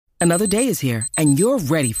Another day is here, and you're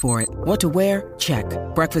ready for it. What to wear? Check.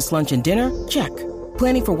 Breakfast, lunch, and dinner? Check.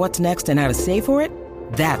 Planning for what's next and how to save for it?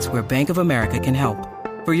 That's where Bank of America can help.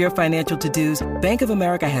 For your financial to-dos, Bank of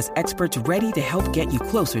America has experts ready to help get you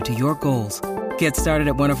closer to your goals. Get started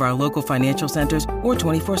at one of our local financial centers or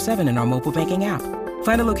 24/7 in our mobile banking app.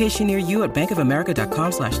 Find a location near you at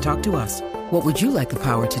bankofamerica.com/talktous. What would you like the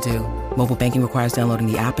power to do? Mobile banking requires downloading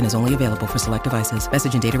the app and is only available for select devices.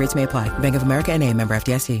 Message and data rates may apply. Bank of America N.A., member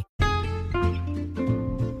FDIC.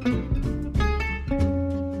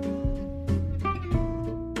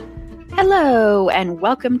 Hello, and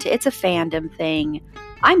welcome to It's a Fandom Thing.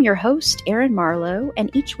 I'm your host, Erin Marlowe,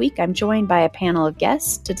 and each week I'm joined by a panel of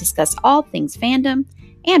guests to discuss all things fandom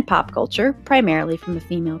and pop culture, primarily from a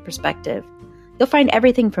female perspective. You'll find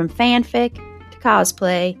everything from fanfic to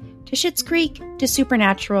cosplay to Schitt's Creek to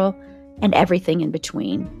Supernatural and everything in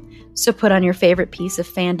between. So put on your favorite piece of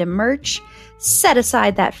fandom merch, set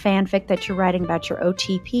aside that fanfic that you're writing about your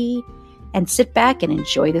OTP, and sit back and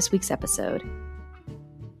enjoy this week's episode.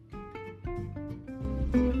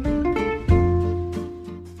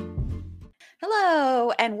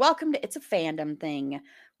 Hello, and welcome to It's a Fandom Thing.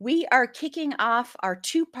 We are kicking off our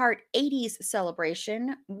two-part 80s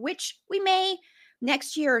celebration, which we may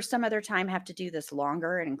next year or some other time have to do this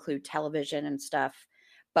longer and include television and stuff.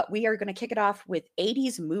 But we are going to kick it off with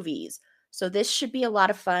 80s movies. So this should be a lot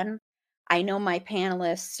of fun. I know my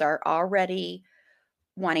panelists are already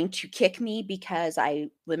wanting to kick me because I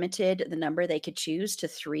limited the number they could choose to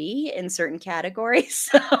 3 in certain categories.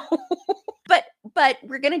 So But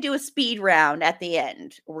we're going to do a speed round at the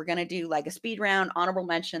end. We're going to do like a speed round, honorable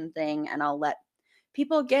mention thing, and I'll let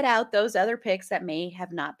people get out those other picks that may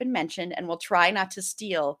have not been mentioned, and we'll try not to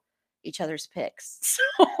steal each other's picks.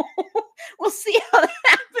 So we'll see how that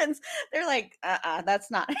happens. They're like,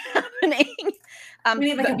 that's not happening. We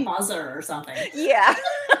need like a buzzer or something. Yeah.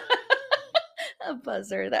 A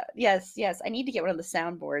buzzer. Yes. I need to get one of the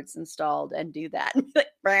soundboards installed and do that.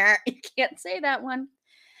 Like, you can't say that one.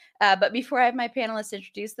 But before I have my panelists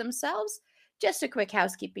introduce themselves, just a quick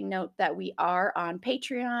housekeeping note that we are on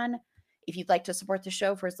Patreon. If you'd like to support the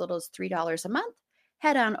show for as little as $3 a month,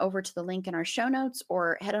 head on over to the link in our show notes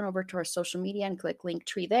or head on over to our social media and click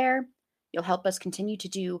Linktree there. You'll help us continue to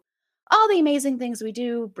do all the amazing things we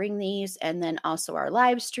do, bring these, and then also our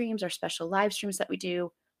live streams, our special live streams that we do,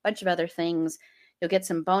 a bunch of other things. You'll get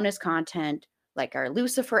some bonus content like our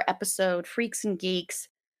Lucifer episode, Freaks and Geeks.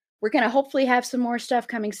 We're going to hopefully have some more stuff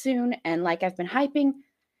coming soon. And like I've been hyping,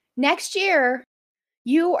 next year,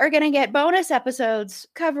 you are going to get bonus episodes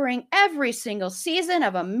covering every single season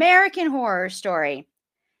of American Horror Story.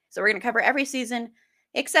 So we're going to cover every season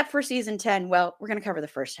except for season 10. Well, we're going to cover the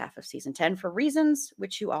first half of season 10 for reasons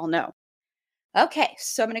which you all know. Okay,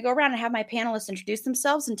 so I'm going to go around and have my panelists introduce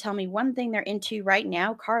themselves and tell me one thing they're into right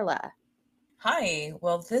now. Carla. Hi.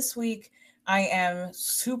 Well, this week I am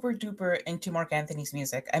super duper into Mark Anthony's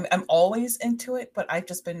music. I'm always into it, but I've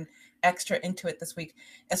just been extra into it this week,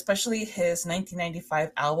 especially his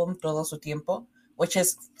 1995 album Todo Su Tiempo, which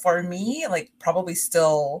is for me like probably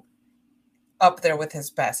still up there with his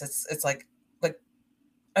best. It's like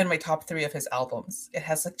in my top 3 of his albums. It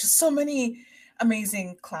has like just so many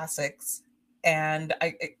amazing classics, and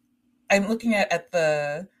I'm looking at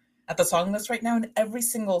the song list right now, and every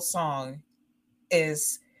single song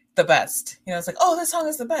is the best. It's like, oh, this song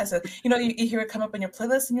is the best. You hear it come up in your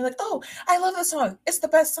playlist and you're like, oh, I love this song. It's the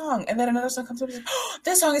best song. And then another song comes up and you're like, oh,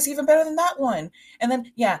 this song is even better than that one. And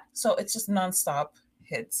then, so it's just nonstop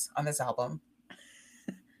hits on this album.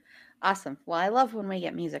 Awesome. Well, I love when we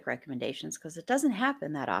get music recommendations because it doesn't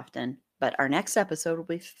happen that often. But our next episode will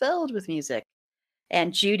be filled with music.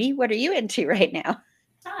 And Judy, what are you into right now?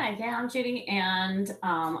 Hi, I'm Judy, and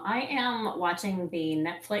I am watching the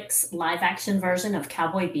Netflix live-action version of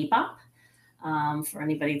Cowboy Bebop. For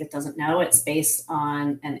anybody that doesn't know, it's based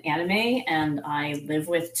on an anime, and I live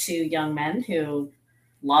with 2 young men who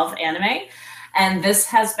love anime, and this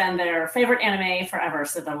has been their favorite anime forever.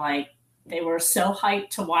 So they were so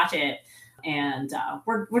hyped to watch it, and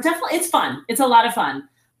we're definitely, it's fun. It's a lot of fun.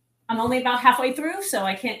 I'm only about halfway through, so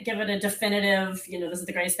I can't give it a definitive, this is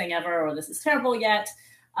the greatest thing ever, or this is terrible yet.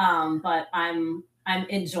 But I'm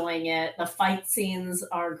enjoying it. The fight scenes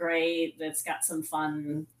are great. It's got some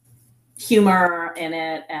fun humor in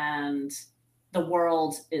it, and the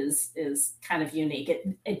world is kind of unique.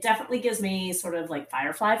 It definitely gives me sort of like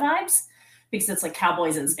Firefly vibes because it's like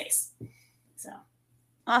cowboys in space. So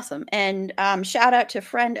awesome. And shout out to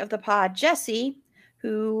friend of the pod, Jesse,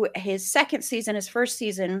 who his first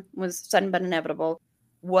season was Sudden But Inevitable,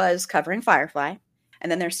 was covering Firefly.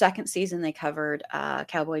 And then their second season, they covered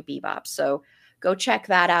Cowboy Bebop. So go check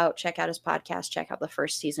that out. Check out his podcast. Check out the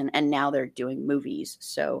first season. And now they're doing movies.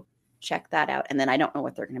 So check that out. And then I don't know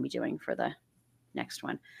what they're going to be doing for the next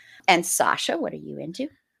one. And Sasha, what are you into?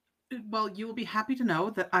 Well, you will be happy to know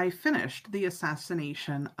that I finished The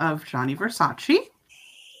Assassination of Gianni Versace.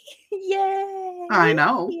 Yay! I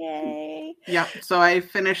know. Yay! Yep. So I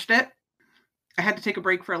finished it. I had to take a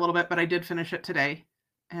break for a little bit, but I did finish it today.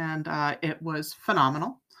 And it was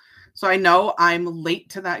phenomenal. So I know I'm late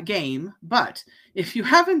to that game, but if you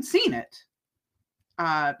haven't seen it,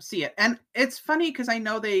 see it. And it's funny because I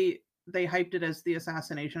know they hyped it as The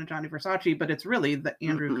Assassination of Gianni Versace, but it's really the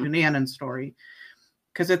Andrew Cunanan story,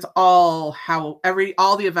 because it's all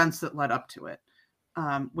the events that led up to it,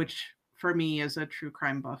 which for me as a true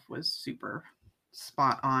crime buff was super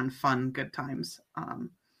spot on, fun, good times.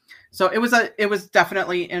 So it was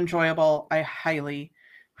definitely enjoyable. I highly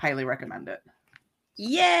recommend it.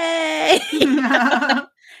 Yay!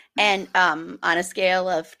 And on a scale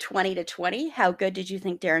of 20 to 20, how good did you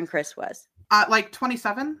think Darren Criss was? Like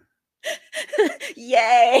 27.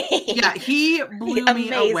 Yay! Yeah, he blew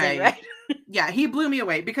me away. Right? Yeah, he blew me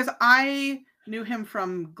away because I knew him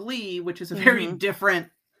from Glee, which is a very different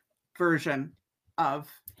version of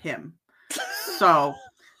him. So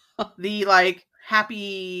the like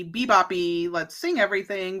happy beboppy, let's sing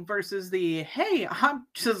everything versus the, hey, I'm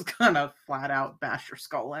just gonna flat out bash your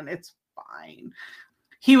skull and it's fine.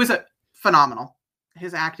 He was phenomenal.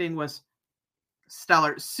 His acting was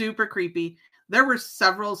stellar, super creepy. There were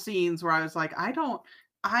several scenes where I was like,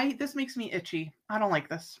 this makes me itchy. I don't like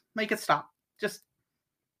this. Make it stop. Just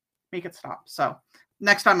make it stop. So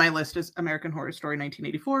next on my list is American Horror Story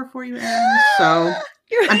 1984 for you, Erin. So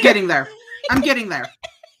I'm getting there.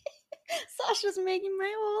 Sasha's making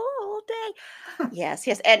my whole day. Yes.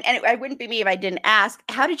 And it wouldn't be me if I didn't ask,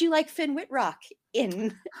 how did you like Finn Wittrock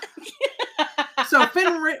in? So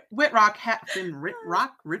Finn Wittrock,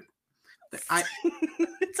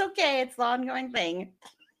 it's okay. It's the ongoing thing.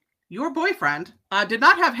 Your boyfriend did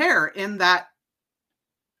not have hair in that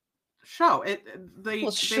show. They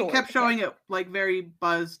kept showing it like very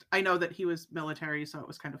buzzed. I know that he was military, so it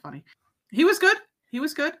was kind of funny. He was good.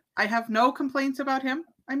 I have no complaints about him.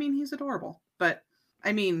 I mean, he's adorable. But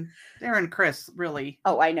I mean, Darren Criss really.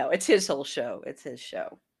 Oh, I know. It's his whole show.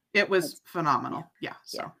 It was phenomenal. Yeah.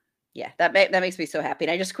 So. Yeah, that makes me so happy.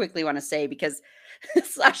 And I just quickly want to say, because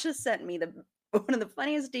Sasha sent me one of the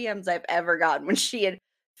funniest DMs I've ever gotten when she had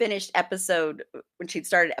finished when she'd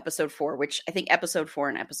started episode 4, which I think episode 4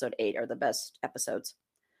 and episode 8 are the best episodes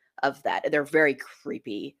of that. They're very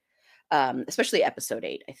creepy. Especially episode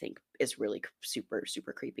 8, I think, is really super,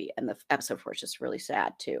 super creepy. And the episode 4 is just really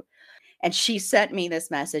sad too. And she sent me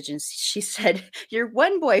this message and she said, your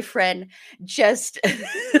one boyfriend just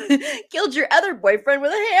killed your other boyfriend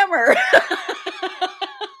with a hammer.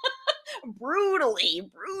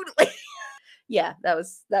 brutally. Yeah, that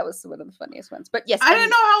was one of the funniest ones. But yes, I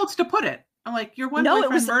didn't know how else to put it. I'm like, your one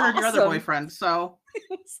boyfriend murdered your other boyfriend. So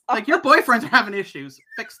like your boyfriends are having issues.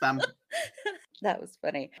 Fix them. That was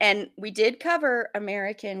funny. And we did cover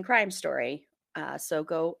American Crime Story. So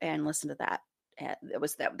go and listen to that.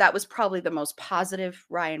 That was probably the most positive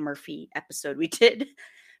Ryan Murphy episode we did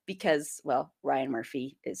because, well, Ryan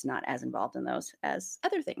Murphy is not as involved in those as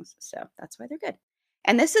other things. So that's why they're good.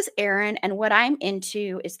 And this is Erin. And what I'm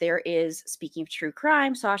into is speaking of true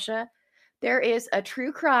crime, Sasha, there is a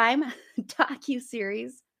true crime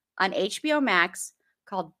docuseries on HBO Max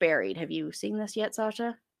called Buried. Have you seen this yet,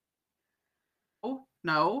 Sasha? Oh,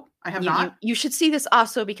 no, I have not. You should see this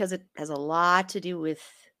also because it has a lot to do with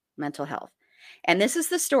mental health. And this is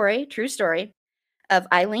the true story of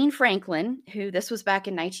Eileen Franklin, this was back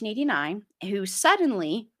in 1989, who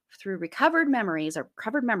suddenly, through recovered memories,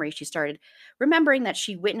 she started remembering that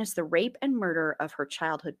she witnessed the rape and murder of her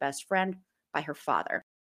childhood best friend by her father.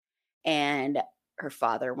 And her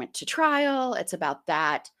father went to trial. It's about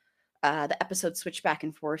that. The episodes switch back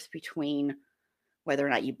and forth between whether or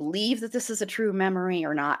not you believe that this is a true memory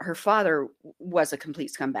or not. Her father was a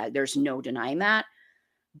complete scumbag. There's no denying that.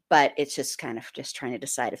 But it's just kind of just trying to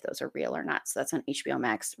decide if those are real or not. So that's on HBO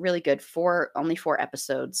Max. Really good. Only 4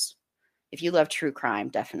 episodes. If you love true crime,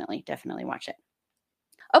 definitely watch it.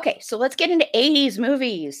 Okay, so let's get into 80s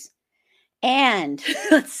movies. And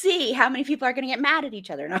let's see how many people are going to get mad at each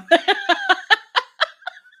other for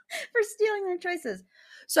stealing their choices.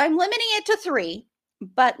 So I'm limiting it to 3.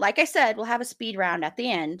 But like I said, we'll have a speed round at the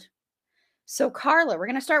end. So Carla, we're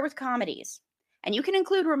going to start with comedies. And you can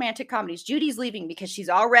include romantic comedies. Judy's leaving because she's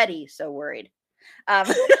already so worried. We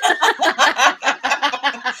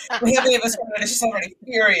haven't even started. She's already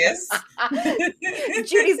furious.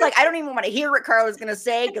 Judy's like, I don't even want to hear what Carla's going to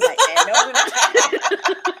say because I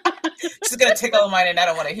know. she's gonna take all of mine, and I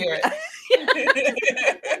don't want to hear it.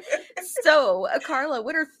 So, Carla,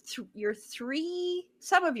 what are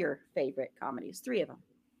some of your favorite comedies? 3 of them.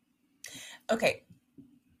 Okay,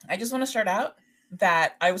 I just want to start out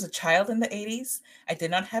that I was a child in the 80s. I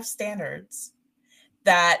did not have standards.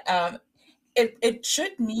 That it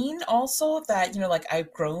should mean also that, like,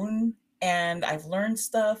 I've grown and I've learned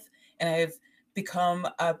stuff and I've become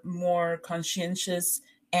a more conscientious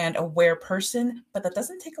and aware person, but that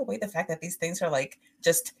doesn't take away the fact that these things are like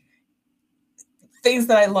just things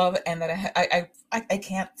that I love and that I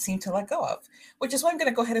can't seem to let go of, which is why I'm going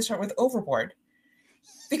to go ahead and start with Overboard,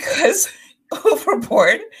 because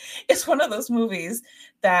Overboard is one of those movies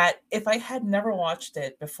that if I had never watched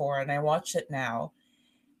it before and I watch it now,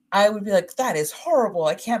 I would be like, that is horrible.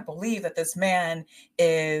 I can't believe that this man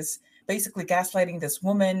is basically gaslighting this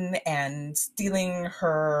woman and stealing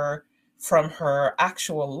her from her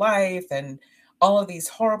actual life and all of these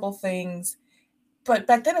horrible things. But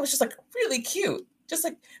back then it was just like really cute, just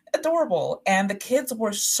like adorable. And the kids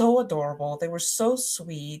were so adorable. They were so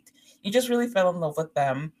sweet. You just really fell in love with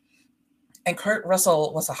them. And Kurt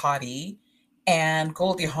Russell was a hottie and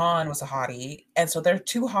Goldie Hawn was a hottie. And so they're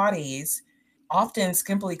 2 hotties, often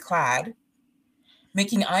skimpily clad,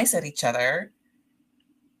 making eyes at each other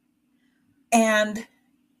and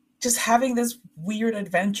just having this weird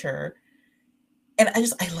adventure. And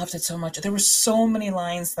I loved it so much. There were so many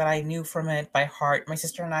lines that I knew from it by heart. My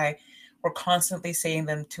sister and I were constantly saying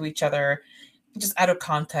them to each other, just out of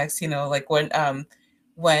context, like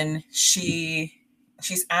when she's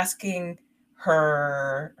asking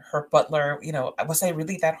her butler, was I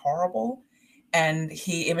really that horrible? And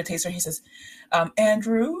he imitates her. He says,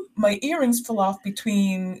 Andrew, my earrings fell off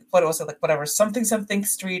between, what was it, like whatever, something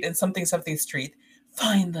street and something street.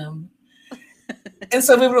 Find them. And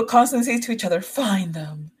so we would constantly say to each other, find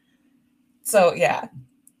them. So yeah,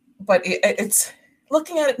 but it's,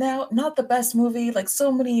 looking at it now, not the best movie, like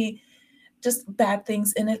so many just bad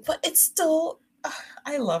things in it, but it's still,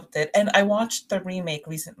 I loved it. And I watched the remake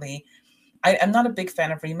recently. I'm not a big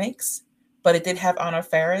fan of remakes, but it did have Anna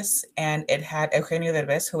Faris and it had Eugenio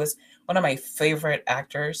Derbez, who was one of my favorite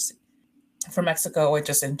actors from Mexico and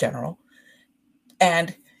just in general.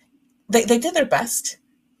 And they did their best.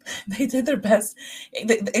 They did their best.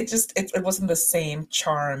 It wasn't the same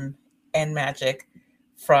charm and magic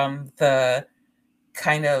from the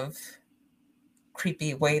kind of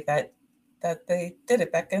creepy way that they did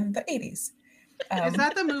it back in the 80s. Is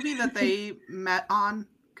that the movie that they met on?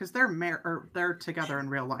 Because they're together in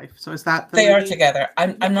real life. So is that they movie? Are together?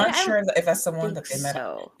 I'm not sure if that's the one that they met.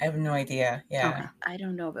 So. I have no idea. Yeah, okay. I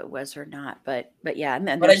don't know if it was or not, but yeah.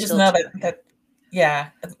 And but I just know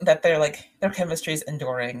that they're like their chemistry is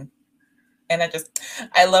enduring, and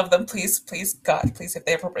I love them. Please, God, please, if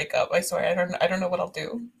they ever break up, I swear I don't know what I'll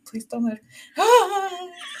do. Please don't let. I'm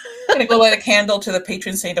gonna go light a candle to the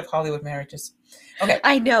patron saint of Hollywood marriages. Okay,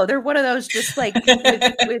 I know they're one of those just like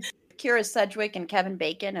with Kira Sedgwick and Kevin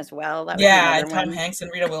Bacon as well. That was Tom Hanks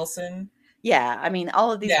and Rita Wilson. Yeah, I mean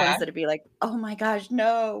all of these ones that'd be like, oh my gosh,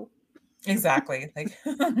 no. Exactly, like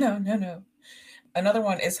no. Another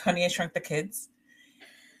one is Honey, I Shrunk the Kids.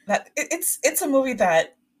 That it's a movie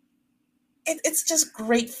that it's just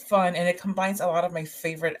great fun, and it combines a lot of my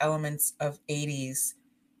favorite elements of 80s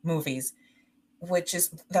movies, which is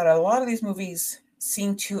that a lot of these movies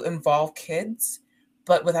seem to involve kids,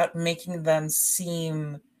 but without making them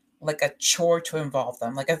seem like a chore to involve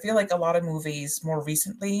them. Like I feel like a lot of movies more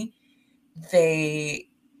recently, they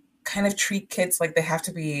kind of treat kids like they have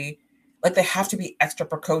to be extra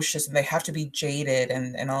precocious and they have to be jaded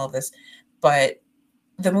and all of this. But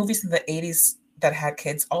the movies in the 80s that had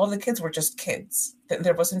kids, all of the kids were just kids.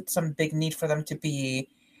 There wasn't some big need for them to be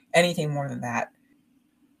anything more than that.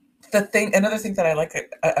 Another thing that I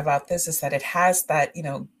like about this is that it has that,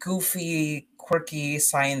 goofy, quirky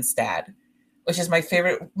science dad, which is my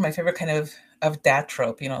favorite kind of dad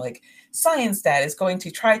trope, like science dad is going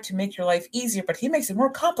to try to make your life easier, but he makes it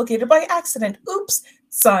more complicated by accident. Oops,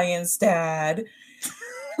 science dad.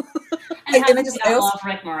 I love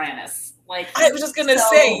Rick Moranis. Like I was just gonna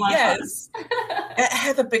say, yes. I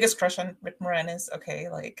had the biggest crush on Rick Moranis. Okay,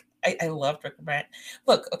 like I loved Rick Moranis.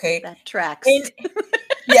 Look, okay, that tracks.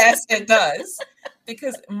 Yes, it does,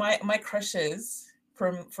 because my crushes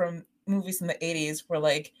from movies in the 80s were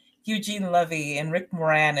like Eugene Levy and Rick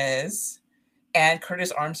Moranis and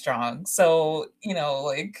Curtis Armstrong. So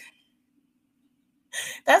like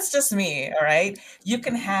that's just me. All right, you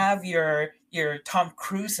can have your Tom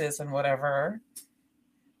Cruises and whatever.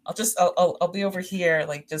 I'll be over here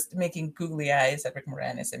like just making googly eyes at Rick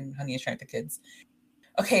Moranis and Honey, I Shrunk the Kids.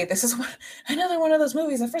 okay, this is another one of those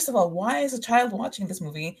movies that, first of all, why is a child watching this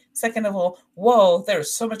movie? Second of all, whoa,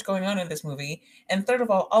 there's so much going on in this movie. And third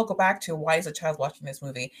of all, I'll go back to why is a child watching this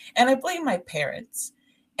movie? And I blame my parents.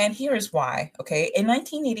 And here's why, okay? In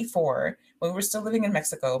 1984, when we were still living in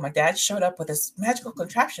Mexico, my dad showed up with this magical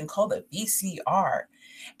contraption called a VCR.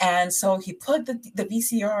 And so he plugged the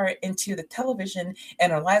VCR into the television,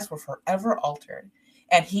 and our lives were forever altered.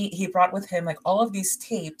 And he brought with him like all of these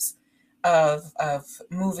tapes of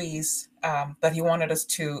movies that he wanted us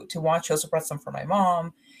to watch. He also brought some for my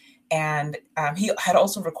mom, and he had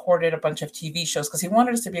also recorded a bunch of TV shows because he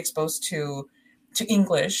wanted us to be exposed to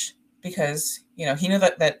English, because he knew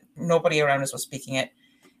that nobody around us was speaking it,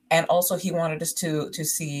 and also he wanted us to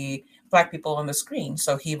see Black people on the screen.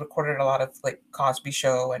 So he recorded a lot of like Cosby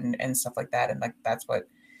Show and stuff like that, and like that's what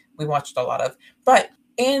we watched a lot of. But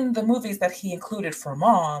in the movies that he included for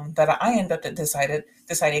mom, that I ended up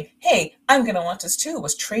deciding, hey, I'm going to watch this too,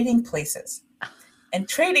 was Trading Places. And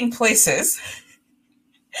Trading Places,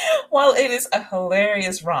 while it is a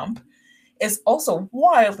hilarious romp, is also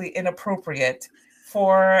wildly inappropriate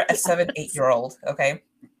for a 7-8-year-old, okay?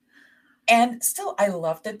 And still, I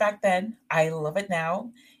loved it back then. I love it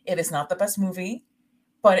now. It is not the best movie,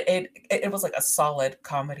 but it was like a solid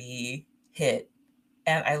comedy hit,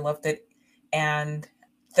 and I loved it. And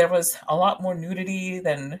there was a lot more nudity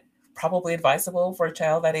than probably advisable for a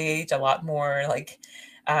child that age, a lot more like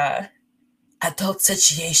adult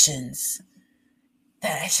situations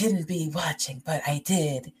that I shouldn't be watching, but I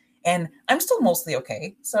did. And I'm still mostly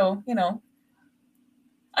okay. So,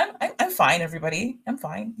 I'm fine, everybody. I'm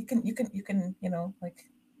fine. You can, like,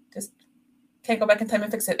 just can't go back in time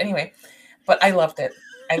and fix it. Anyway, but I loved it.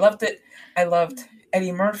 I loved it. I loved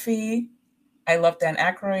Eddie Murphy. I loved Dan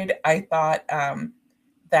Aykroyd. I thought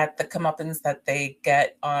that the comeuppance that they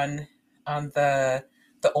get on the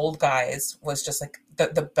old guys was just like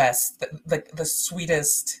the best, the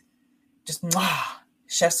sweetest, just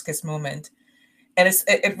chef's kiss moment. And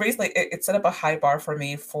it raised it set up a high bar for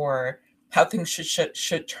me for how things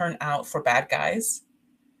should turn out for bad guys.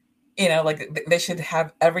 Like they should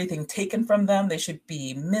have everything taken from them. They should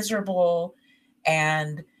be miserable,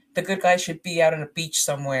 and the good guys should be out on a beach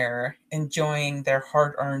somewhere enjoying their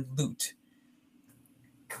hard-earned loot,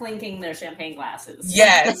 clinking their champagne glasses.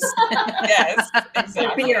 Yes, yes,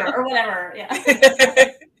 exactly. Beer or whatever. Yeah.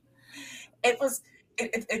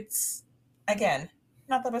 It's again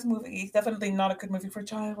not the best movie. Definitely not a good movie for a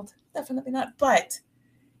child. Definitely not. But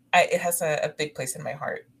it has a big place in my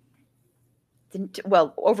heart.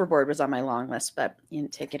 Well, Overboard was on my long list, but you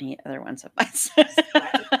didn't take any other ones of mine.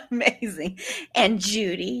 Amazing. And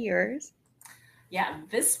Judy, yours? Yeah,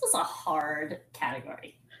 this was a hard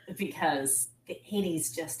category because the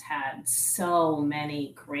 80s just had so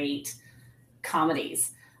many great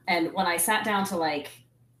comedies. And when I sat down to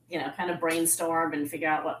kind of brainstorm and figure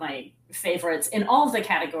out what my favorites in all of the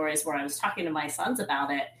categories where I was talking to my sons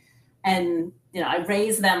about it, and, I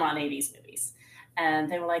raised them on 80s movies. And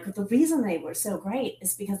they were like, well, the reason they were so great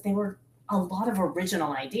is because they were a lot of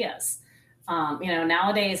original ideas.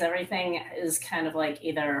 Nowadays, everything is kind of like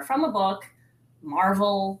either from a book,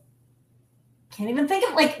 Marvel, can't even think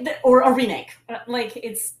of or a remake.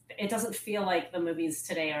 It doesn't feel like the movies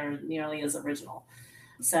today are nearly as original.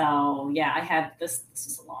 So yeah, I had this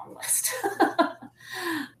is a long list.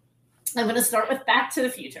 I'm going to start with Back to the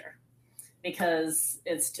Future because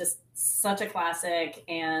it's just such a classic,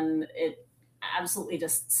 and it absolutely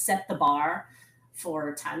just set the bar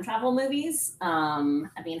for time travel movies. How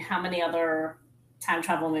many other time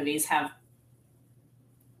travel movies have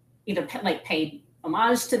either paid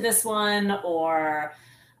homage to this one or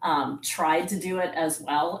tried to do it as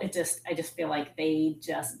well? I just feel like they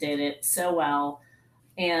just did it so well.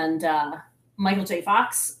 And Michael J.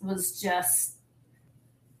 Fox was just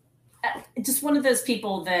one of those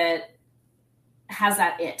people that has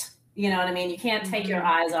that it. You know what I mean? You can't take your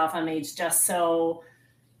eyes off him. He just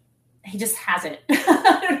has it.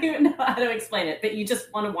 I don't even know how to explain it, but you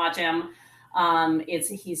just want to watch him.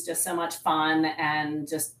 He's just so much fun and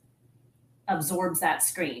just absorbs that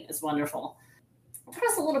screen. It's wonderful.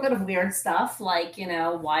 There's a little bit of weird stuff, like,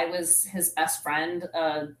 why was his best friend,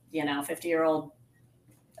 50-year-old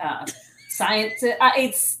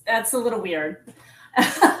scientist? That's a little weird.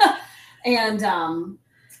 And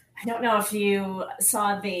I don't know if you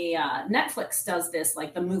saw the Netflix does this,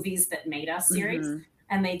 like the Movies That Made Us series,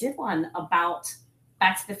 and they did one about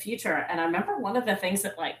Back to the Future. And I remember one of the things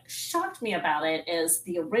that shocked me about it is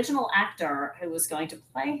the original actor who was going to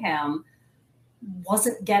play him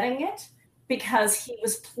wasn't getting it because he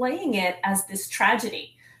was playing it as this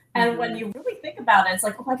tragedy. And when you really think about it, it's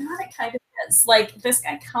like, oh my God, it kind of is. Like, this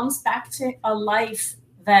guy comes back to a life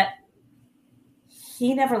that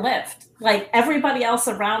he never lived. Like everybody else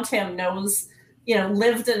around him knows,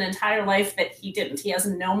 lived an entire life that he didn't. He has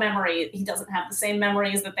no memory. He doesn't have the same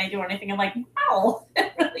memories that they do or anything. I'm like, wow,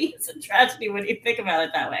 it really is a tragedy when you think about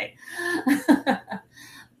it that way.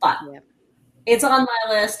 But it's on my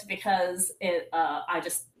list because I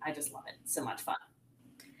just love it. It's so much fun.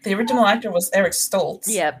 The original actor was Eric Stoltz.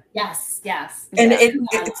 Yep. Yes. And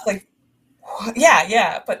it's like,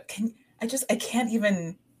 yeah. But I can't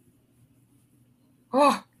even.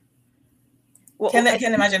 Oh. Can't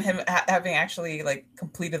imagine him having actually like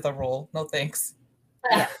completed the role. No thanks.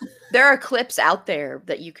 Yeah. There are clips out there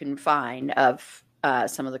that you can find of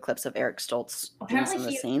some of the clips of Eric Stoltz doing some of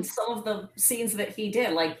the scenes. Some of the scenes that he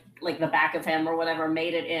did, like the back of him or whatever,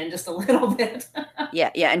 made it in just a little bit. Yeah.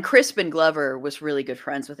 And Crispin Glover was really good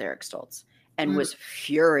friends with Eric Stoltz and was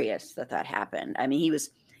furious that happened. I mean, he was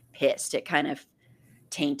pissed. It kind of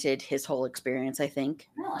tainted his whole experience, I think,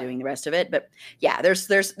 doing the rest of it. But yeah,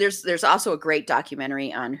 there's also a great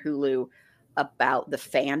documentary on Hulu about the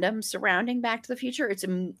fandom surrounding Back to the Future. It's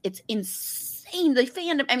insane. The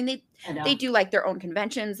fandom, I mean, they do like their own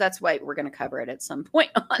conventions. That's why we're going to cover it at some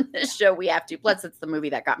point on this show. We have to. Plus, it's the movie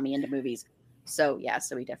that got me into movies. So yeah,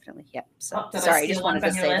 so we definitely So sorry, I just wanted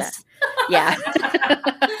to say that. Yeah.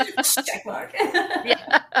 Check mark.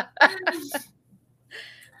 Yeah.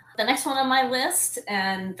 The next one on my list,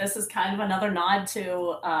 and this is kind of another nod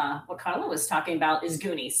to what Carla was talking about, is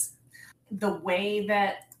Goonies. The way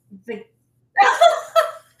that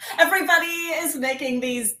everybody is making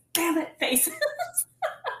these damn it faces.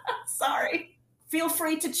 Sorry. Feel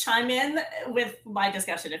free to chime in with my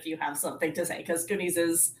discussion if you have something to say, because Goonies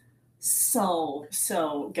is so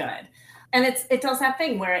good. And it does that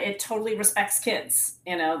thing where it totally respects kids.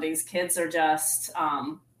 These kids are just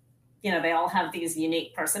they all have these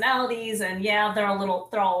unique personalities, and they're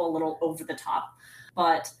all a little over the top,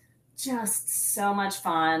 but just so much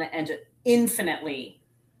fun and infinitely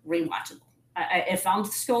rewatchable. If I'm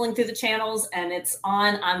scrolling through the channels and it's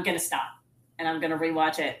on, I'm going to stop and I'm going to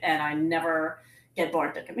rewatch it, and I never get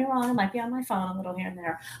bored. Don't get me wrong, I might be on my phone a little here and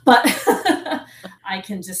there, but I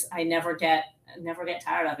never get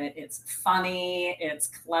tired of it. It's funny, it's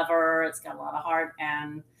clever, it's got a lot of heart,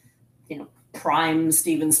 and prime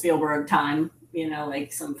Steven Spielberg time,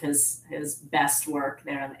 like some of his best work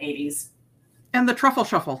there in the 80s. And the Truffle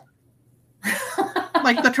Shuffle.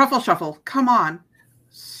 Like the Truffle Shuffle. Come on.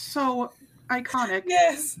 So iconic.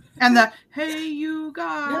 Yes. And the hey you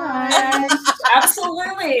guys. Yes,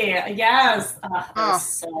 absolutely. Yes. There's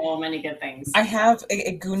so many good things. I have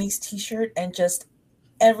a Goonies t-shirt, and just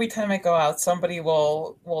every time I go out, somebody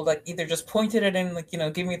will like either just point at it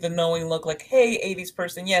and give me the knowing look, like, hey, 80s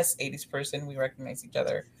person, yes, 80s person, we recognize each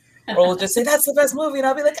other. Or we'll just say, that's the best movie, and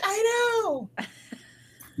I'll be like, I know.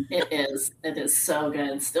 It is so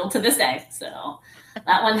good, still to this day. So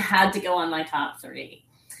that one had to go on my top 3.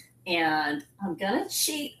 And I'm gonna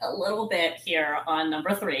cheat a little bit here on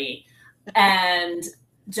number 3 and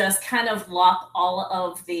just kind of lock all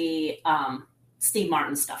of the Steve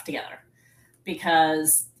Martin stuff together,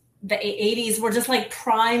 because the 80s were just like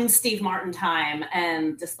prime Steve Martin time,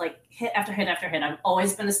 and just like hit after hit after hit. I've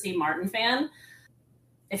always been a Steve Martin fan.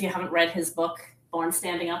 If you haven't read his book, Born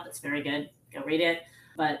Standing Up, it's very good. Go read it.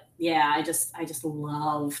 But yeah, I just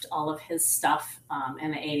loved all of his stuff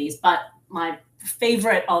in the 80s. But my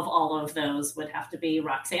favorite of all of those would have to be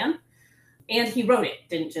Roxanne. And he wrote it,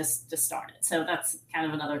 didn't just start it. So that's kind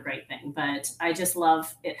of another great thing. But I just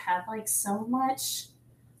love it. Had like so much.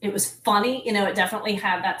 It was funny. It definitely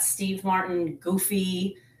had that Steve Martin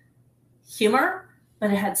goofy humor,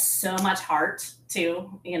 but it had so much heart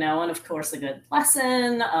too, and of course a good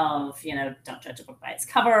lesson of, don't judge a book by its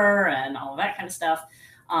cover and all of that kind of stuff,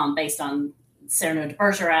 based on Cyrano de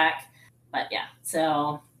Bergerac. But yeah,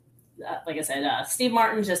 so like I said, Steve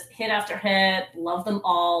Martin just hit after hit, love them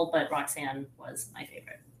all, but Roxanne was my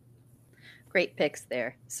favorite. Great picks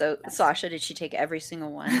there. So Sasha, did she take every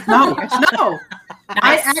single one? No. Nice.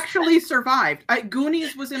 I actually survived.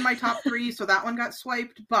 Goonies was in my top 3, so that one got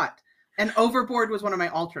swiped, and Overboard was one of my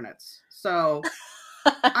alternates. So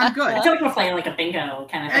I'm good. I feel like we're playing like a bingo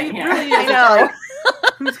kind of thing here. Really is. I know.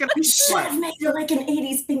 Who's gonna we should have made it like an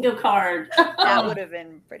 80s bingo card. That would have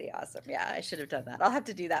been pretty awesome. Yeah, I should have done that. I'll have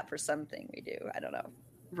to do that for something we do. I don't know.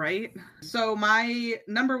 Right? So my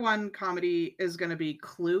number 1 comedy is going to be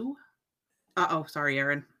Clue. Sorry,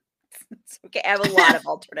 Aaron. It's okay. I have a lot of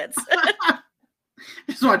alternates.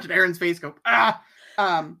 Just watching Aaron's face go,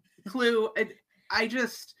 Clue.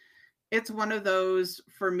 It's one of those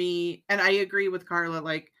for me, and I agree with Carla,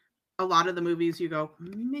 like a lot of the movies you go,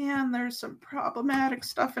 man, there's some problematic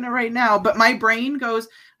stuff in it right now. But my brain goes,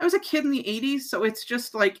 I was a kid in the 80s, so it's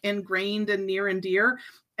just like ingrained and near and dear.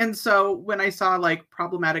 And so when I saw like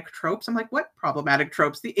problematic tropes, I'm like, what problematic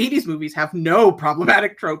tropes? The 80s movies have no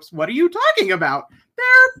problematic tropes. What are you talking about?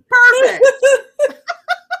 They're perfect.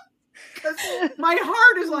 Because my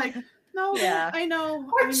heart is like, no, yeah. I know.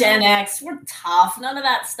 We're Gen X. We're tough. None of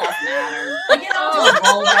that stuff matters. Like, it all just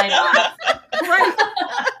roll right off. Right.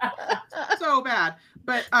 So bad.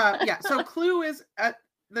 But yeah, so Clue is at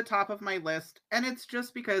the top of my list. And it's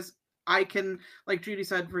just because I can, like Judy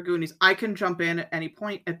said for Goonies, I can jump in at any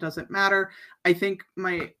point. It doesn't matter. I think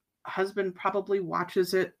my husband probably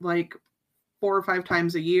watches it like 4 or 5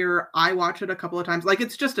 times a year. I watch it a couple of times. Like,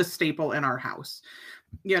 it's just a staple in our house,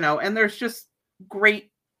 you know, and there's just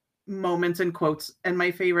great moments and quotes. And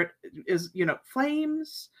my favorite is, you know,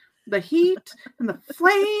 flames, the heat and the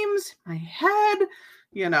flames, my head,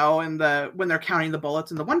 you know, and when they're counting the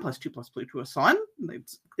bullets and the 1 + 2 + 2 = 1,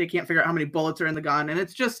 they can't figure out how many bullets are in the gun. And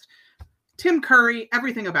it's just Tim Curry,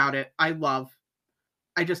 everything about it. I love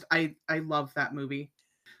that movie.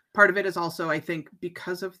 Part of it is also, I think,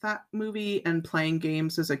 because of that movie and playing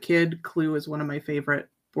games as a kid, Clue is one of my favorite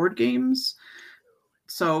board games.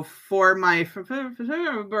 So for my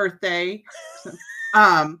birthday,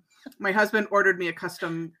 my husband ordered me a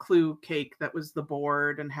custom Clue cake that was the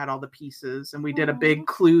board and had all the pieces. And we did a big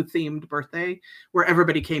Clue themed birthday where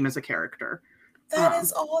everybody came as a character. That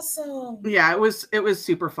is awesome. Yeah, it was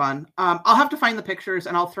super fun. I'll have to find the pictures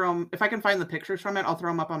and I'll throw them. If I can find the pictures from it, I'll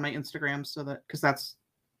throw them up on my Instagram because that's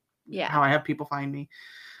how I have people find me.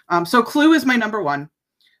 So Clue is my number 1.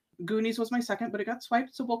 Goonies was my second, but it got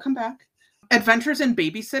swiped. So we'll come back. Adventures in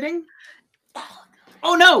Babysitting.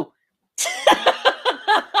 Oh no! I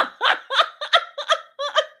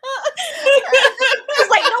was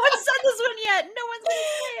like, no one said this one yet. No one's gonna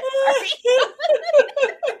say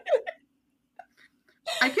it.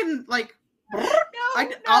 I can like.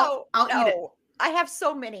 I'll eat it. I have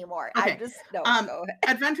so many more. Okay. I just go ahead.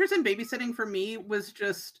 Adventures in Babysitting for me was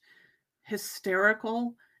just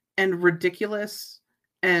hysterical and ridiculous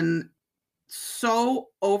and so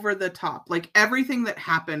over the top. Like everything that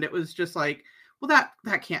happened, it was just like, well,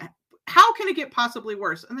 that can't. How can it get possibly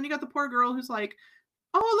worse? And then you got the poor girl who's like,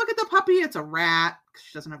 oh, look at the puppy. It's a rat.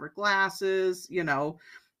 She doesn't have her glasses. You know,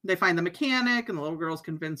 they find the mechanic and the little girl's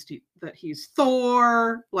convinced that he's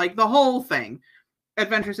Thor. Like the whole thing.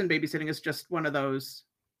 Adventures in Babysitting is just one of those.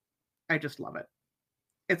 I just love it.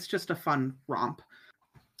 It's just a fun romp.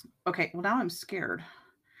 Okay, well now I'm scared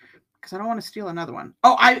because I don't want to steal another one.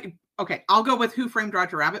 Okay, I'll go with Who Framed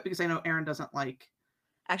Roger Rabbit because I know Erin doesn't like.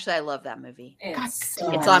 Actually, I love that movie. It's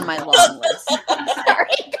on my long list. Sorry.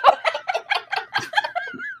 Go ahead.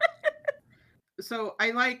 So I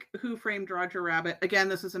like Who Framed Roger Rabbit. Again,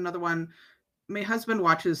 this is another one. My husband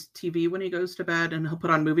watches TV when he goes to bed and he'll put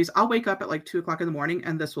on movies. I'll wake up at like 2:00 in the morning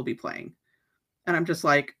and this will be playing. And I'm just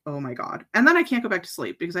like, oh my God. And then I can't go back to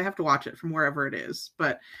sleep because I have to watch it from wherever it is.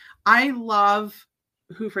 But I love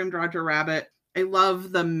Who Framed Roger Rabbit. I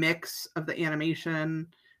love the mix of the animation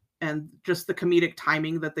and just the comedic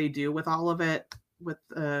timing that they do with all of it, with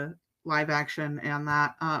live action and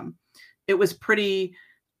that. It was pretty,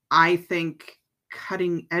 I think,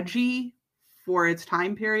 cutting edgy for its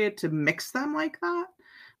time period to mix them like that.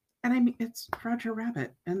 And I mean, it's Roger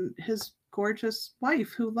Rabbit and his gorgeous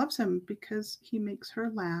wife who loves him because he makes her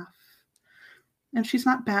laugh. And she's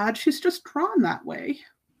not bad. She's just drawn that way,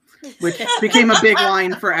 which became a big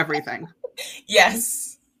line for everything.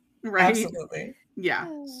 Yes. Right? Absolutely. Yeah.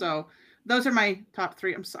 So those are my top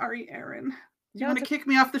 3. I'm sorry, Erin. Do you want to kick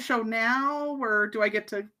me off the show now, or do I get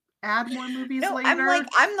to add more movies later?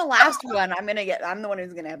 I'm the last one. I'm the one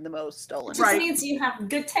who's gonna have the most stolen. It just means you have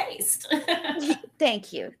good taste.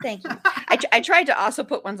 Thank you. I tried to also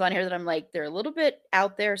put ones on here that I'm like, they're a little bit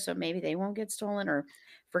out there, so maybe they won't get stolen or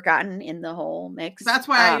forgotten in the whole mix. That's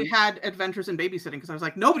why I had Adventures in Babysitting, because I was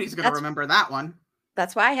like, nobody's gonna remember that one.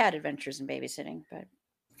 That's why I had Adventures in Babysitting, but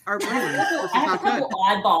our brain. I have a couple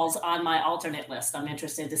oddballs on my alternate list. I'm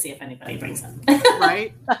interested to see if anybody brings them.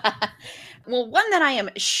 Right? Well, one that I am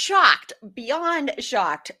shocked, beyond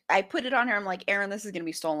shocked. I put it on her. I'm like, Erin, this is going to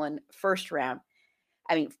be stolen first round.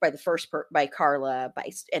 I mean, by Carla,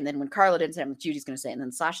 and then when Carla didn't say it, Judy's going to say it, and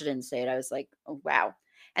then Sasha didn't say it. I was like, oh, wow.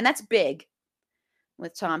 And that's Big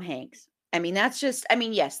with Tom Hanks. I mean,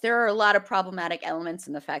 yes, there are a lot of problematic elements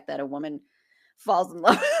in the fact that a woman falls in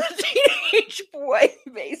love with a teenage boy,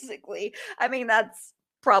 basically. I mean, that's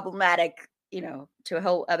problematic, to a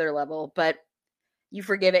whole other level, but you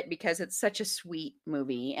forgive it because it's such a sweet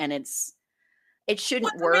movie and it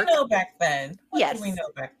shouldn't work. What did we know back then? Yes.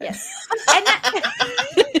 And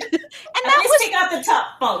the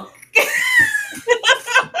top bunk.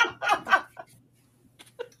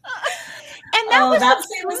 And that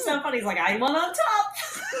scene was so funny. He's like, I want on top.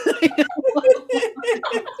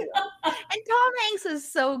 And Tom Hanks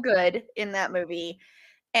is so good in that movie.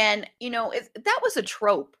 And, that was a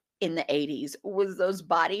trope in the 80s, was those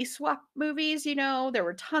body swap movies. There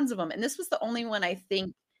were tons of them. And this was the only one, I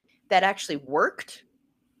think, that actually worked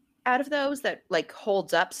out of those, that like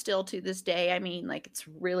holds up still to this day. I mean, like,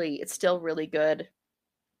 it's still really good.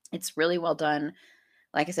 It's really well done.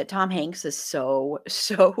 Like I said, Tom Hanks is so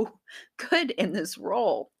good in this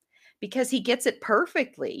role because he gets it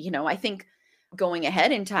perfectly. I think going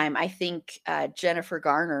ahead in time, I think Jennifer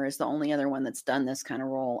Garner is the only other one that's done this kind of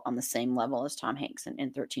role on the same level as Tom Hanks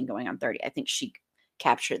in 13 Going on 30. I think she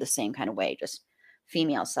captured the same kind of way, just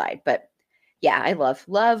female side. But yeah, I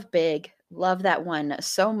love Big. Love that one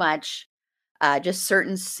so much. Just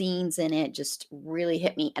certain scenes in it just really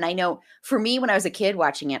hit me. And I know for me, when I was a kid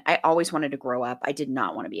watching it, I always wanted to grow up. I did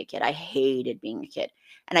not want to be a kid. I hated being a kid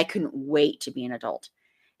and I couldn't wait to be an adult.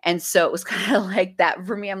 And so it was kind of like that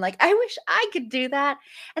for me. I'm like, I wish I could do that.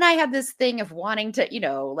 And I had this thing of wanting to,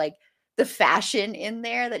 like the fashion in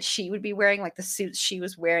there that she would be wearing, like the suits she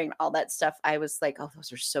was wearing, all that stuff. I was like, oh,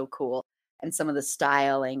 those are so cool. And some of the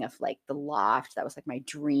styling of like the loft, that was like my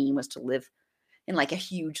dream, was to live in like a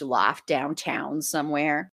huge loft downtown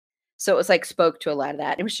somewhere. So it was like spoke to a lot of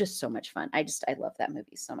that. It was just so much fun. I love that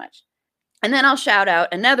movie so much. And then I'll shout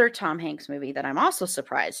out another Tom Hanks movie that I'm also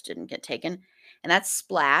surprised didn't get taken. And that's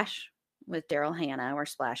Splash with Daryl Hannah, where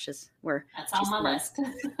Splash is where that's on my list.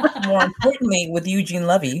 More importantly, with Eugene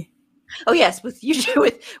Levy. Oh yes, with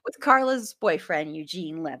Carla's boyfriend,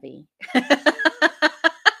 Eugene Levy. I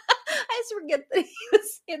just forget that he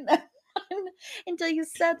was in that one until you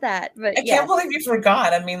said that. But I can't believe you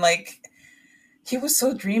forgot. I mean, like, he was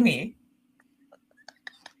so dreamy.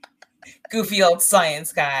 Goofy old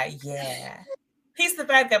science guy. Yeah. He's the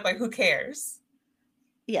bad guy, but who cares?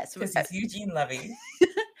 Yes. Because he's Eugene Levy.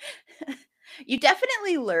 You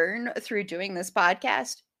definitely learn through doing this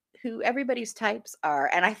podcast who everybody's types are.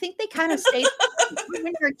 And I think they kind of stay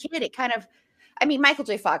when you're a kid. It kind of, Michael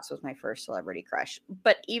J. Fox was my first celebrity crush.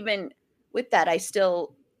 But even with that, I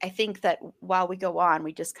think that while we go on,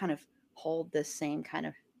 we just kind of hold this same kind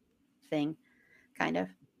of thing. Kind of.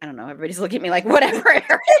 I don't know. Everybody's looking at me like, whatever.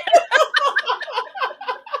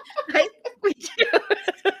 I think we do.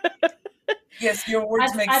 Yes, your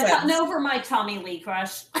words make sense. I've gotten over my Tommy Lee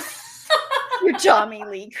crush. Your Tommy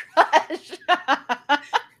Lee crush.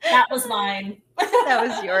 That was mine. That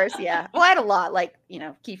was yours, yeah. Well, I had a lot, like,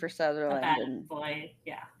 Kiefer Sutherland. And boy,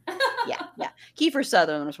 yeah. yeah. Kiefer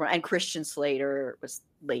Sutherland was one, and Christian Slater was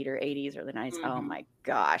later 80s or the 90s. Mm-hmm. Oh my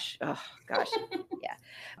gosh. Oh gosh. Yeah.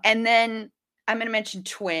 And then I'm going to mention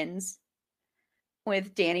Twins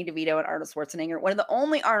with Danny DeVito and Arnold Schwarzenegger. One of the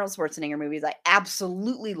only Arnold Schwarzenegger movies I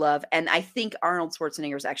absolutely love. And I think Arnold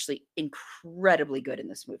Schwarzenegger is actually incredibly good in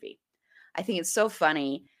this movie. I think it's so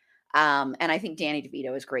funny. And I think Danny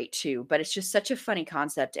DeVito is great too, but it's just such a funny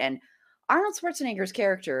concept. And Arnold Schwarzenegger's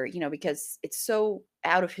character, because it's so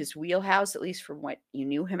out of his wheelhouse, at least from what you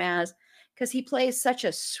knew him as, because he plays such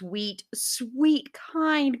a sweet, sweet,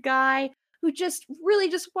 kind guy who just really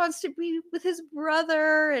just wants to be with his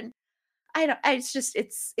brother. And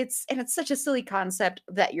it's such a silly concept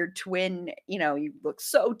that your twin, you look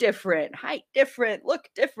so different, height different, look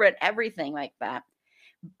different, everything like that.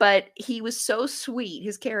 But he was so sweet,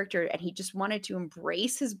 his character, and he just wanted to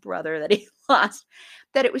embrace his brother that he lost,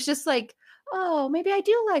 that it was just like, oh, maybe I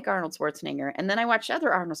do like Arnold Schwarzenegger. And then I watched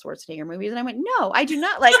other Arnold Schwarzenegger movies and I went, no, I do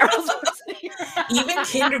not like Arnold Schwarzenegger. Even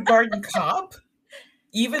Kindergarten Cop?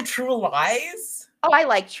 Even True Lies? Oh, I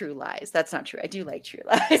like True Lies. That's not true. I do like True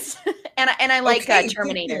Lies. and I like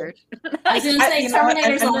Terminator. I was going to say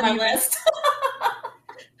Terminator's on my list.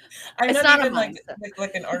 I'm not even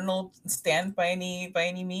like an Arnold stan by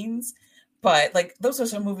any means, but like those are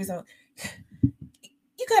some movies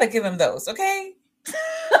you gotta give him those, okay?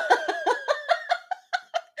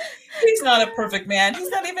 He's not a perfect man. He's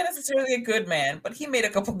not even necessarily a good man, but he made a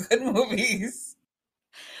couple good movies.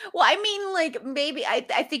 Well, maybe I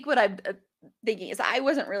think what I'm thinking is I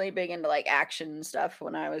wasn't really big into like action stuff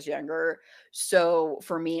when I was younger. So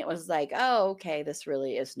for me, it was like, oh, okay, this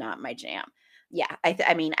really is not my jam. Yeah,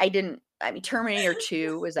 Terminator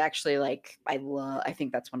 2 was actually like, I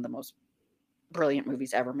think that's one of the most brilliant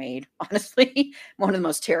movies ever made, honestly. One of the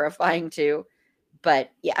most terrifying too.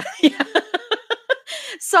 But yeah.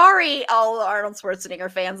 Sorry, all the Arnold Schwarzenegger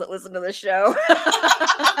fans that listen to the show.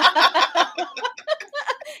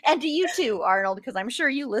 And to you too, Arnold, because I'm sure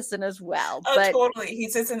you listen as well. Oh, but totally. He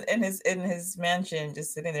sits in his mansion,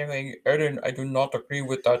 just sitting there going, I do not agree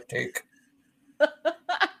with that take.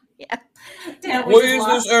 Yeah. Dan, we Why just is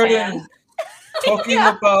lost this Erden Dan. talking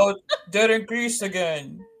about Dead in Greece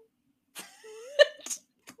again?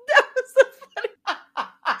 That was so funny.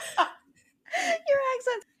 Your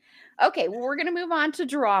accent. Okay, well, we're gonna move on to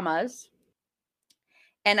dramas.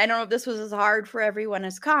 And I don't know if this was as hard for everyone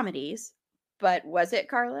as comedies, but was it,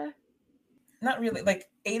 Carla? Not really. Like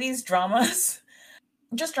 80s dramas,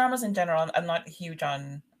 just dramas in general. I'm not huge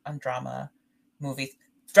on drama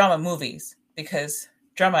movies, because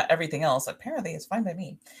drama everything else apparently is fine by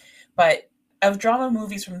me. But of drama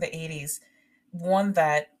movies from the 80s, one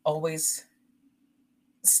that always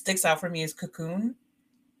sticks out for me is Cocoon,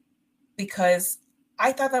 because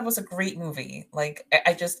I thought that was a great movie. Like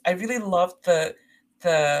I really loved the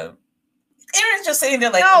Erin's just sitting there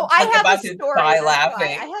like, No, I like have about a to story. die That's why.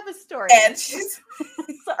 laughing. I have a story. And she's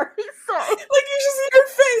sorry. like, you should see her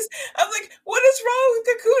face. I'm like, what is wrong with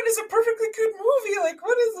Cocoon? It's a perfectly good movie. Like,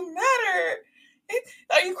 what is the matter?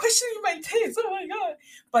 Are you questioning my taste? Oh my god.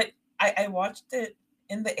 But I watched it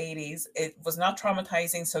in the 80s. It was not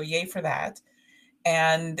traumatizing, so yay for that.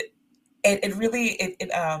 And it really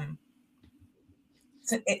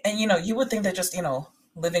and you know, you would think that just, you know,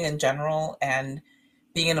 living in general and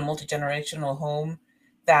being in a multi-generational home,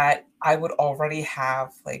 that I would already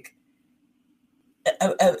have like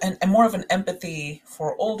a more of an empathy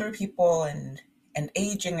for older people and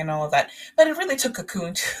aging and all of that. But it really took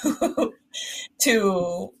Cocoon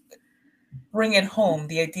to bring it home.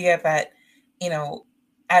 The idea that, you know,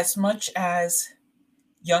 as much as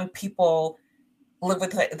young people live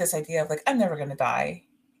with this idea of like, I'm never going to die,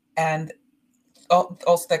 and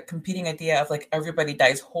also the competing idea of like, everybody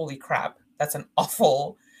dies, holy crap, that's an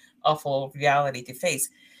awful reality to face.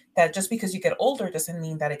 That just because you get older doesn't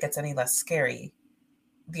mean that it gets any less scary,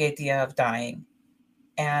 the idea of dying.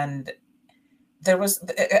 And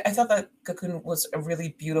I thought that Cocoon was a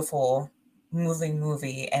really beautiful, moving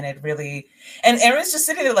movie, and it really, and Erin's just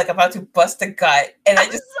sitting there like about to bust a gut, and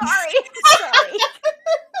I'm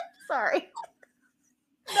sorry.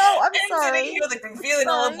 No, I'm sorry. Sitting here like feeling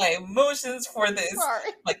all of my emotions for this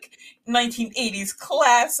like 1980s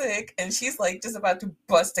classic, and she's like just about to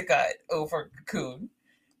bust a gut over Cocoon.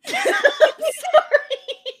 I'm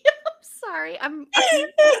sorry. I'm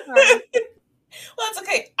sorry. Well, it's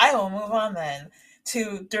okay. I will move on then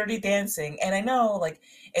to Dirty Dancing, and I know like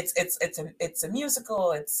it's a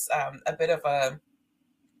musical. It's a bit of a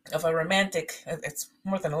romantic. It's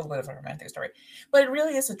more than a little bit of a romantic story, but it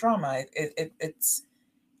really is a drama. It's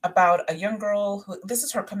about a young girl who, this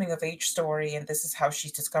is her coming of age story, and this is how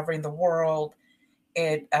she's discovering the world.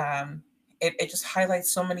 It just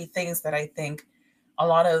highlights so many things that I think a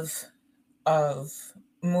lot of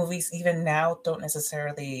movies even now don't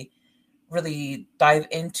necessarily really dive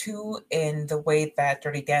into in the way that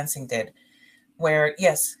Dirty Dancing did, where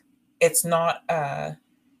yes, it's not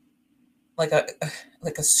like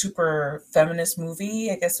a super feminist movie,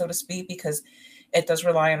 I guess, so to speak, because it does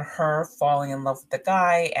rely on her falling in love with the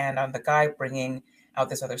guy and on the guy bringing out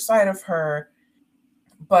this other side of her.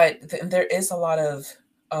 But there is a lot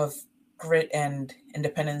of grit and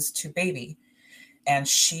independence to Baby, and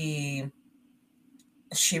she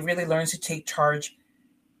really learns to take charge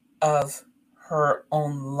of her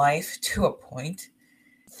own life to a point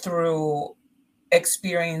through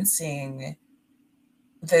experiencing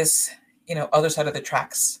this, you know, other side of the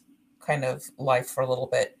tracks kind of life for a little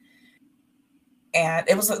bit. And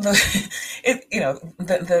it was the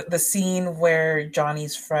scene where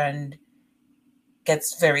Johnny's friend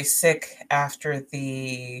gets very sick after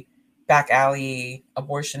the back alley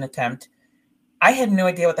abortion attempt. I had no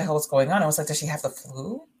idea what the hell was going on. I was like, does she have the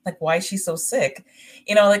flu? Like, why is she so sick?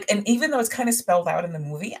 You know, like, and even though it's kind of spelled out in the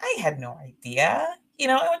movie, I had no idea. You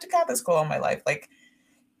know, I went to Catholic school all my life. Like,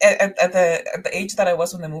 at the age that I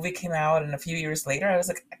was when the movie came out, and a few years later, I was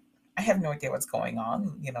like, I have no idea what's going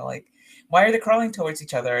on. You know, like, why are they crawling towards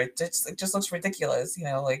each other? It just looks ridiculous. You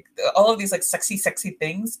know, like all of these like sexy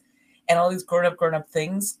things, and all these grown up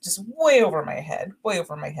things, just way over my head.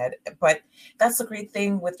 But that's the great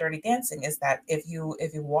thing with Dirty Dancing, is that if you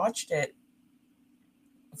watched it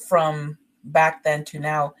from back then to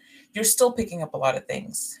now, you're still picking up a lot of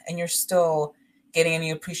things, and you're still getting a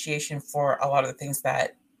new appreciation for a lot of the things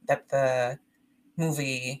that the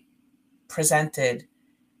movie presented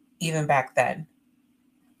even back then.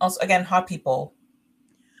 Also, again, hot people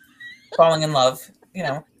falling in love, you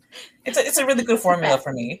know, it's a really good formula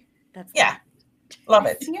for me. Love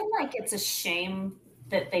it. I feel like it's a shame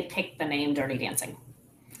that they picked the name Dirty Dancing,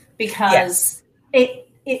 because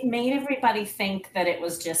it made everybody think that it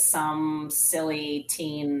was just some silly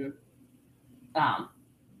teen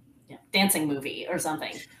dancing movie or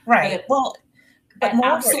something. Right. Well, But it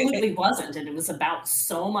moreover, absolutely wasn't, and it was about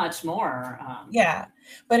so much more. Yeah,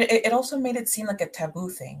 but it also made it seem like a taboo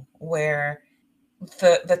thing, where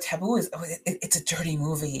the taboo is, oh, it's a dirty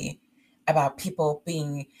movie about people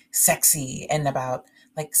being sexy and about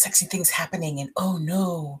like sexy things happening, and oh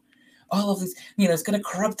no, all of these, it's going to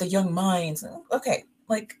corrupt the young minds. Okay,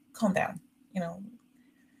 like calm down.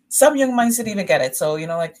 Some young minds didn't even get it, so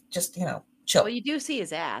like just chill. Well, you do see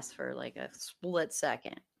his ass for like a split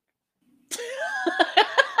second.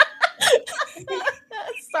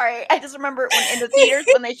 Sorry, I just remember in the theaters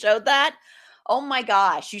when they showed that. Oh my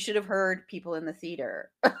gosh, you should have heard people in the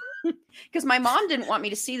theater. Because my mom didn't want me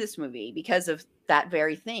to see this movie because of that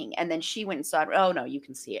very thing. And then she went and saw it. Oh, no, you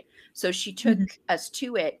can see it. So she took us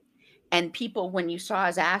to it. And people, when you saw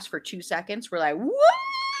his ass for 2 seconds, were like, what?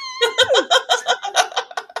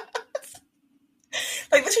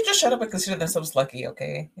 Like, they should just shut up and consider themselves lucky,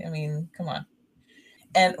 okay? I mean, come on.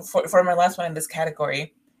 And for my last one in this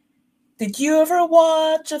category, did you ever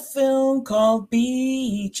watch a film called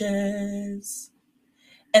Beaches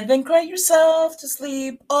and then cry yourself to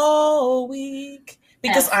sleep all week?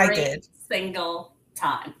 Because I did. Single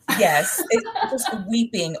time. Yes. It's just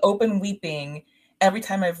weeping, open weeping every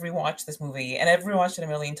time I've rewatched this movie. And I've rewatched it a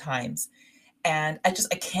million times. And I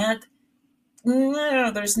can't.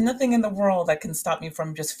 No, there's nothing in the world that can stop me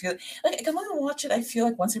from just feeling like I can only watch it. I feel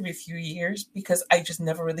like once every few years because I just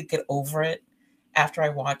never really get over it after I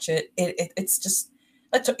watch it. It's just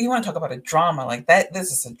you want to talk about a drama like that.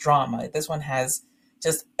 This is a drama. This one has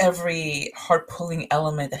just every heart-pulling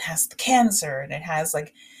element. It has the cancer and it has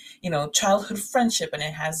like, childhood friendship and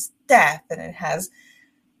it has death and it has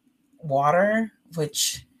water,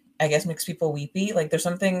 which I guess makes people weepy. Like there's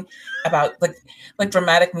something about like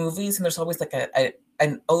dramatic movies, and there's always like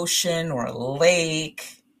an ocean or a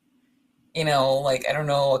lake, like I don't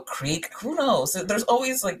know, a creek. Who knows? There's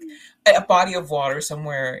always like a body of water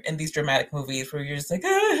somewhere in these dramatic movies where you're just like,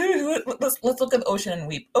 let's look at the ocean and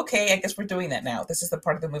weep. Okay, I guess we're doing that now. This is the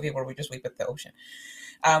part of the movie where we just weep at the ocean.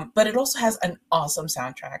 But it also has an awesome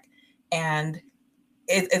soundtrack, and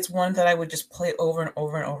it's one that I would just play over and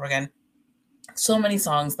over and over again. So many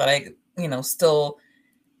songs that I, still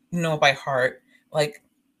know by heart. Like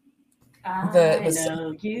I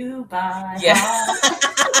know you by heart.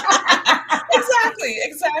 Exactly.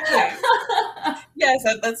 Yes,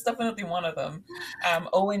 that's definitely one of them.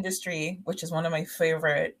 "Oh Industry," which is one of my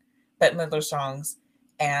favorite Bette Midler songs,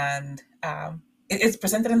 and it's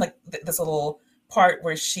presented in like this little part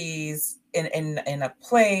where she's in a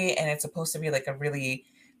play, and it's supposed to be like a really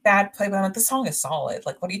bad play, but I'm like, the song is solid.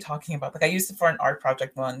 Like, what are you talking about? Like, I used it for an art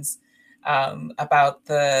project once about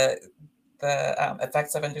the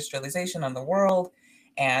effects of industrialization on the world,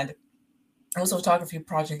 and it was a photography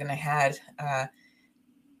project, and I had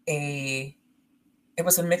it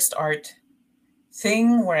was a mixed art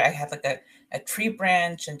thing where I had like a tree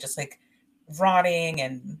branch and just like rotting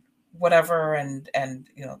and whatever, and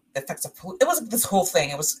the effects of it was this whole thing.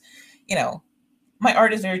 It was, my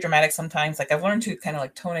art is very dramatic sometimes. Like I've learned to kind of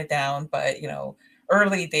like tone it down, but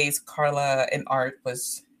early days Carla in art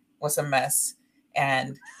was a mess,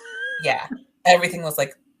 and yeah, everything was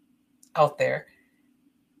like out there.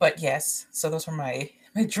 But yes, so those were my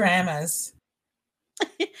dramas.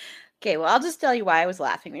 Okay, well, I'll just tell you why I was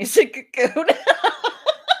laughing when you said Cocoon.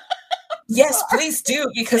 Yes, please do,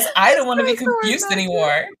 because I don't want to be confused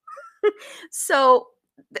anymore. So,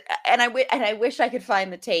 and I wish I could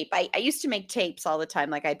find the tape. I used to make tapes all the time.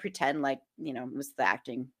 Like I'd pretend like, it was the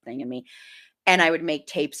acting thing in me. And I would make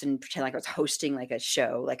tapes and pretend like I was hosting like a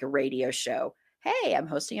show, like a radio show. Hey, I'm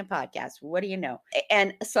hosting a podcast. What do you know?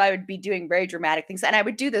 And so I would be doing very dramatic things. And I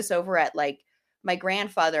would do this over at like, my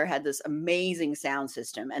grandfather had this amazing sound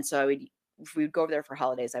system. And so if we would go over there for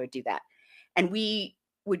holidays, I would do that. And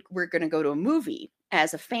we're going to go to a movie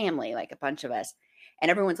as a family, like a bunch of us. And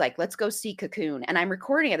everyone's like, let's go see Cocoon. And I'm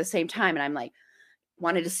recording at the same time. And I'm like,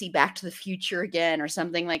 wanted to see Back to the Future again or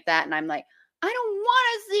something like that. And I'm like, I don't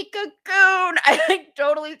want to see Cocoon. I like,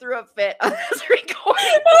 totally threw a fit on this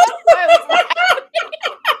recording.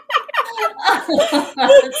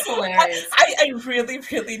 That's hilarious. I really,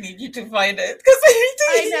 really need you to find it because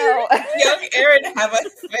I know young Erin have a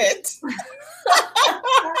fit.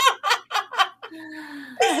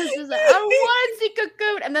 I was just like, I don't want to see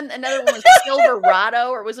Cocoon. And then another one was Silverado,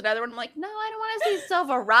 or was another one. I'm like, no, I don't want to see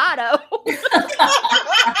Silverado.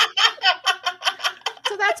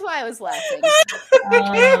 So that's why I was laughing.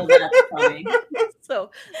 Oh, that's funny.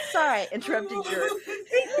 So sorry, I interrupted your.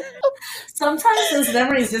 Sometimes those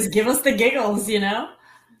memories just give us the giggles, Yeah.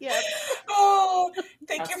 Oh,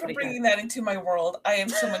 thank That's you for pretty bringing that into my world. I am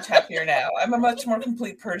so much happier now. I'm a much more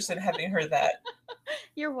complete person having heard that.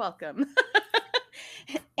 You're welcome.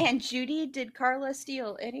 And Judy, did Carla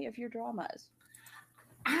steal any of your dramas?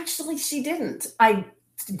 Actually, she didn't.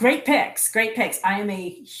 Great picks. I am a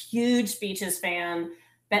huge Beaches fan.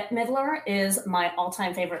 Bette Midler is my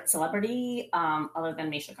all-time favorite celebrity, other than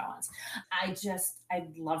Misha Collins. I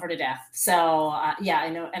love her to death. So yeah, I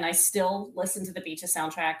know, and I still listen to the Beaches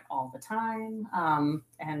soundtrack all the time.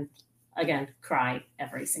 And again, cry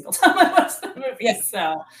every single time I watch the movie. Yeah.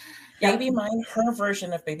 So yeah. Baby Mine, her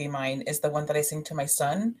version of Baby Mine is the one that I sing to my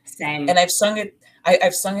son. Same. And I've sung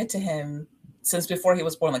it to him since before he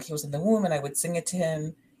was born. Like, he was in the womb, and I would sing it to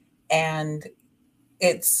him. And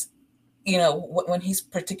it's, when he's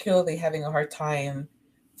particularly having a hard time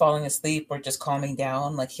falling asleep or just calming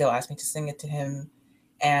down, like, he'll ask me to sing it to him.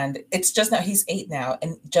 And it's just now, he's 8 now,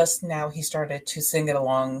 and just now he started to sing it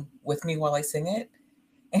along with me while I sing it.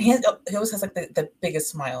 And he always has like the biggest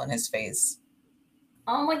smile on his face.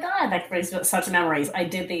 Oh my God, that brings such memories. I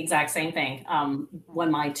did the exact same thing.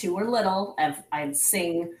 When my 2 were little, I'd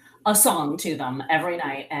sing a song to them every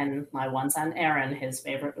night. And my one son, Aaron, his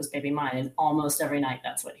favorite was Baby Mine. And almost every night,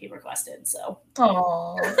 that's what he requested. So,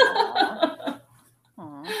 Aww.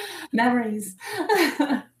 Memories.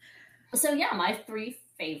 So yeah, my 3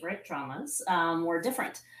 favorite dramas were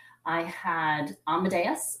different. I had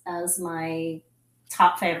Amadeus as my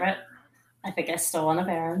top favorite. I think I stole one of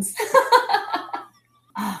Aaron's.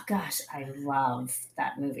 Oh gosh, I love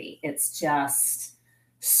that movie. It's just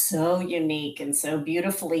so unique and so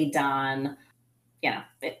beautifully done.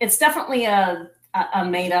 It's definitely a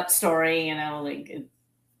made up story, like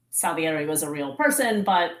Salieri was a real person,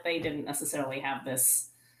 but they didn't necessarily have this,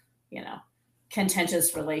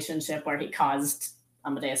 contentious relationship where he caused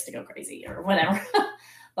Amadeus to go crazy or whatever.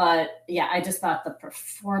 But yeah, I just thought the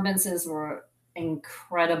performances were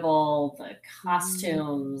incredible, the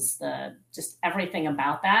costumes, the just everything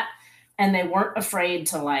about that. And they weren't afraid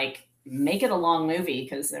to like make it a long movie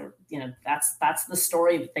because they're, that's the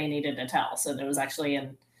story that they needed to tell. So there was actually I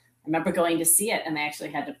remember going to see it, and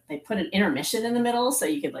they put an intermission in the middle so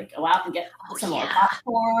you could like go out and get some more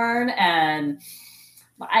popcorn. And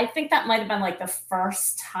I think that might have been like the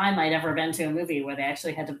first time I'd ever been to a movie where they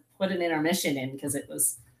actually had to put an intermission in because it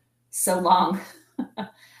was so long.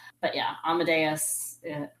 But yeah, Amadeus,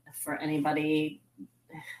 for anybody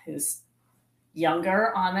who's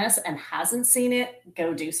younger on this and hasn't seen it,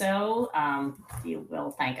 go do so. You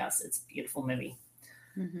will thank us. It's a beautiful movie.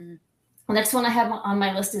 Mm-hmm. The next one I have on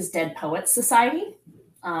my list is Dead Poets Society.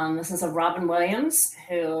 This is a Robin Williams,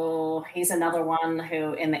 he's another one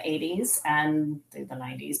who in the 80s and through the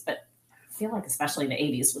 90s, but I feel like especially the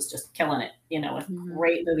 80s was just killing it, with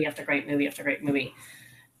great movie after great movie after great movie.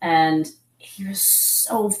 And he was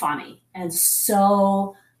so funny and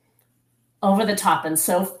so over the top and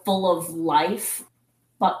so full of life.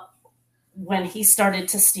 But when he started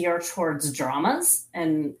to steer towards dramas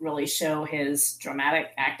and really show his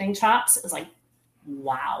dramatic acting chops, it was like,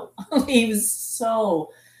 wow. He was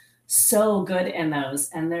so good in those.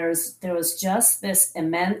 And there was just this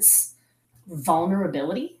immense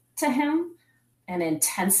vulnerability to him and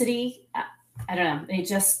intensity. I don't know. They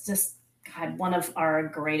just had one of our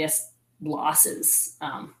greatest losses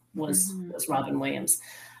was Robin Williams.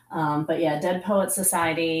 But yeah, Dead Poets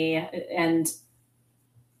Society, and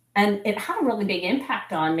it had a really big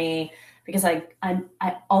impact on me because I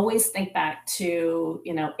always think back to,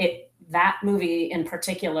 that movie in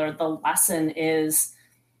particular. The lesson is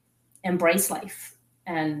embrace life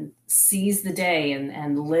and seize the day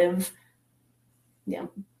and live,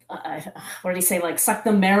 what did he say? Like suck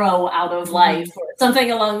the marrow out of life or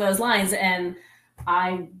something along those lines. And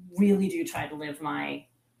I really do try to live my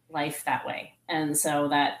life that way. And so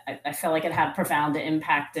that I feel like it had profound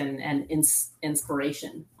impact and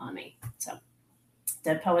inspiration on me. So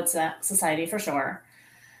Dead Poets Society for sure.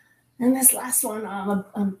 And this last one,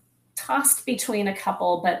 I'm tossed between a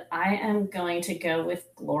couple, but I am going to go with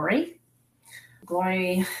Glory.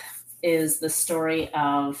 Glory is the story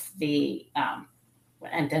of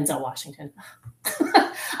and Denzel Washington.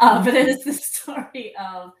 But it is the story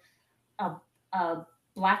of a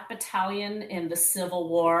Black battalion in the Civil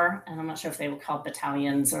War, and I'm not sure if they were called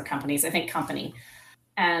battalions or companies. I think company,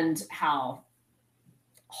 and how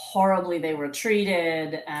horribly they were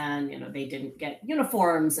treated, and they didn't get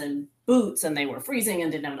uniforms and boots, and they were freezing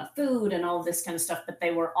and didn't have enough food and all this kind of stuff. But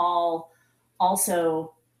they were all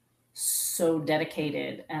also so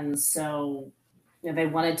dedicated, and so they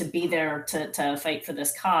wanted to be there to fight for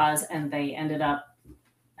this cause, and they ended up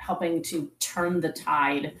helping to turn the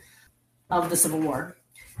tide of the Civil War.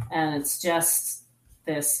 And it's just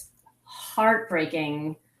this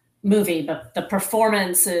heartbreaking movie, but the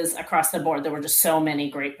performances across the board, there were just so many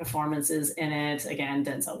great performances in it. Again,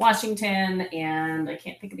 Denzel Washington, and I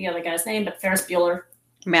can't think of the other guy's name, but Ferris Bueller.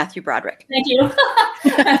 Matthew Broderick. Thank you.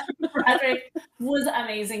 Matthew Broderick was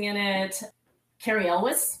amazing in it. Carrie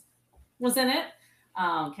Elwes was in it.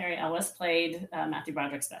 Carrie Elwes played Matthew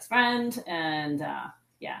Broderick's best friend, and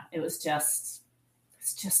it was just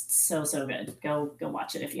so good. Go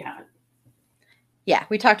watch it if you haven't. Yeah,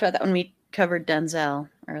 we talked about that when we covered Denzel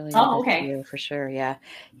earlier. Oh, okay. For sure. Yeah.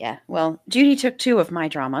 Well, Judy took 2 of my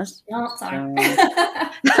dramas. Oh, sorry. No,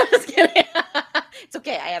 just kidding. It's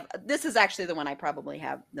okay. This is actually the one I probably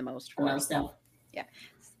have the most for. Yeah.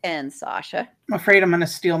 And Sasha. I'm afraid I'm going to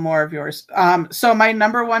steal more of yours. So my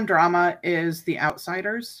number 1 drama is The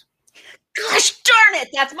Outsiders. Gosh darn it!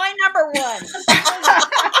 That's my number 1.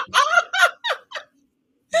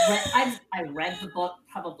 I read the book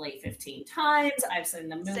probably 15 times. I've seen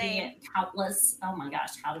the movie countless. Oh my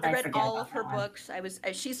gosh, how did I forget all of her books?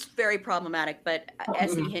 She's very problematic, but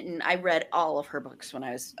S.E. Hinton, I read all of her books when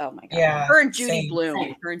I was. Oh my god, yeah, her and Judy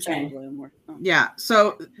Blume. Were. Oh. Yeah,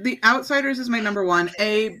 so The Outsiders is my number 1.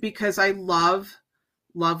 A, because I love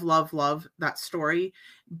that story.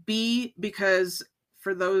 B, because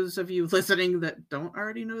for those of you listening that don't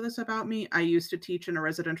already know this about me, I used to teach in a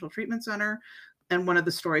residential treatment center. And one of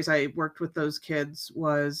the stories I worked with those kids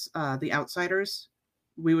was The Outsiders.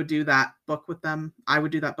 We would do that book with them. I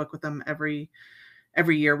would do that book with them every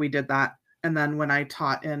year we did that. And then when I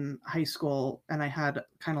taught in high school and I had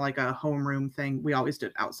kind of like a homeroom thing, we always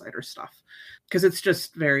did Outsider stuff because it's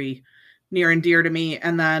just very near and dear to me.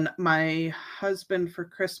 And then my husband for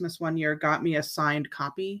Christmas one year got me a signed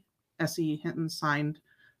copy, S.E. Hinton signed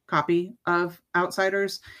copy of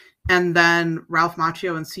Outsiders. And then Ralph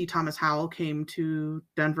Macchio and C. Thomas Howell came to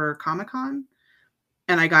Denver Comic-Con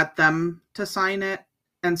and I got them to sign it.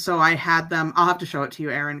 And so I had them, I'll have to show it to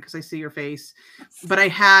you, Erin, because I see your face. But I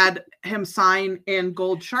had him sign in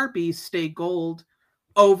gold Sharpie, Stay Gold,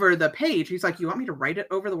 over the page. He's like, you want me to write it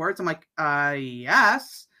over the words? I'm like,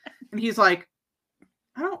 yes. And he's like,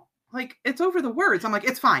 I don't, like, it's over the words. I'm like,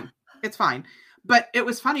 it's fine. It's fine. But it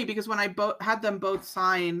was funny because when I had them both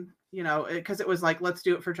sign, you know, because it was like, let's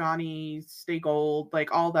do it for Johnny, Stay Gold, like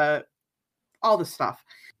all the stuff.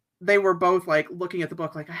 They were both like looking at the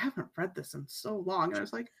book like, I haven't read this in so long. And I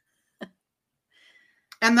was like,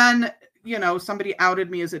 and then, you know, somebody outed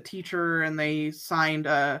me as a teacher and they signed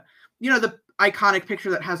the iconic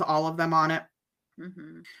picture that has all of them on it.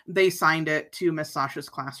 Mm-hmm. They signed it to Miss Sasha's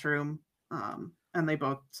classroom. And they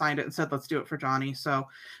both signed it and said, let's do it for Johnny. So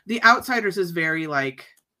The Outsiders is very like,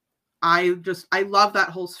 I love that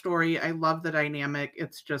whole story. I love the dynamic.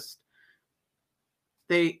 It's just,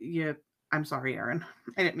 I'm sorry, Erin.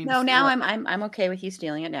 I didn't mean to steal now it. I'm okay with you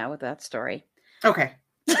stealing it now with that story. Okay.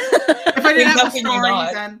 If I didn't have a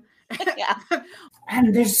story, then yeah.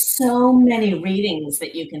 And there's so many readings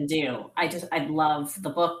that you can do. I love the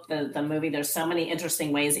book, the movie. There's so many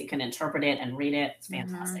interesting ways that you can interpret it and read it. It's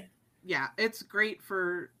fantastic. Yeah, it's great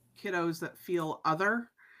for kiddos that feel other,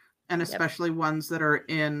 and especially ones that are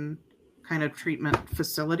in kind of treatment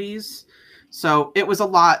facilities. So it was a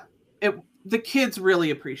lot. The kids really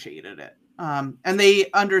appreciated it. And they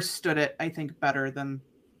understood it, I think, better than,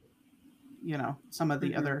 you know, some of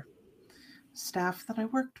the other staff that I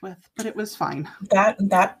worked with, but it was fine.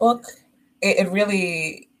 That book, it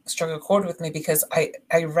really struck a chord with me because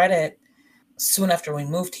I read it soon after we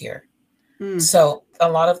moved here. So a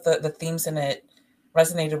lot of the themes in it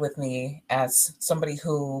resonated with me as somebody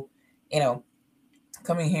who, you know,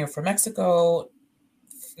 coming here from Mexico,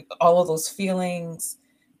 all of those feelings,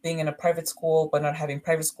 being in a private school, but not having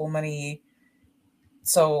private school money.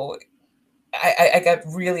 So I got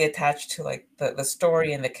really attached to like the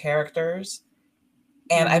story and the characters.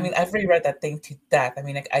 And I mean, I've reread that thing to death. I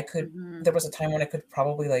mean, I could, there was a time when I could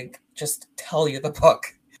probably like just tell you the book.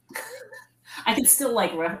 I could still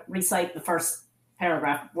like recite the first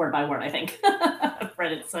paragraph word by word, I think. I've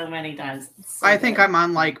read it so many times. So I think I'm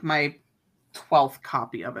on like my 12th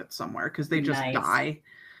copy of it somewhere because they just die.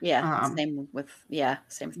 Yeah, same with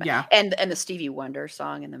same. Yeah, and the Stevie Wonder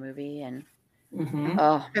song in the movie, and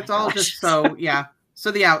it's all just so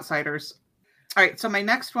So The Outsiders. All right, so my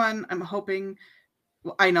next one, I'm hoping.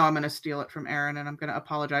 Well, I know I'm going to steal it from Erin, and I'm going to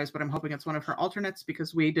apologize, but I'm hoping it's one of her alternates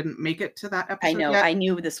because we didn't make it to that episode. I know. Yet. I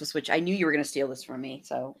knew this was I knew you were going to steal this from me,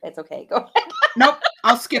 so it's okay. Go ahead. Nope,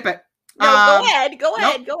 I'll skip it. No, go ahead. Go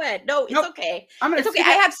ahead. No, it's okay. It's okay.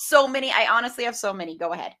 I have so many. I honestly have so many.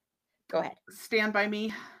 Go ahead. Stand By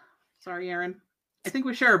Me. Sorry, Erin. I think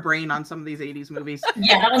we share a brain on some of these 80s movies.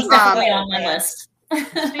 Yeah, that was definitely on my list.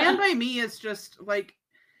 Stand By Me is just like,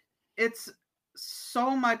 it's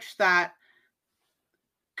so much that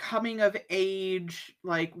coming of age,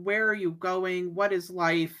 like, where are you going? What is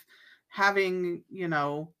life? Having, you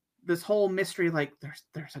know, this whole mystery, like,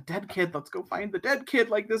 there's a dead kid. Let's go find the dead kid.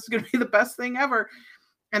 Like, this is going to be the best thing ever.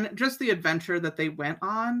 And just the adventure that they went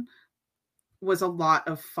on was a lot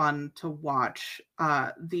of fun to watch.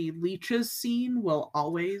 The leeches scene will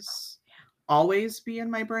always be in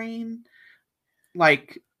my brain.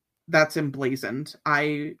 Like, that's emblazoned.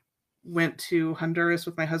 I went to Honduras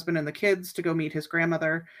with my husband and the kids to go meet his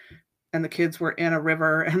grandmother, and the kids were in a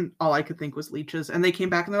river, and all I could think was leeches. And they came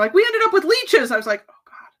back and they're like, we ended up with leeches. I was like, oh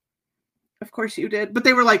God, of course you did. But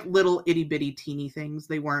they were like little itty bitty teeny things.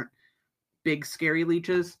 They weren't big scary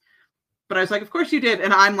leeches. But I was like, of course you did.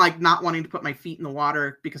 And I'm like not wanting to put my feet in the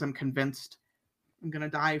water because I'm convinced I'm going to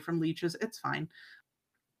die from leeches. It's fine.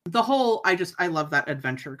 The whole, I love that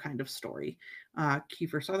adventure kind of story.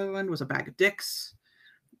 Kiefer Sutherland was a bag of dicks.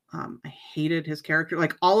 I hated his character.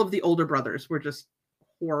 Like, all of the older brothers were just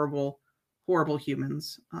horrible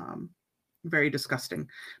humans. Very disgusting.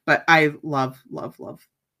 But I love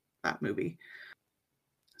that movie.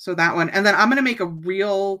 So that one. And then I'm going to make a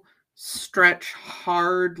real stretch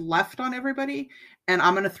hard left on everybody. And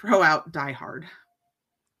I'm going to throw out Die Hard.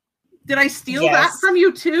 Did I steal that from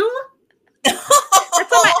you too?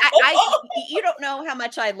 That's all you don't know how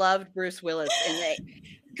much I loved Bruce Willis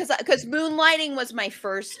because Moonlighting was my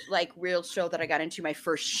first like real show that I got into. My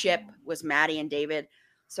first ship was Maddie and David,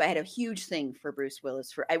 so I had a huge thing for Bruce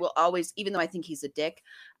Willis. I will always, even though I think he's a dick,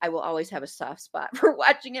 I will always have a soft spot for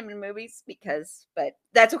watching him in movies but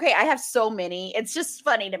that's okay. I have so many. It's just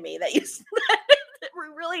funny to me that we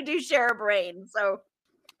really do share a brain. So.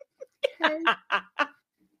 Okay.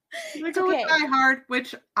 I go with Die Hard,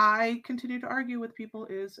 which I continue to argue with people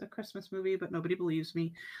is a Christmas movie, but nobody believes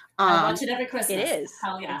me. I watch it every Christmas. It is.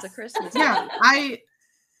 Hell yes. It's a Christmas movie.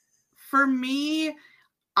 For me,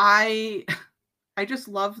 I just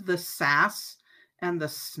love the sass and the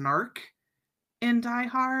snark in Die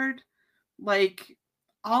Hard. Like,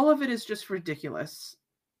 all of it is just ridiculous.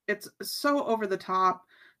 It's so over the top.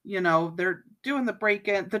 You know, they're doing the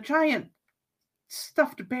break-in, the giant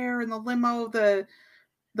stuffed bear in the limo, the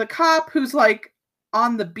cop who's like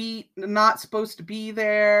on the beat, not supposed to be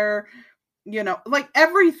there, you know, like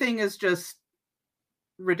everything is just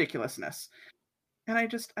ridiculousness. And I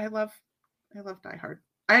love Die Hard.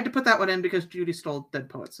 I had to put that one in because Judy stole Dead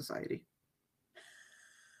Poets Society.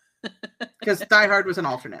 Because Die Hard was an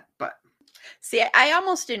alternate, but. See, I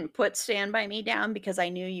almost didn't put Stand By Me down because I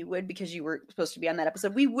knew you would, because you were supposed to be on that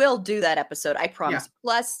episode. We will do that episode, I promise. Yeah.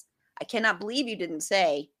 Plus, I cannot believe you didn't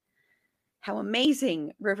say how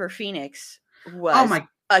amazing River Phoenix was. Oh my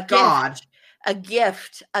God. A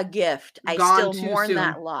gift. I Gone still mourn soon.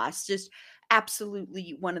 that loss. Just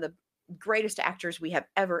absolutely one of the greatest actors we have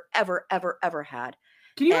ever had.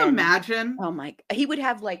 Can you imagine? Oh my, he would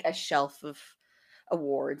have like a shelf of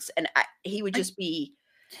awards, and he would just be.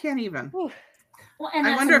 Can't even. Well, and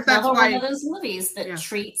I wonder if that's why one of those movies that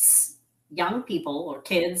treats young people or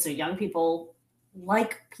kids or young people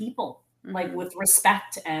like people, like with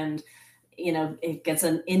respect, and you know, it gets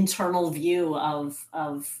an internal view of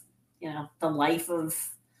you know, the life of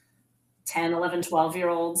 10, 11,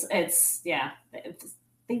 12-year-olds.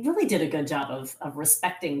 They really did a good job of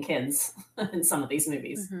respecting kids in some of these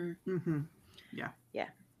movies. Yeah.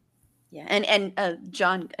 And a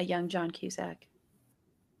young John Cusack.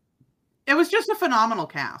 It was just a phenomenal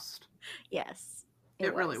cast. Yes.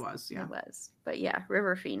 It really was. Yeah. It was. But yeah,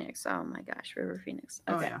 River Phoenix. Oh my gosh, River Phoenix.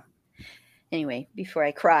 Okay. Oh yeah. Anyway, before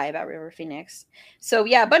I cry about River Phoenix. So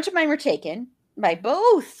yeah, a bunch of mine were taken by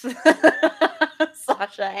both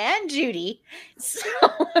Sasha and Judy. So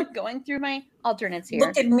I'm going through my alternates here.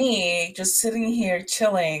 Look at me just sitting here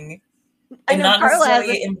chilling and not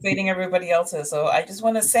necessarily invading everybody else's. So I just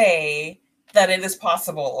want to say that it is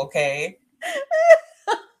possible, okay?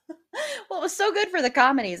 Well, it was so good for the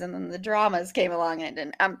comedies, and then the dramas came along and it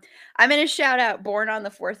didn't. I'm going to shout out Born on the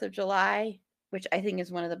 4th of July, which I think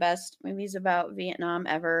is one of the best movies about Vietnam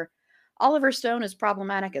ever. Oliver Stone is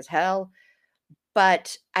problematic as hell,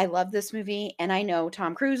 but I love this movie, and I know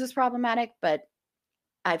Tom Cruise is problematic, but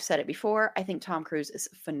I've said it before. I think Tom Cruise is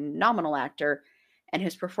a phenomenal actor, and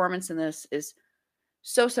his performance in this is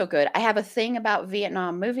so good. I have a thing about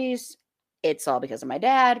Vietnam movies. It's all because of my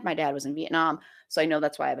dad. My dad was in Vietnam, so I know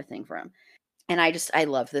that's why I have a thing for him. And I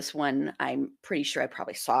love this one. I'm pretty sure I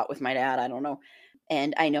probably saw it with my dad. I don't know.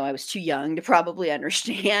 And I know I was too young to probably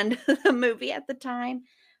understand the movie at the time.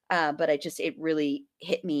 But it really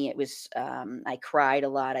hit me. It was, I cried a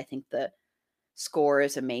lot. I think the score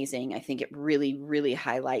is amazing. I think it really, really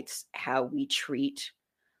highlights how we treat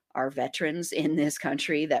our veterans in this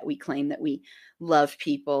country, that we claim that we love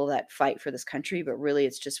people that fight for this country, but really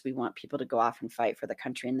it's just we want people to go off and fight for the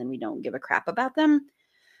country, and then we don't give a crap about them.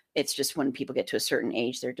 It's just when people get to a certain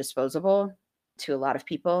age, they're disposable to a lot of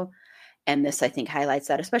people. And this, I think, highlights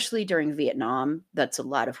that, especially during Vietnam. That's a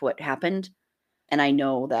lot of what happened. And I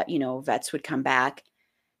know that, vets would come back,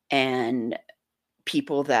 and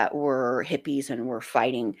people that were hippies and were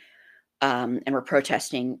fighting and were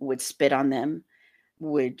protesting would spit on them,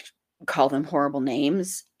 would call them horrible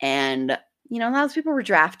names. And, a lot of people were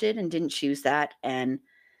drafted and didn't choose that. And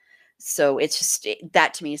so it's just,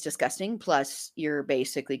 that to me is disgusting. Plus, you're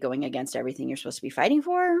basically going against everything you're supposed to be fighting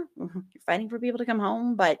for. You're fighting for people to come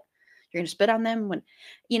home, but you're going to spit on them when,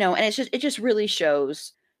 and it just really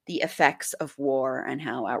shows the effects of war and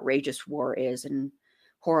how outrageous war is and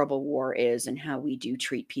horrible war is and how we do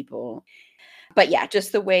treat people. But yeah,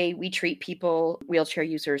 just the way we treat people, wheelchair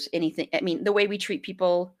users, anything. I mean, the way we treat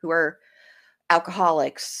people who are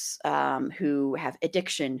alcoholics, who have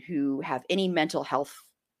addiction, who have any mental health,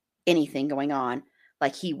 anything going on,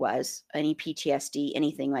 like he was, any PTSD,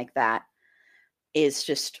 anything like that, is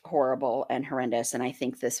just horrible and horrendous. And I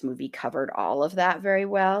think this movie covered all of that very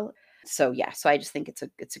well. So yeah, so I just think it's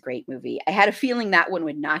a great movie. I had a feeling that one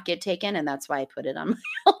would not get taken, and that's why I put it on my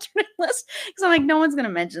alternate list, because I'm like, no one's going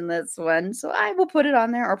to mention this one, so I will put it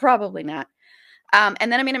on there, or probably not. And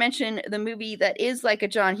then I'm going to mention the movie that is like a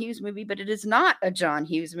John Hughes movie, but it is not a John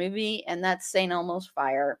Hughes movie, and that's St. Elmo's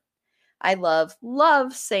Fire. I love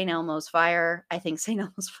St. Elmo's Fire. I think St.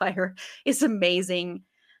 Elmo's Fire is amazing.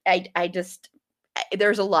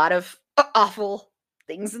 There's a lot of awful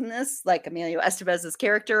things in this, like Emilio Estevez's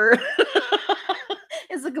character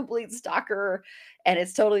is a complete stalker, and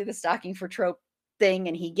it's totally the stalking for trope thing,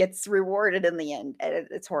 and he gets rewarded in the end. And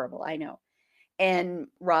it's horrible, I know. And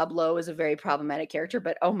Rob Lowe is a very problematic character,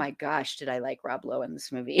 but oh my gosh, did I like Rob Lowe in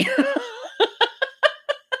this movie.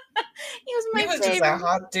 He was just a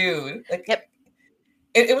hot dude. Like, yep.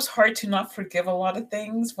 It was hard to not forgive a lot of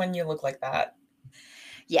things when you look like that.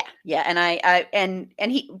 Yeah, and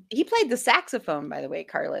and he played the saxophone, by the way,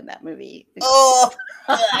 Carla, in that movie. Oh,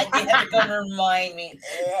 you have to come remind me.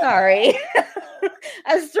 Sorry,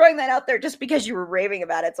 I was throwing that out there just because you were raving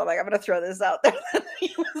about it. So I'm like, I'm going to throw this out there.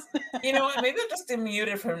 You know what? Maybe I'll just mute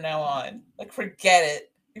it from now on. Like, forget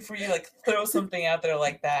it before you throw something out there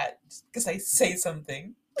like that, because I say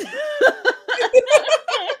something.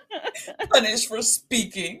 Punished for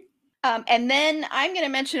speaking. And then I'm going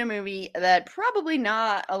to mention a movie that probably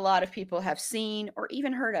not a lot of people have seen or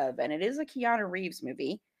even heard of, and it is a Keanu Reeves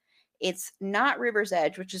movie. It's not River's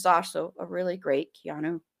Edge, which is also a really great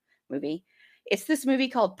Keanu movie. It's this movie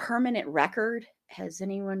called Permanent Record. Has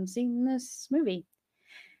anyone seen this movie?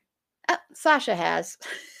 Sasha has.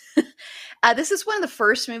 This is one of the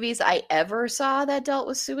first movies I ever saw that dealt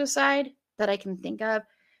with suicide that I can think of.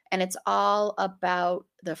 And it's all about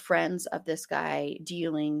the friends of this guy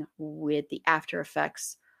dealing with the after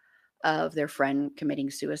effects of their friend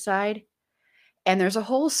committing suicide. And there's a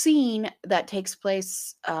whole scene that takes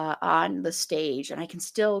place on the stage, and I can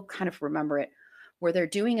still kind of remember it, where they're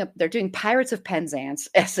doing Pirates of Penzance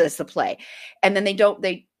as the play, and then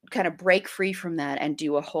they kind of break free from that and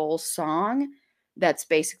do a whole song that's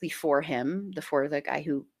basically for him, for the guy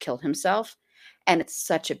who killed himself. And it's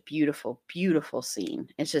such a beautiful, beautiful scene.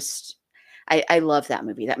 It's just, I love that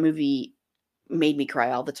movie. That movie made me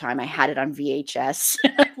cry all the time. I had it on VHS.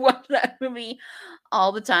 I watched that movie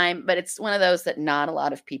all the time, but it's one of those that not a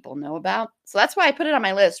lot of people know about. So that's why I put it on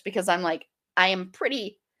my list, because I'm like, I am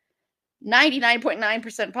pretty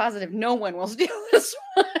 99.9% positive no one will steal this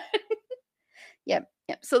one. Yep.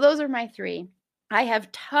 So those are my three. I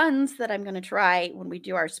have tons that I'm going to try when we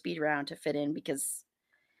do our speed round to fit in, because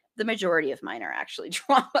the majority of mine are actually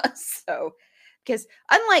drama. So, because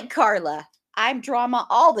unlike Carla, I'm drama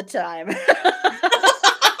all the time.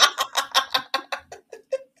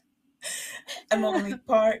 I'm only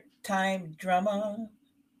part-time drama.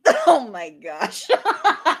 Oh my gosh.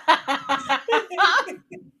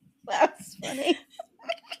 That's funny.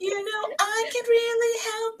 You know, I can't really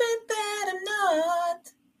help it that I'm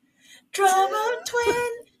not drama 24/7.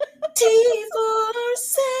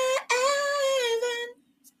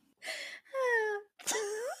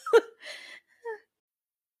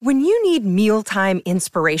 When you need mealtime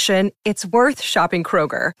inspiration, it's worth shopping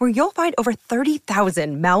Kroger, where you'll find over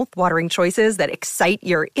 30,000 mouth-watering choices that excite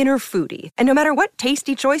your inner foodie. And no matter what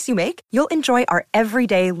tasty choice you make, you'll enjoy our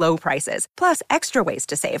everyday low prices, plus extra ways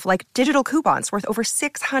to save, like digital coupons worth over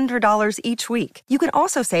 $600 each week. You can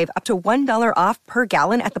also save up to $1 off per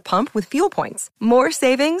gallon at the pump with fuel points. More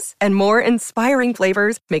savings and more inspiring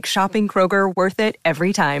flavors make shopping Kroger worth it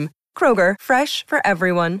every time. Kroger, fresh for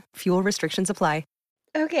everyone. Fuel restrictions apply.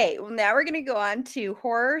 Okay, well, now we're going to go on to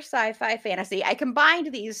horror, sci-fi, fantasy. I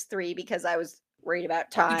combined these three because I was worried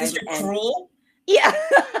about time. Because you're cruel? Yeah.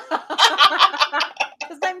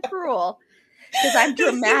 Because I'm cruel. Because I'm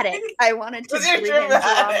dramatic. I wanted to bring in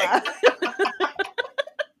drama.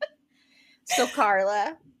 So,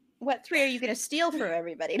 Carla, what three are you going to steal from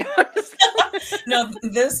everybody? No,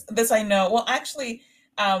 this I know. Well, actually,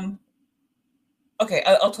 okay,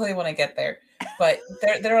 I'll tell you when I get there. But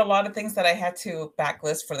there are a lot of things that I had to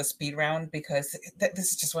backlist for the speed round because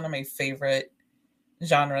this is just one of my favorite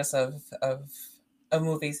genres of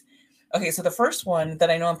movies. Okay, so the first one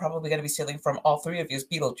that I know I'm probably going to be stealing from all three of you is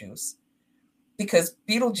Beetlejuice. Because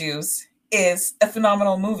Beetlejuice is a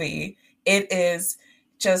phenomenal movie. It has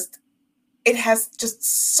just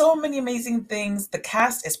so many amazing things. The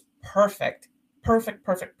cast is perfect.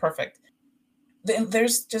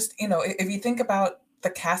 There's just, if you think about the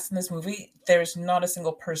cast in this movie, there's not a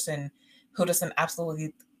single person who doesn't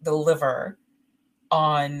absolutely deliver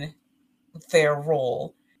on their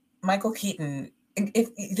role. Michael Keaton,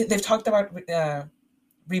 if they've talked about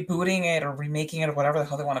rebooting it or remaking it or whatever the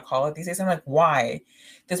hell they want to call it these days, I'm like, why?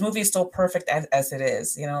 This movie is still perfect as it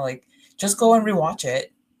is. Just go and rewatch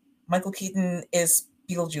it. Michael Keaton is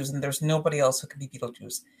Beetlejuice, and there's nobody else who can be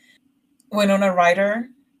Beetlejuice. Winona Ryder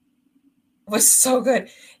was so good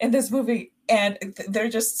in this movie. And there are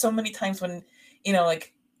just so many times when,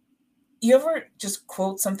 you ever just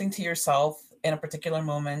quote something to yourself in a particular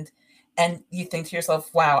moment and you think to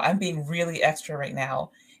yourself, wow, I'm being really extra right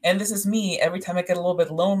now. And this is me every time I get a little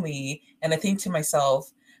bit lonely and I think to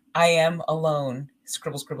myself, I am alone.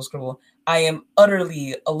 Scribble, scribble, scribble. I am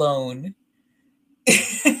utterly alone.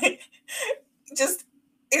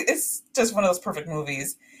 It's just one of those perfect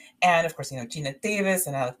movies. And of course, Gina Davis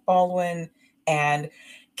and Alec Baldwin and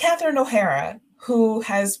Catherine O'Hara, who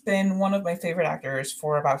has been one of my favorite actors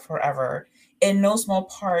for about forever, in no small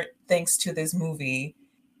part thanks to this movie,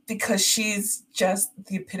 because she's just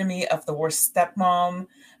the epitome of the worst stepmom,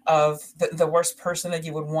 of the worst person that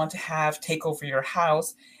you would want to have take over your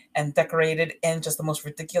house and decorate it in just the most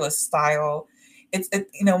ridiculous style.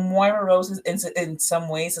 Moira Rose is in some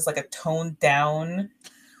ways is like a toned down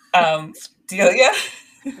Delia.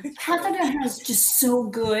 Catherine O'Hara is just so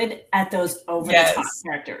good at those over-the-top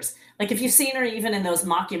characters. Like, if you've seen her even in those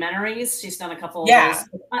mockumentaries, she's done a couple of those.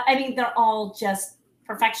 I mean, they're all just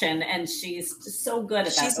perfection, and she's just so good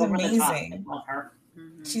at that. She's amazing. I love her.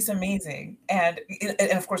 Mm-hmm. She's amazing. And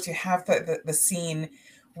of course, you have the scene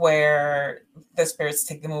where the spirits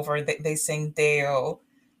take them over. They sing Deo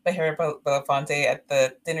by Harry Belafonte at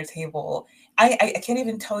the dinner table. I can't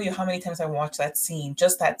even tell you how many times I watched that scene,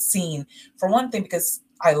 just that scene. For one thing, because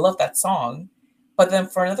I love that song, but then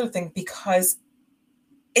for another thing, because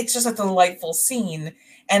it's just a delightful scene.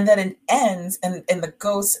 And then it ends, and the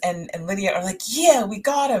ghosts and Lydia are like, yeah, we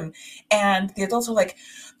got him. And the adults are like,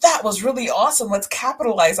 that was really awesome. Let's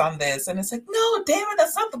capitalize on this. And it's like, no, damn it,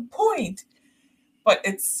 that's not the point. But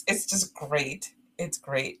it's just great. It's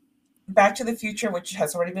great. Back to the Future, which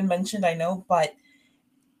has already been mentioned, I know, but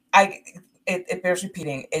it bears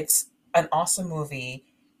repeating. It's an awesome movie.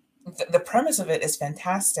 The premise of it is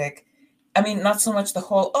fantastic. I mean, not so much the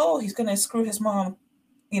whole, he's going to screw his mom,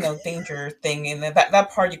 danger thing. And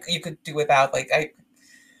that part you could do without. Like,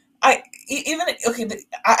 I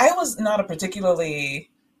was not a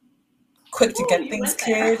particularly quick to get things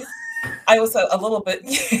kid. I was a little bit,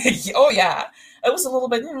 I was a little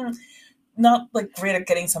bit not like great at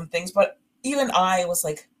getting some things, but even I was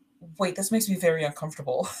like, wait, this makes me very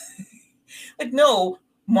uncomfortable. Like, no,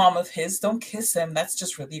 mom of his, don't kiss him. That's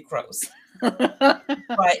just really gross.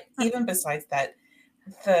 But even besides that,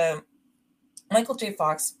 the Michael J.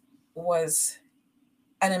 Fox was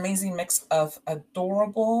an amazing mix of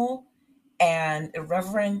adorable and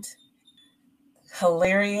irreverent,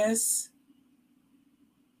 hilarious,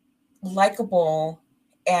 likable,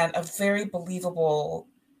 and a very believable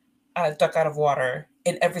duck out of water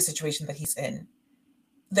in every situation that he's in.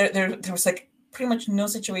 There was like pretty much no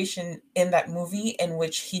situation in that movie in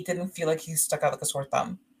which he didn't feel like he stuck out like a sore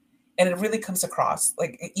thumb. And it really comes across.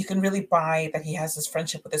 Like, you can really buy that he has this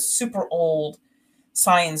friendship with this super old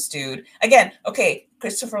science dude. Again, okay,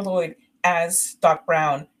 Christopher Lloyd as Doc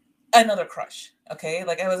Brown, another crush. Okay,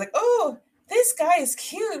 like, I was like, oh, this guy is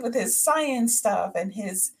cute with his science stuff and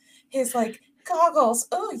his like goggles.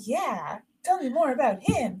 Oh yeah, tell me more about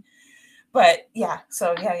him. But yeah,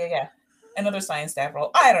 so yeah. Another science dad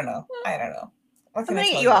role. I don't know. I'm gonna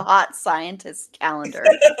get you a hot scientist calendar.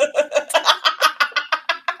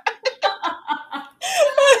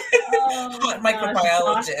 Hot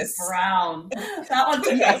microbiologist. Brown. That one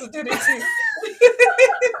too. Yes, did it too.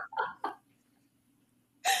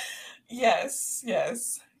 Yes,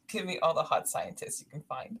 yes. Give me all the hot scientists you can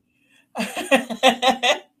find.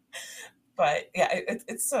 But yeah,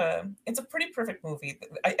 it's a pretty perfect movie.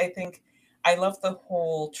 I think I love the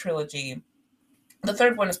whole trilogy. The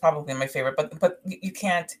third one is probably my favorite, but you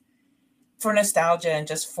can't, for nostalgia and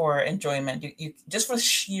just for enjoyment, you just for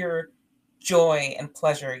sheer joy and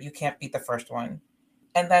pleasure, you can't beat the first one.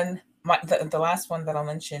 And then the last one that I'll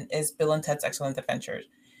mention is Bill and Ted's Excellent Adventures,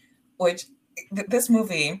 which this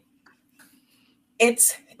movie,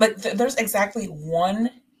 it's like there's exactly one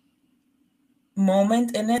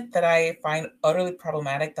moment in it that I find utterly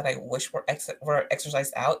problematic that I wish were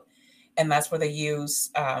exercised out, and that's where they use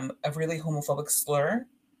a really homophobic slur,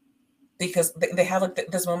 because they have like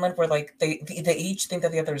this moment where like they each think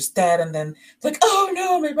that the other is dead, and then it's like, oh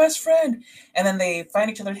no, my best friend, and then they find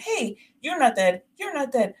each other, hey, you're not dead,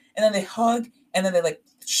 and then they hug, and then they like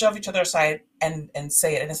shove each other aside and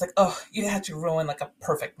say it, and it's like, oh, you had to ruin like a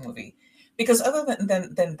perfect movie. Because other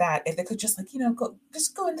than that, if they could just like,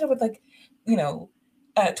 go in there with like,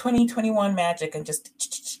 2021 magic and just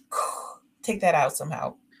take that out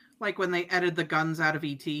somehow. Like when they edited the guns out of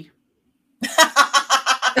E.T.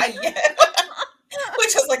 Yeah.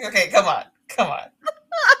 Which is like, okay, come on.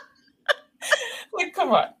 Like,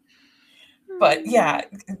 come on. But yeah,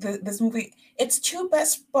 this movie, it's two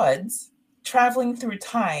best buds traveling through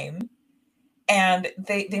time, and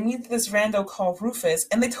they meet this rando called Rufus,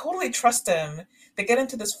 and they totally trust him. They get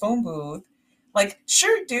into this phone booth, like,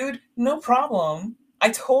 sure, dude, no problem.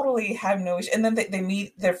 I totally have no issue. And then they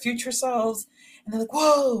meet their future selves, and they're like,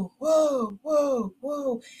 whoa, whoa, whoa,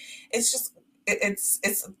 whoa. It's just,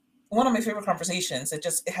 it's one of my favorite conversations. It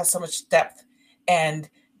has so much depth and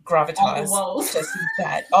gravitas. All the woes. Just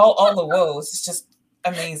that. All the woes. It's just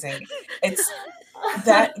amazing. It's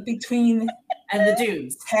that between... And the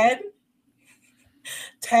dudes.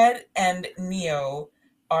 Ted and Neo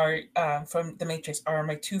are from The Matrix are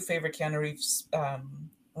my two favorite Keanu Reeves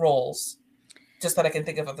roles, just that I can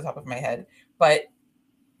think of off the top of my head. But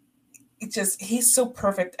he's so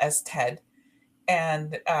perfect as Ted,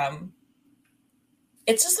 and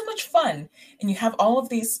it's just so much fun. And you have all of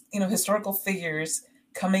these, historical figures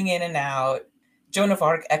coming in and out. Joan of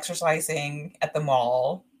Arc exercising at the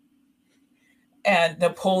mall, and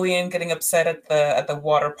Napoleon getting upset at the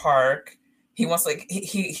water park. He wants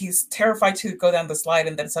he's terrified to go down the slide,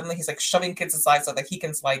 and then suddenly he's like shoving kids aside so that he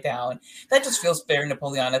can slide down. That just feels very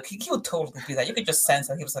Napoleonic. He would totally do that. You could just sense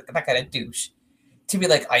that he was like that kind of douche. To be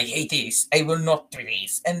like, I hate this, I will not do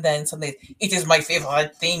this. And then suddenly, it is my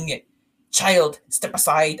favorite thing. Child, step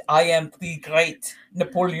aside. I am the great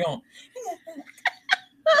Napoleon.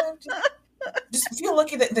 Just feel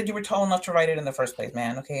lucky that you were tall enough to write it in the first place,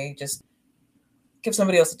 man. Okay, just give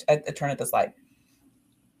somebody else a turn at the slide.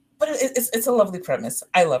 But it's a lovely premise.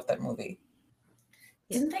 I love that movie.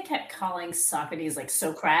 Didn't they kept calling Socrates like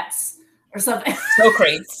Socrates or something?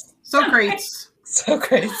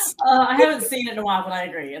 Socrates. I haven't seen it in a while, but I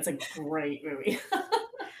agree. It's a great movie.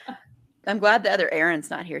 I'm glad the other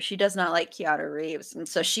Erin's not here. She does not like Keanu Reeves, and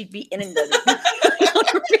so she'd be inundated.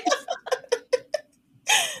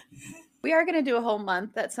 We are going to do a whole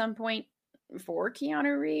month at some point for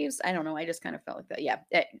Keanu Reeves. I don't know. I just kind of felt like that. Yeah.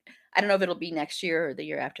 I don't know if it'll be next year or the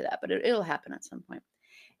year after that, but it'll happen at some point.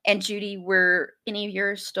 And Judy, were any of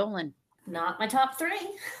yours stolen? Not my top three.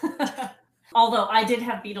 Although I did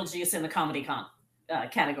have Beetlejuice in the comedy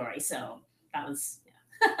category. So that was,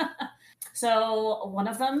 yeah. So one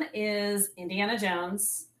of them is Indiana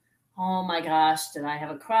Jones. Oh my gosh. Did I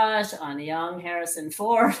have a crush on young Harrison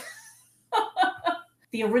Ford?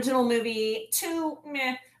 The original movie, too,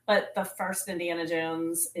 meh. But the first Indiana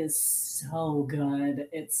Jones is so good.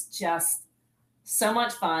 It's just so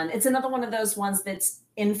much fun. It's another one of those ones that's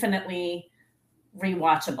infinitely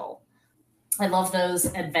rewatchable. I love those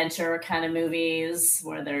adventure kind of movies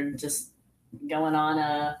where they're just going on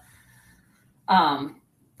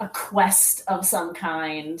a quest of some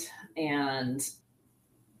kind. And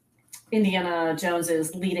Indiana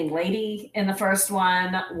Jones's leading lady in the first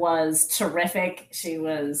one was terrific. She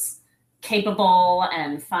was capable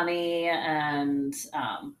and funny and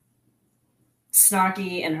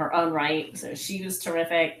snarky in her own right. So she was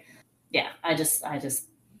terrific. Yeah, I just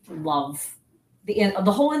love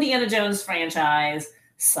the whole Indiana Jones franchise.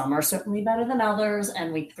 Some are certainly better than others,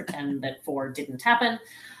 and we pretend that 4 didn't happen.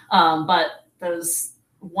 But those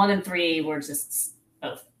 1 and 3 were just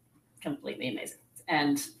both completely amazing.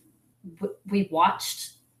 And we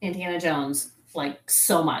watched Indiana Jones like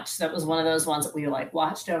so much. That was one of those ones that we like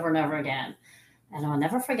watched over and over again. And I'll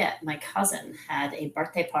never forget, my cousin had a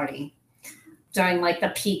birthday party during like the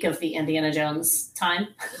peak of the Indiana Jones time.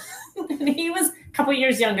 And he was a couple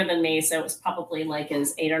years younger than me, so it was probably like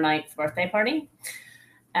his 8th or 9th birthday party.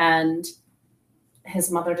 And his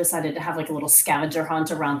mother decided to have like a little scavenger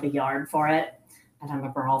hunt around the yard for it. And I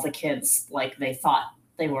remember all the kids, like they thought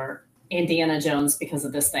they were Indiana Jones because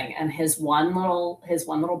of this thing. And his one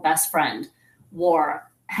little best friend wore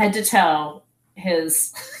head to toe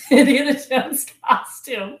his Indiana Jones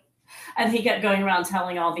costume. And he kept going around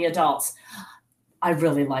telling all the adults, I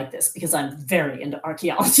really like this because I'm very into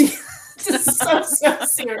archaeology. Just so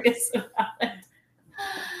serious about it.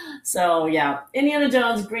 So yeah, Indiana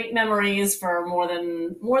Jones, great memories for more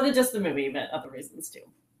than just the movie, but other reasons too.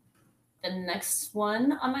 The next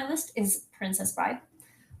one on my list is Princess Bride,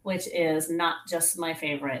 which is not just my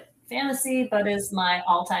favorite fantasy, but is my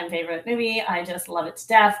all-time favorite movie. I just love it to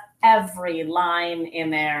death. Every line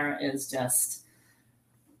in there is just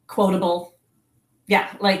quotable. Yeah,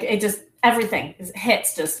 like it just, everything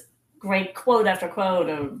hits, just great quote after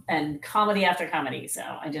quote and comedy after comedy. So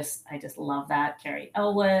I just love that. Carrie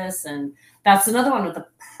Elwes, and that's another one with the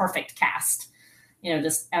perfect cast. You know,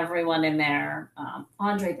 just everyone in there.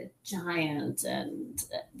 Andre the Giant, and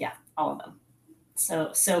yeah, all of them.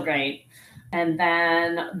 So great. And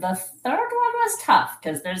then the third one was tough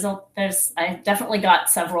because I definitely got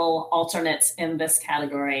several alternates in this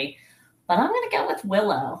category, but I'm going to go with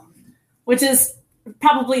Willow, which is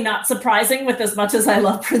probably not surprising with as much as I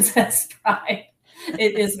love Princess Bride.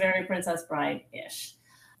 It is very Princess Bride-ish.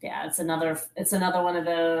 Yeah, it's another one of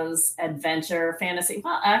those adventure fantasy.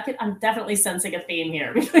 Well, I'm definitely sensing a theme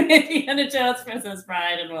here between Indiana Jones, Princess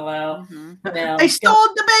Bride, and Willow. Mm-hmm. You know, I stole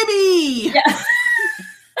the baby! Yeah.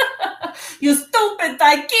 You stupid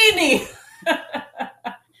Daikini!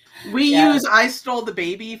 We use I stole the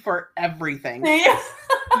baby for everything.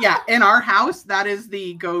 Yeah, in our house, that is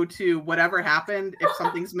the go-to. Whatever happened, if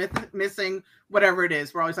something's missing, whatever it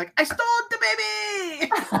is, we're always like, I stole the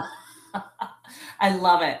baby! I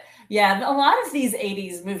love it. Yeah, a lot of these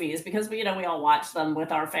 80s movies, because we all watch them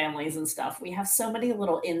with our families and stuff, we have so many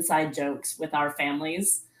little inside jokes with our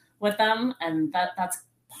families with them, and that's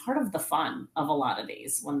part of the fun of a lot of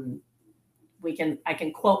these, when I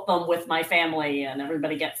can quote them with my family and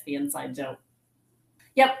everybody gets the inside joke.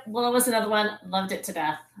 Yep, well, it was another one. Loved it to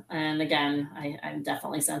death. And again, I'm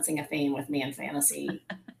definitely sensing a theme with me in fantasy,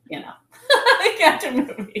 capture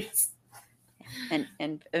movies.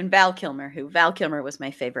 And Val Kilmer, Val Kilmer was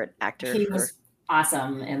my favorite actor. He was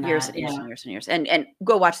awesome in years that. And years and years. And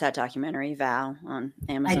go watch that documentary, Val, on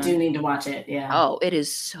Amazon. I do need to watch it. Yeah. Oh, it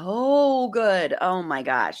is so good. Oh my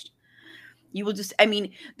gosh. You will just,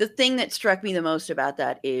 the thing that struck me the most about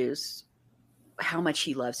that is how much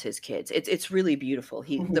he loves his kids. It's really beautiful.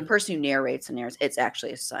 The person who narrates and narrates, it's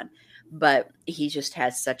actually his son, but he just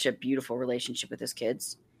has such a beautiful relationship with his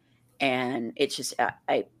kids. And it's just,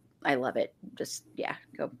 I love it. Just, yeah,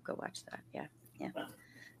 go watch that. Yeah.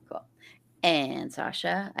 Cool. And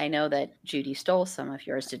Sasha, I know that Judy stole some of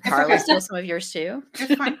yours. Did Carla steal some of yours too?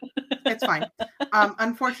 It's fine. It's fine.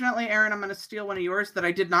 Unfortunately, Erin, I'm going to steal one of yours that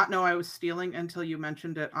I did not know I was stealing until you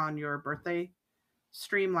mentioned it on your birthday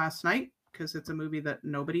stream last night, because it's a movie that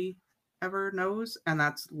nobody ever knows, and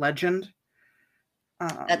that's Legend.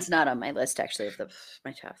 That's not on my list, actually, of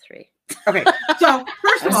my top 3. Okay, so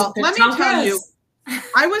first of all, let me tell you,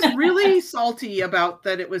 I was really salty about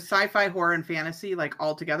that it was sci-fi, horror, and fantasy, like,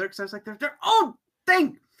 all together, because I was like, they're their own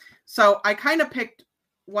thing. So I kind of picked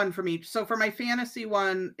one from each. So for my fantasy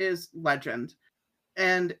one is Legend.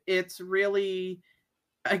 And it's really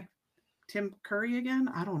Tim Curry again?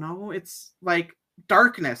 I don't know. It's like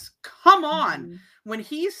darkness. Come on. Mm-hmm. When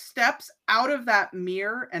he steps out of that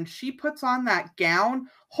mirror and she puts on that gown,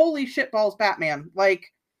 holy shit balls, Batman. Like,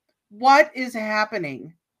 what is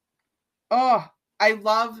happening? Oh, I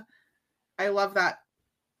love that.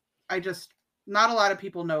 Not a lot of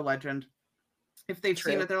people know Legend. If they've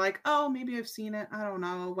seen it, they're like, oh, maybe I've seen it. I don't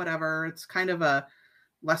know, whatever. It's kind of a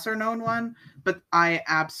lesser known one, but I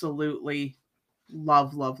absolutely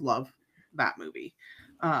love that movie.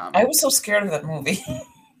 I was so scared of that movie.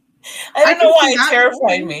 I don't know why it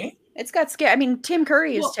terrified me. It's got scary. Tim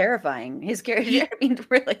Curry is terrifying. His character,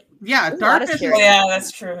 really. Yeah, Darkness. Yeah,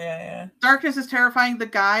 that's true. Yeah. Darkness is terrifying. The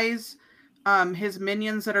guys, his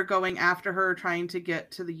minions that are going after her, trying to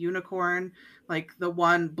get to the unicorn, like the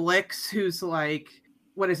one Blix, who's like,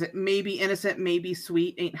 what is it? Maybe innocent, maybe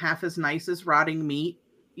sweet, ain't half as nice as rotting meat,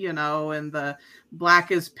 and the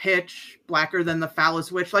black as pitch, blacker than the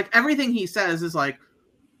foulest witch. Like, everything he says is like,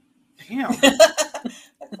 damn.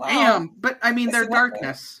 Wow. Damn. But they're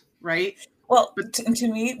darkness, right? Well, to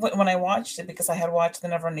me, when I watched it, because I had watched the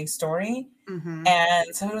Neverending Story,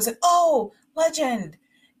 and so it was like, oh, Legend.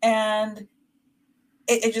 And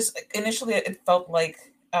it just initially it felt like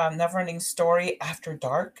Neverending Story after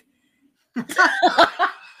dark.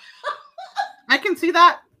 I can see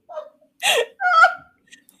that.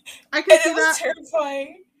 I can And see it was that.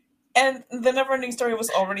 terrifying. And the Neverending Story was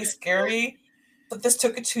already scary, but this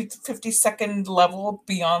took it to 50-second level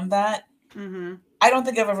beyond that. Mm-hmm. I don't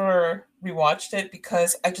think I've ever rewatched it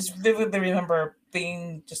because I just vividly remember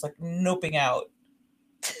being just like noping out.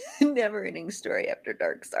 Never-ending Story after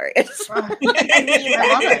dark. Sorry. I love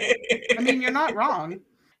it. I mean, you're not wrong.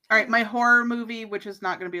 All right, my horror movie, which is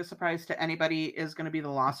not going to be a surprise to anybody, is going to be The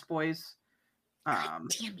Lost Boys. Damn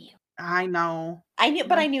you. I know. I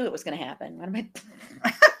knew it was going to happen. What am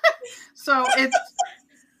I? So it's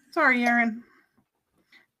sorry, Aaron.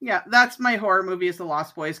 Yeah, that's my horror movie is The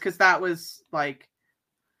Lost Boys because that was like,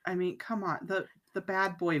 I mean, come on, the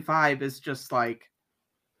bad boy vibe is just like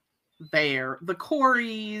there. The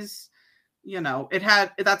Coreys,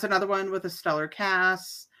 that's another one with a stellar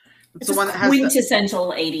cast. It's the one that has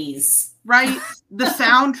quintessential 80s. Right. The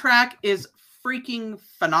soundtrack is freaking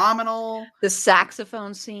phenomenal. The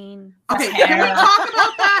saxophone scene. Okay, can we talk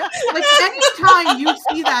about that? Like anytime you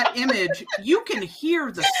see that image, you can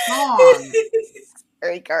hear the song.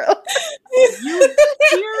 Sorry, Carl. You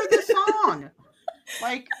hear the song.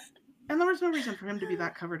 Like, and there was no reason for him to be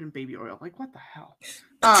that covered in baby oil. Like, what the hell?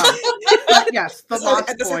 But yes, The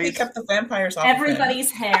Lost Boys. He kept the vampires off. Everybody's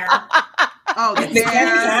hair. Oh, the It's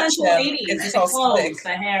hair. quintessential 80s. It's The all clothes, slick. the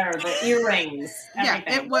hair, the earrings, everything.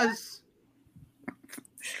 Yeah, it was.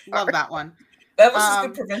 Love that one. That was just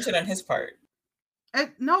good prevention on his part.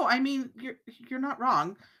 No, I mean you're not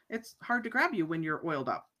wrong. It's hard to grab you when you're oiled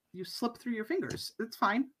up. You slip through your fingers. It's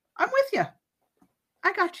fine. I'm with you.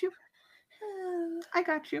 I got you. I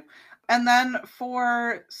got you. And then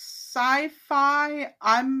for sci-fi,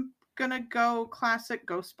 I'm gonna go classic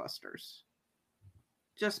Ghostbusters.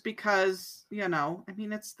 Just because, I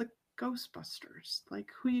mean, it's the Ghostbusters. Like,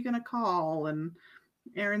 who are you gonna call? And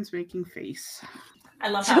Aaron's making face. I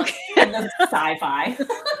love how it's sci-fi.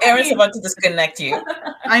 Aaron's about to disconnect you.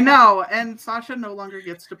 I know, and Sasha no longer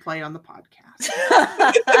gets to play on the podcast.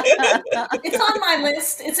 It's on my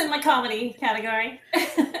list. It's in my comedy category.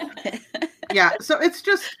 Yeah, so it's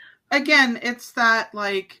just, again, it's that,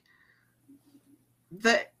 like,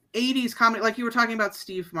 the 80s comedy, like you were talking about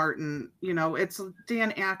Steve Martin, it's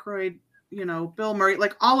Dan Aykroyd, Bill Murray,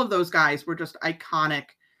 like all of those guys were just iconic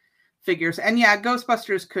figures. And yeah,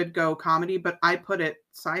 Ghostbusters could go comedy, but I put it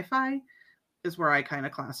sci-fi is where I kind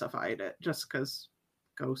of classified it just because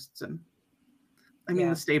ghosts and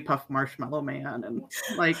the Stay Puft Marshmallow Man and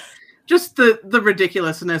like just the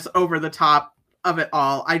ridiculousness over the top of it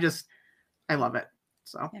all. I love it.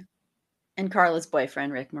 So yeah. And Carla's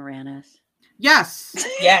boyfriend, Rick Moranis. Yes.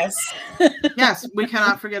 Yes, we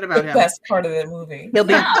cannot forget about him. Best part of the movie. He'll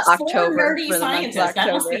be October. Nerdy scientist.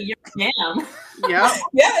 That must be your jam. Yeah.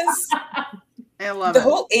 Yes. I love the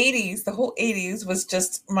whole 80s. The whole 80s was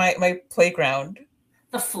just my playground.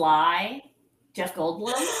 The Fly, Jeff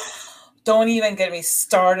Goldblum. Don't even get me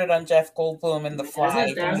started on Jeff Goldblum and The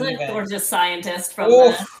Fly. There's a gorgeous scientist from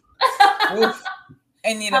Oof.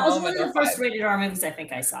 I need that a was moment. one of the first rated R movies I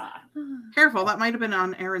think I saw. Careful, that might have been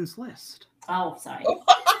on Aaron's list. Oh, sorry.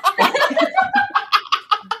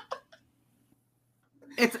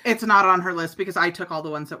 It's not on her list because I took all the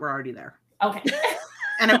ones that were already there. Okay.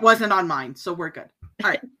 And it wasn't on mine, so we're good. All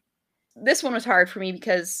right. This one was hard for me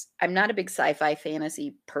because I'm not a big sci-fi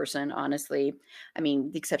fantasy person, honestly. I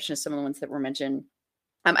mean, the exception of some of the ones that were mentioned.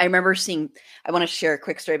 I remember I want to share a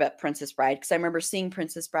quick story about Princess Bride because I remember seeing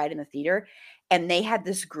Princess Bride in the theater and they had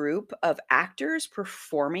this group of actors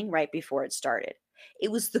performing right before it started.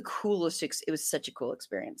 It was the coolest. It was such a cool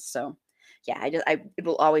experience. So yeah, it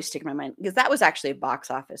will always stick in my mind because that was actually a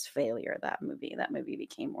box office failure. That movie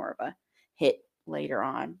became more of a hit later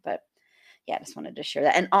on, but yeah, I just wanted to share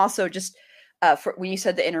that. And also just for when you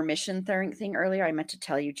said the intermission thing earlier, I meant to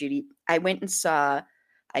tell you, Judy, I went and saw,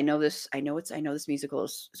 I know this musical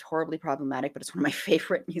is horribly problematic, but it's one of my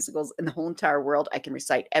favorite musicals in the whole entire world. I can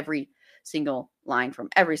recite every single line from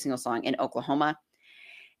every single song in Oklahoma.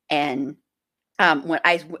 And when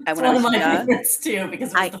I was one of my young, favorites too,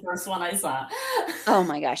 because it was the first one I saw. Oh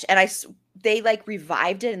my gosh. And they like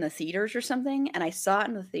revived it in the theaters or something. And I saw it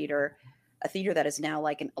in the theater, a theater that is now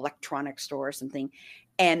like an electronic store or something.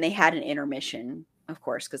 And they had an intermission, of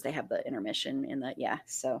course, because they have the intermission in the,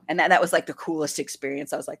 So, and that was like the coolest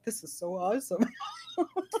experience. I was like, this is so awesome.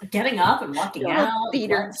 Getting up and walking out,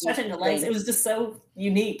 theater, stretching the legs. It was just so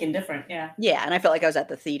unique and different. Yeah. Yeah. And I felt like I was at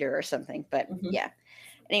the theater or something, but yeah.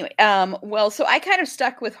 Anyway, well, so I kind of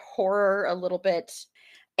stuck with horror a little bit.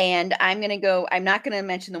 And I'm not going to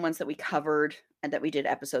mention the ones that we covered and that we did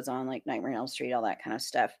episodes on, like Nightmare on Elm Street, all that kind of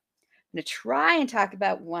stuff. I'm going to try and talk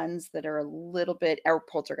about ones that are a little bit, or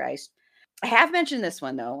Poltergeist. I have mentioned this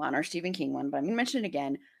one, though, on our Stephen King one, but I'm going to mention it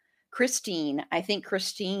again. Christine. I think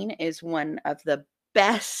Christine is one of the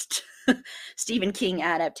best Stephen King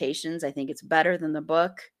adaptations. I think it's better than the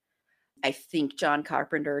book. I think John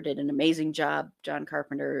Carpenter did an amazing job. John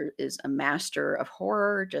Carpenter is a master of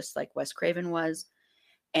horror, just like Wes Craven was.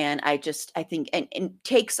 And I think, and it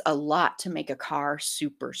takes a lot to make a car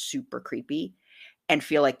super, super creepy and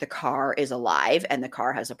feel like the car is alive and the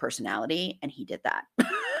car has a personality. And he did that.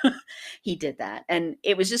 He did that. And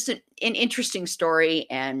it was just an interesting story.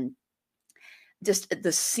 And just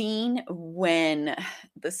the scene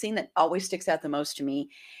that always sticks out the most to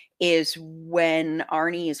me is when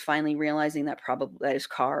Arnie is finally realizing that probably his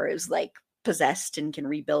car is like possessed and can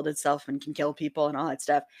rebuild itself and can kill people and all that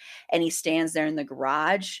stuff. And he stands there in the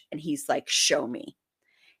garage and he's like, show me.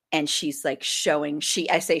 And she's like showing,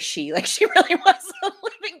 I say she, like she really was a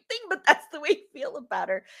living thing, but that's the way you feel about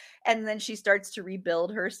her. And then she starts to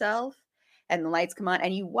rebuild herself and the lights come on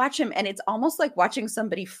and you watch him and it's almost like watching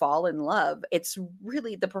somebody fall in love. It's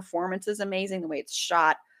really, the performance is amazing. The way it's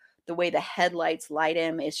shot, the way the headlights light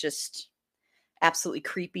him, it's just absolutely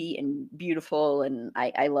creepy and beautiful. And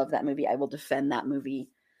I love that movie. I will defend that movie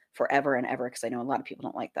forever and ever because I know a lot of people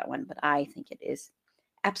don't like that one, but I think it is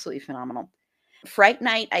absolutely phenomenal. Fright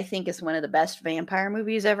Night, I think, is one of the best vampire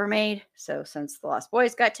movies ever made. So since The Lost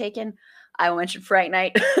Boys got taken, I will mention Fright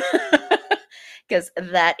Night because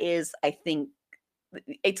that is, I think,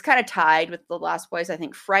 it's kind of tied with The Lost Boys. I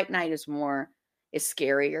think Fright Night is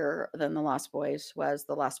scarier than The Lost Boys was.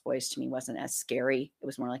 The Lost Boys to me wasn't as scary. It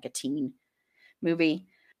was more like a teen movie.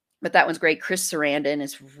 But that one's great. Chris Sarandon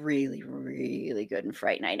is really, really good in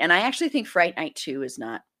Fright Night. And I actually think Fright Night 2 is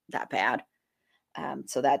not that bad.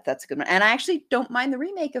 So that's a good one. And I actually don't mind the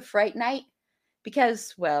remake of Fright Night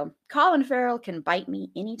because, well, Colin Farrell can bite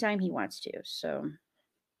me anytime he wants to. So,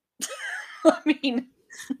 I mean,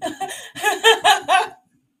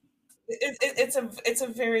 it's a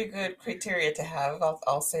very good criteria to have.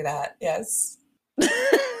 I'll say that. Yes.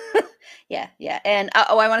 Yeah. And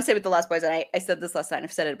I want to say with The Lost Boys, and I said this last night,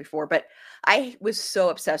 I've said it before, but I was so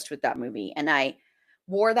obsessed with that movie and I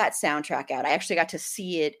wore that soundtrack out. I actually got to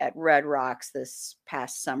see it at Red Rocks this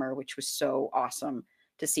past summer, which was so awesome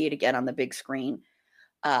to see it again on the big screen.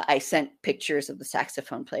 I sent pictures of the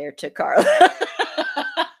saxophone player to Carla.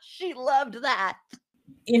 She loved that.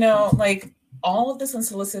 You know, like all of this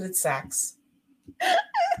unsolicited sax.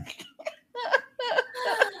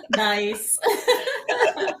 Nice.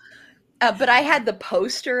 But I had the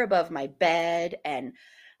poster above my bed and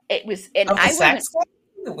it was, and of the I sax guy?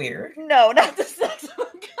 Weird. No, not the saxophone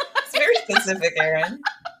guy. It's very specific, Erin.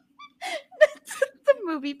 The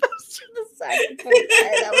movie poster, the saxophone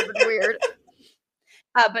guy. That was weird.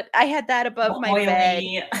 But I had that above my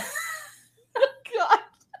bed. God.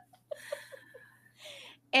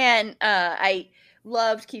 And I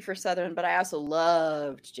loved Kiefer Sutherland, but I also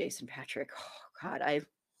loved Jason Patric. Oh God, I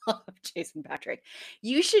love Jason Patric.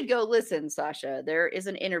 You should go listen, Sasha. There is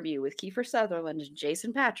an interview with Kiefer Sutherland and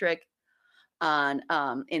Jason Patric on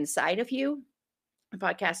Inside of You, a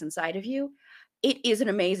podcast Inside of You. It is an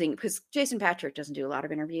amazing, because Jason Patric doesn't do a lot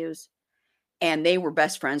of interviews and they were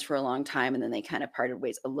best friends for a long time. And then they kind of parted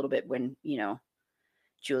ways a little bit when, you know,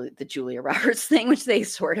 the Julia Roberts thing, which they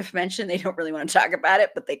sort of mentioned. They don't really want to talk about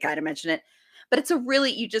it, but they kind of mention it. But it's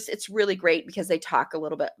it's really great because they talk a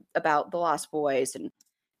little bit about the Lost Boys and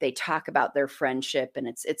they talk about their friendship and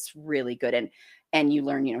it's really good. And you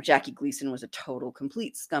learn, you know, Jackie Gleason was a total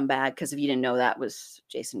complete scumbag because if you didn't know, that was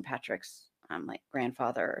Jason Patric's like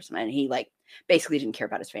grandfather or something. And he like basically didn't care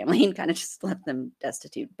about his family and kind of just left them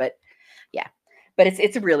destitute. But yeah, but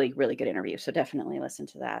it's a really, really good interview. So definitely listen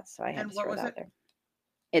to that. So I had to throw it out there.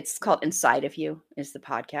 It's called Inside of You is the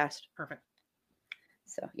podcast. Perfect.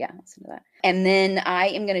 So yeah, listen to that. And then I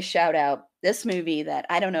am going to shout out this movie that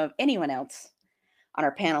I don't know if anyone else on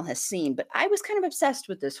our panel has seen, but I was kind of obsessed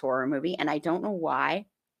with this horror movie and I don't know why.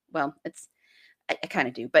 Well, I kind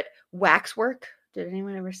of do, but Waxwork. Did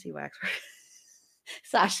anyone ever see Waxwork?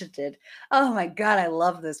 Sasha did. Oh my God, I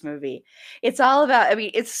love this movie. It's all about, I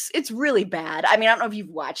mean, it's really bad. I mean, I don't know if you've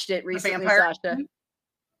watched it recently, Sasha.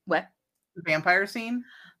 What? The vampire scene?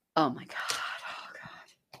 Oh my God.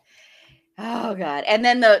 Oh God. And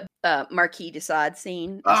then the Marquis de Sade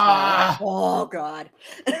scene. Oh God.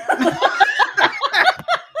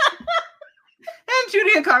 And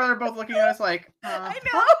Judy and Carla are both looking at us like, I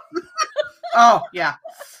know. Oh yeah.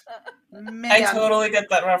 Man. I totally get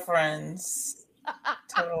that reference.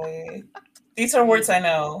 Totally. These are words I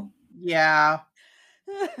know. Yeah.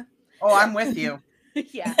 Oh, I'm with you.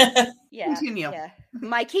 Yeah. Continue. Yeah.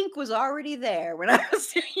 My kink was already there when I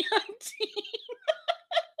was a young teen.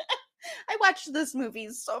 I watched this movie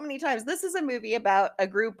so many times. This is a movie about a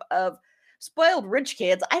group of spoiled rich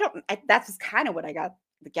kids. That's kind of what I got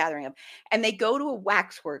the gathering of. And they go to a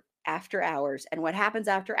waxwork after hours. And what happens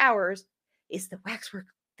after hours is the waxwork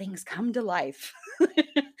things come to life.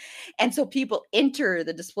 And so people enter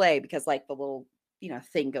the display because like the little,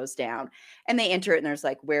 thing goes down and they enter it and there's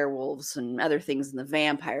like werewolves and other things. And the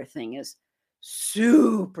vampire thing is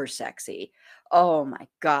super sexy. Oh my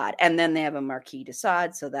God. And then they have a Marquis de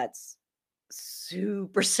Sade. So that's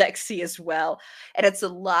super sexy as well. And it's a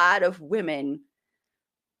lot of women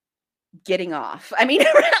getting off. I mean,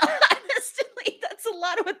 honestly, that's a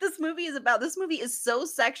lot of what this movie is about. This movie is so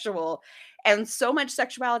sexual and so much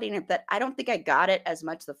sexuality in it that I don't think I got it as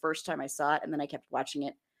much the first time I saw it. And then I kept watching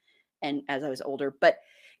it and as I was older. But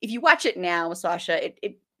if you watch it now, Sasha,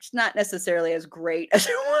 it's not necessarily as great as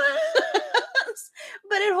it was,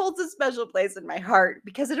 but it holds a special place in my heart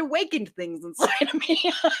because it awakened things inside of me.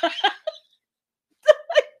 I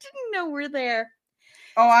didn't know we're there.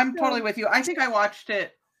 Oh, I'm totally with you. I think I watched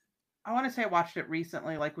it. I want to say I watched it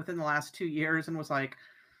recently, like within the last 2 years, and was like,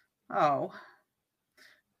 oh,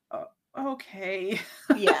 okay.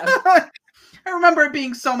 Yeah. I remember it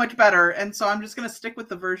being so much better, and so I'm just going to stick with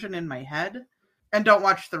the version in my head and don't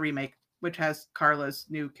watch the remake, which has Carla's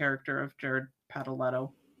new character of Jared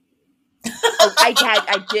Padaletto. Oh,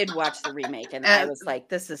 I did watch the remake, and I was like,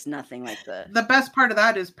 this is nothing like the best part of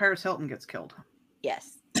that is Paris Hilton gets killed.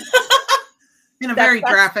 Yes. In a very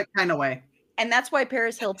graphic kind of way. And that's why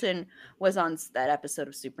Paris Hilton was on that episode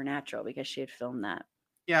of Supernatural, because she had filmed that.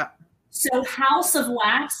 Yeah. So House of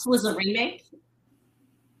Wax was a remake?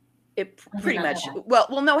 It pretty much.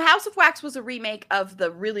 Well, no, House of Wax was a remake of the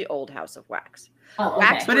really old House of Wax. Oh,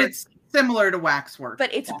 okay. But it's similar to Waxwork.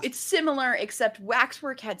 But it's similar, except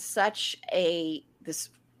Waxwork had such this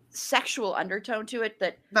sexual undertone to it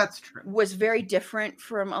that's true. Was very different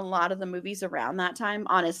from a lot of the movies around that time.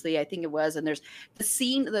 Honestly, I think it was. And there's the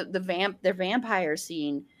scene, their vampire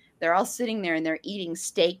scene. They're all sitting there and they're eating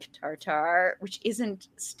steak tartare, which isn't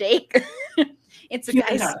steak. It's a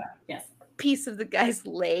guy's piece of the guy's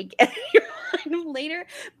leg later.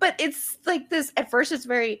 But it's like this. At first, it's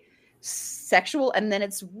very sexual, and then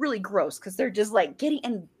it's really gross because they're just like getting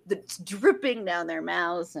and it's dripping down their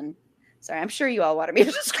mouths. And sorry, I'm sure you all wanted me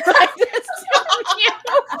to describe this.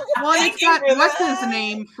 Well, it's got what's his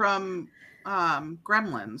name from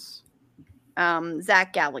Gremlins?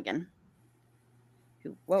 Zach Galligan.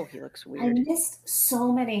 Whoa, he looks weird. I missed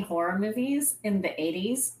so many horror movies in the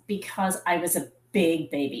 80s because I was a big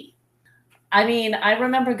baby. I mean, I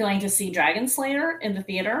remember going to see Dragon Slayer in the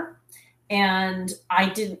theater, and I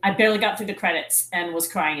barely got through the credits and was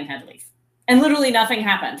crying and had to leave. And literally nothing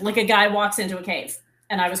happened. Like a guy walks into a cave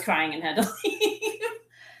and I was crying and had to leave.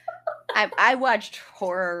 I watched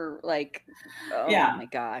horror my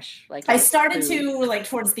gosh. Like I started to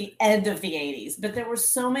towards the end of the 80s, but there were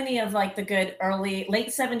so many of the good late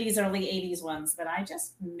 70s, early 80s ones that I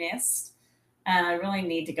just missed. And I really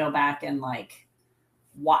need to go back and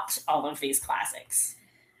watch all of these classics.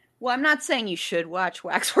 Well, I'm not saying you should watch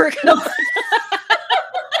Waxwork,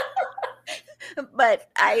 but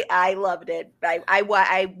I loved it.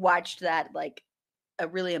 I watched that a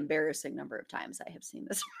really embarrassing number of times. I have seen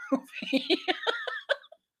this movie.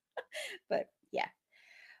 But yeah.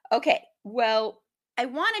 Okay. Well, I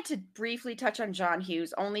wanted to briefly touch on John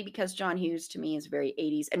Hughes only because John Hughes to me is very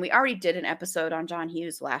 80s. And we already did an episode on John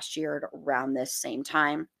Hughes last year around this same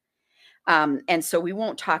time. And so we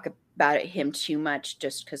won't talk about him too much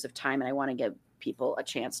just because of time. And I want to give people a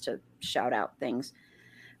chance to shout out things.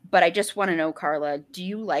 But I just want to know, Carla, do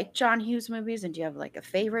you like John Hughes movies? And do you have a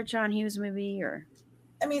favorite John Hughes movie or?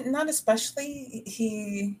 I mean, not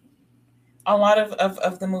especially. A lot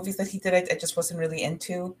of the movies that he did, I just wasn't really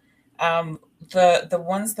into. The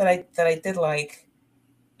ones that I did like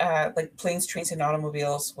Planes, Trains, and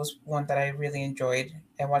Automobiles was one that I really enjoyed.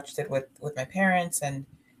 I watched it with my parents, and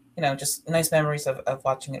just nice memories of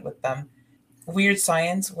watching it with them. Weird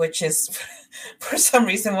Science, which is for some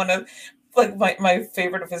reason one of my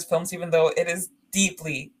favorite of his films, even though it is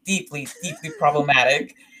deeply, deeply, deeply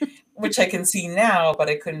problematic, which I can see now, but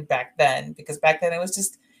I couldn't back then, because back then it was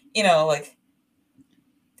just,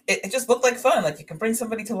 it just looked like fun. You can bring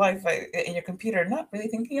somebody to life in your computer, not really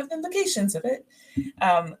thinking of the implications of it.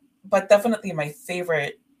 But definitely my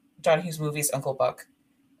favorite John Hughes movie is Uncle Buck.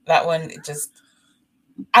 That one,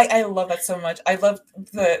 I love that so much. I love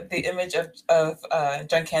the image of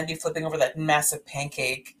John Candy flipping over that massive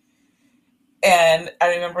pancake. And I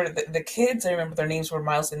remember the kids, I remember their names were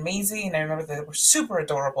Miles and Maisie, and I remember they were super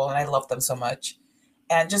adorable, and I loved them so much.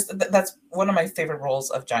 And just that's one of my favorite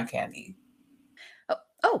roles of John Candy.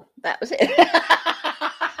 Oh, that was it.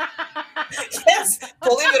 Yes,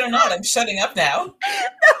 believe it or not, I'm shutting up now.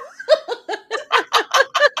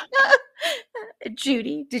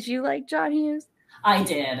 Judy, did you like John Hughes? I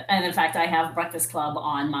did, and in fact, I have Breakfast Club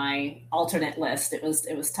on my alternate list. It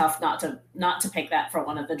was tough not to pick that for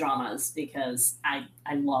one of the dramas because I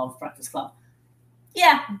love Breakfast Club.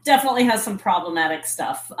 Yeah, definitely has some problematic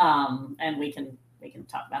stuff, and we can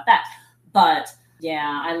talk about that. But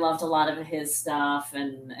yeah, I loved a lot of his stuff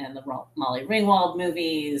and the Molly Ringwald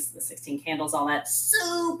movies, the 16 Candles, all that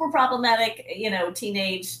super problematic,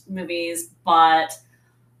 teenage movies, but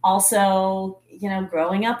also,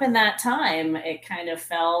 growing up in that time, it kind of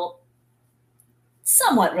felt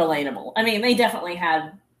somewhat relatable. I mean, they definitely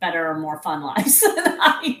had better or more fun lives than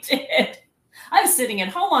I did. I was sitting at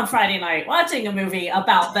home on Friday night watching a movie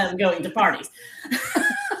about them going to parties.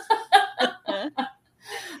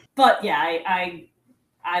 But yeah,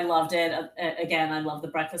 I loved it. Again, I love the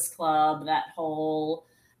Breakfast Club, that whole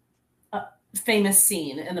famous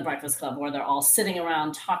scene in the Breakfast Club where they're all sitting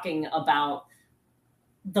around talking about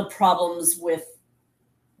the problems with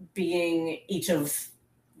being each of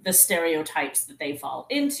the stereotypes that they fall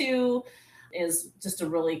into is just a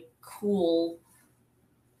really cool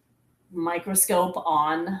microscope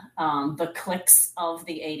on the cliques of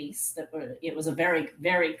the 80s. It was a very,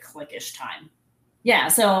 very cliquish time. Yeah,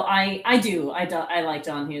 so I like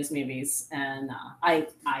John Hughes movies, and I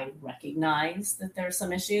recognize that there's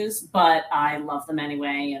some issues, but I love them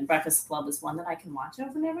anyway, and Breakfast Club is one that I can watch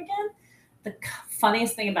over and over again. The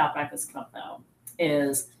funniest thing about Breakfast Club, though,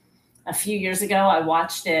 is a few years ago, I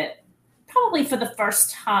watched it probably for the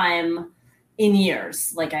first time in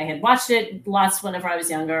years. Like, I had watched it lots whenever I was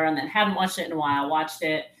younger and then hadn't watched it in a while, watched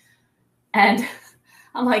it. And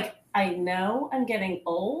I'm like, I know I'm getting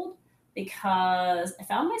old because I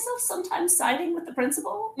found myself sometimes siding with the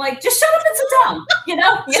principal. Like, just shut up and sit down,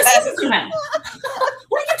 Yes. Just listen to him.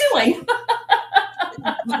 What are you doing?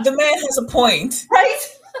 The man has a point.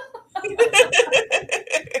 Right?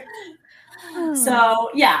 So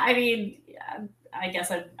yeah, I mean, I guess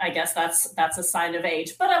that's a sign of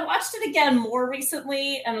age. But I watched it again more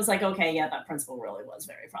recently and was like, okay, yeah, that principal really was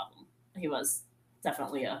very problem. He was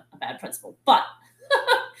definitely a bad principal. But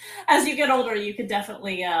as you get older, you could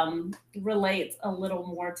definitely relate a little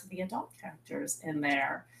more to the adult characters in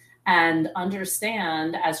there and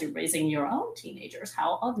understand as you're raising your own teenagers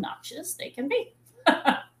how obnoxious they can be.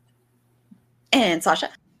 And Sasha?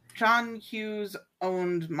 John Hughes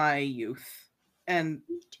owned my youth. And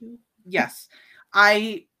Me too. yes,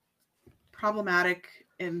 problematic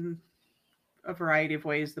in a variety of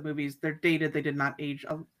ways. The movies, they're dated. They did not age.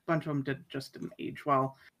 A bunch of them didn't age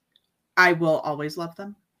well. I will always love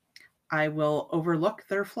them. I will overlook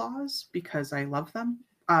their flaws because I love them.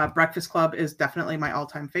 Breakfast Club is definitely my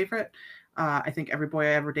all-time favorite. I think every boy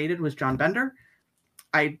I ever dated was John Bender.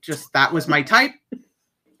 That was my type.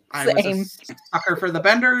 I was a sucker for the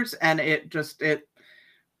Benders, and it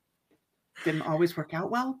didn't always work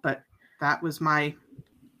out well, but that was my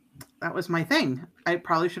thing. I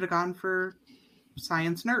probably should have gone for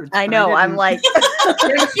science nerds. I know. I'm like,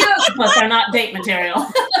 They're cute, but they're not date material.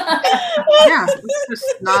 Yeah, it's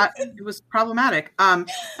just not. It was problematic. And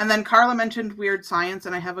then Carla mentioned Weird Science,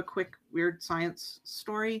 and I have a quick Weird Science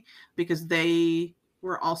story because they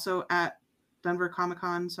were also at Denver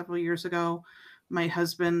Comic-Con several years ago. My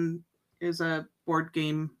husband is a board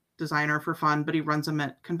game designer for fun, but he runs them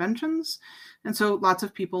at conventions. And so lots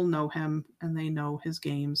of people know him and they know his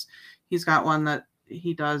games. He's got one that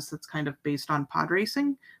he does that's kind of based on pod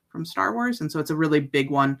racing from Star Wars. And so it's a really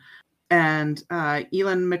big one. And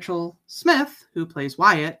Elin Mitchell Smith, who plays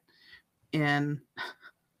Wyatt in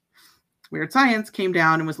Weird Science, came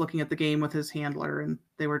down and was looking at the game with his handler, and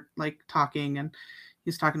they were like talking, and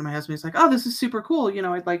he's talking to my husband. He's like, oh, this is super cool.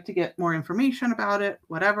 I'd like to get more information about it,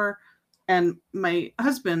 whatever. And my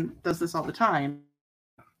husband does this all the time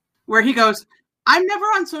where he goes, I'm never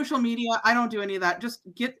on social media. I don't do any of that. Just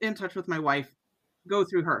get in touch with my wife. Go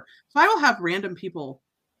through her. So I will have random people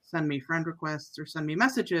send me friend requests or send me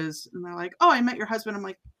messages. And they're like, oh, I met your husband. I'm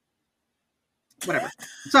like, whatever.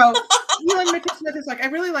 So Elin Mitchell Smith is like, I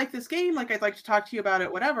really like this game. Like, I'd like to talk to you about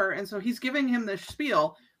it, whatever. And so he's giving him this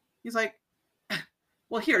spiel. He's like,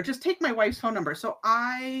 well, here, just take my wife's phone number. So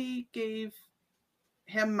I gave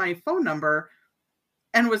him my phone number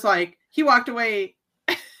and was like, he walked away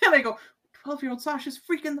and I go, 12-year-old Sasha's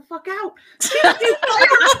freaking the fuck out.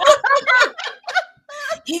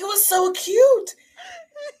 He was so cute.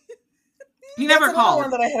 He never That's another called.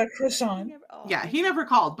 one that I had a crush on. Yeah, he never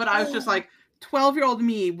called, but I was just like, 12-year-old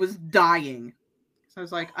me was dying. So I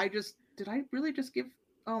was like, did I really just give,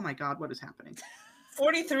 oh my God, what is happening?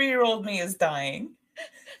 43-year-old me is dying.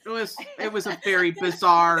 It was a very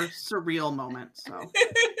bizarre, surreal moment. So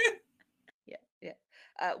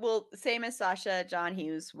Yeah. Well, same as Sasha, John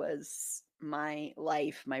Hughes was my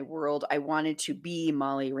life, my world. I wanted to be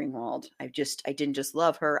Molly Ringwald. I didn't just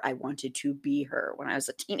love her. I wanted to be her when I was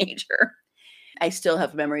a teenager. I still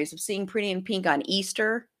have memories of seeing Pretty in Pink on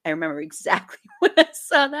Easter. I remember exactly when I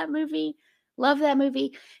saw that movie. Love that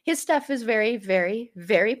movie. His stuff is very, very,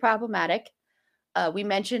 very problematic. We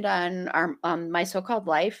mentioned on My So-Called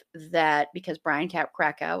Life that because Brian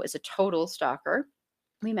Krakow is a total stalker,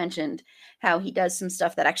 we mentioned how he does some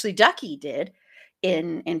stuff that actually Ducky did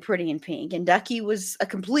in Pretty in Pink. And Ducky was a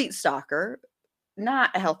complete stalker,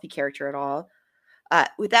 not a healthy character at all.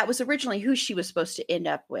 That was originally who she was supposed to end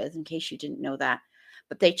up with, in case you didn't know that.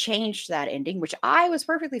 But they changed that ending, which I was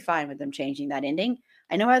perfectly fine with them changing that ending.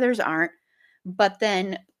 I know others aren't. But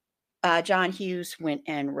then John Hughes went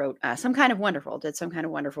and wrote Some Kind of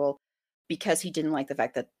Wonderful because he didn't like the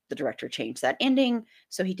fact that the director changed that ending.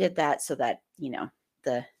 So he did that so that,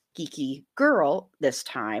 the geeky girl this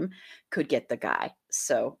time could get the guy.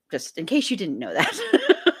 So just in case you didn't know that.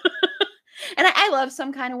 And I love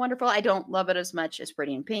Some Kind of Wonderful. I don't love it as much as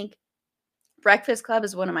Pretty in Pink. Breakfast Club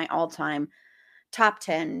is one of my all-time top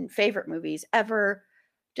 10 favorite movies ever.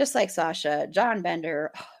 Just like Sasha, John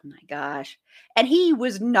Bender. Oh my gosh. And he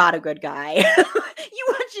was not a good guy. You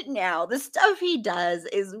watch it now. The stuff he does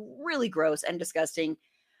is really gross and disgusting.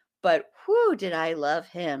 But whoo, did I love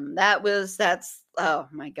him. That's oh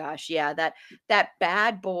my gosh. Yeah, that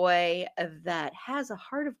bad boy that has a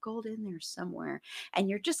heart of gold in there somewhere. And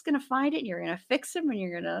you're just gonna find it and you're gonna fix him and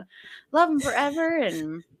you're gonna love him forever.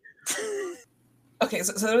 And okay,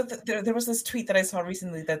 so there was this tweet that I saw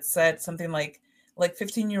recently that said something like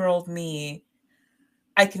 15-year-old me,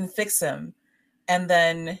 I can fix him. And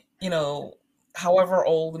then, however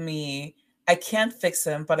old me, I can't fix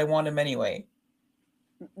him, but I want him anyway.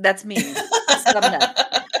 That's me. Summed up.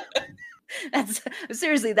 That's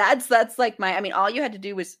seriously, that's like all you had to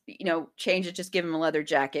do was, change it, just give him a leather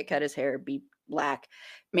jacket, cut his hair, be black.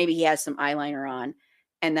 Maybe he has some eyeliner on,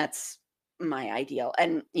 and that's my ideal.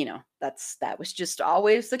 And, that was just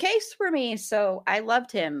always the case for me. So I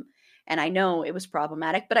loved him. And I know it was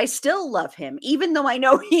problematic, but I still love him. Even though I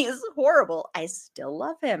know he is horrible, I still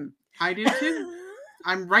love him. I do too.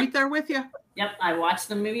 I'm right there with you. Yep, I watched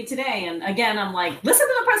the movie today, and again, I'm like, listen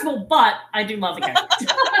to the principal, but I do love the character.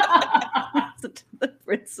 Listen to the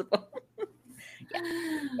principal.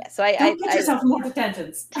 Yeah. So don't get yourself more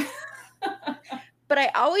detentions. But I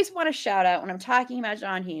always want to shout out when I'm talking about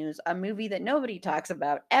John Hughes, a movie that nobody talks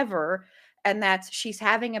about ever, and that's She's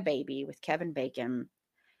Having a Baby with Kevin Bacon.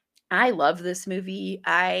 I love this movie.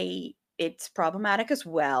 It's problematic as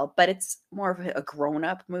well, but it's more of a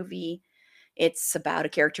grown-up movie. It's about a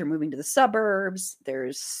character moving to the suburbs.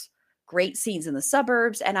 There's great scenes in the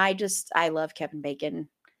suburbs, and I love Kevin Bacon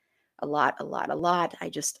a lot.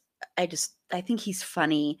 I think he's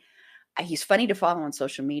funny. He's funny to follow on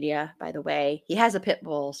social media, by the way. He has a pit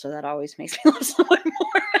bull, so that always makes me love someone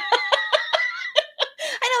more.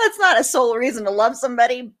 I know that's not a sole reason to love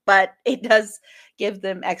somebody, but it does give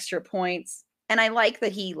them extra points. And I like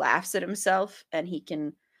that he laughs at himself and he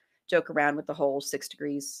can joke around with the whole 6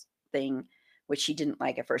 degrees thing, which he didn't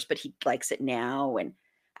like at first, but he likes it now. And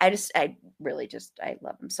I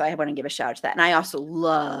love him. So I want to give a shout out to that. And I also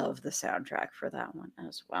love the soundtrack for that one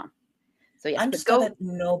as well. So yes, I'm just glad that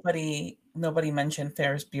nobody mentioned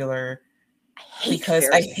Ferris Bueller because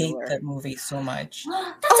I hate that movie so much.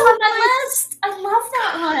 That's on my list. I love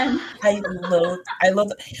that one. I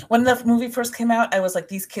love when the movie first came out. I was like,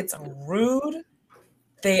 these kids are rude.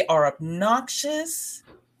 They are obnoxious.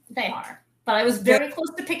 They are. But I was very close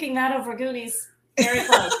to picking that over Goonies. Very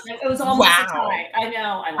close. It was almost a tie. I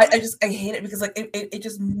know. I hate it because it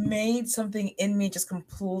just made something in me just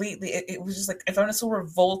completely. It was just like I found it so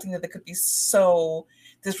revolting that they could be so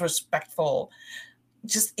disrespectful.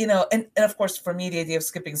 Just and of course for me the idea of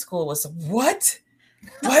skipping school was what?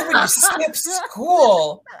 Why would you skip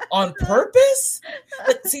school on purpose?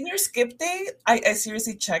 But senior skip day, I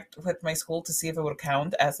seriously checked with my school to see if it would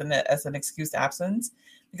count as an excused absence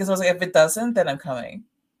because I was like, if it doesn't, then I'm coming.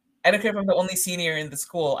 I don't care if I'm the only senior in the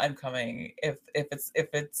school. I'm coming if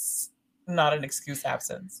it's not an excused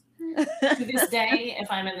absence. To this day, if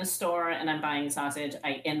I'm in the store and I'm buying sausage,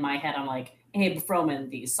 in my head I'm like, Abe Froman,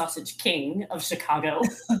 the sausage king of Chicago.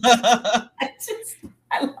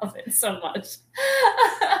 I love it so much.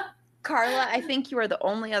 Carla, I think you are the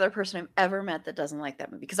only other person I've ever met that doesn't like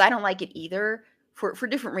that movie, because I don't like it either for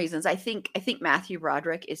different reasons. I think Matthew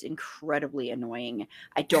Broderick is incredibly annoying.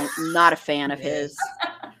 Not a fan of his.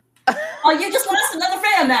 Oh, you just lost another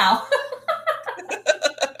fan now.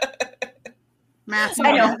 Matthew,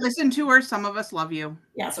 I know. don't listen to her. Some of us love you.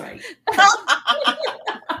 That's right.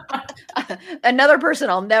 Another person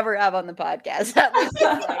I'll never have on the podcast. That was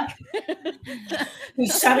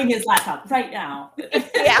He's shutting his laptop right now.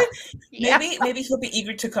 yeah. Maybe he'll be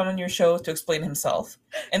eager to come on your show to explain himself,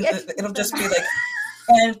 and Yes. it'll just be like,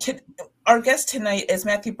 and our guest tonight is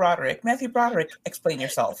Matthew Broderick. Matthew Broderick, explain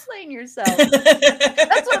yourself. Explain yourself.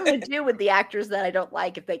 That's what I'm going to do with the actors that I don't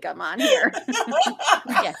like if they come on here.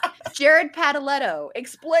 Yeah. Jared Padaletto,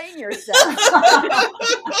 explain yourself.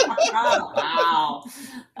 Oh, wow.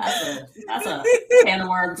 That's a can of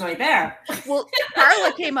worms right there. Well,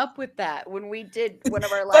 Carla came up with that when we did one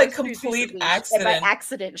of our By live streams complete recently. accident. And by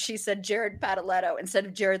accident, she said Jared Padaletto instead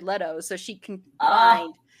of Jared Leto, so she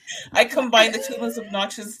combined. I combined the two most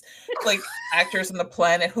obnoxious actors on the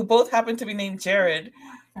planet who both happen to be named Jared.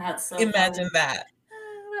 That's so Imagine funny. that.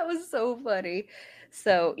 That was so funny.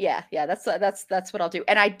 So yeah, that's what I'll do.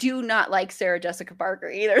 And I do not like Sarah Jessica Parker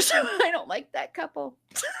either, so I don't like that couple.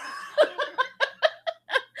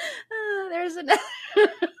 There's another.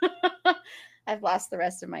 I've lost the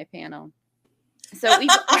rest of my panel. So we,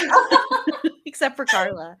 except for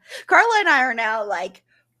Carla. Carla and I are now like.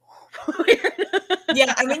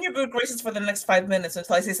 Yeah, I'm in your good graces for the next 5 minutes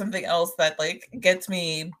until I say something else that gets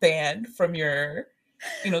me banned from your,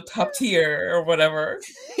 top tier or whatever.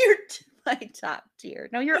 You're my top tier.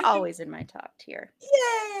 No, you're always in my top tier.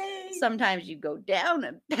 Yay! Sometimes you go down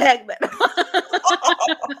a peg, but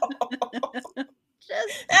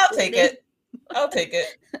I'll take it. I'll take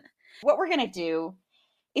it. What we're gonna do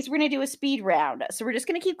is we're gonna do a speed round. So we're just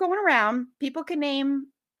gonna keep going around. People can name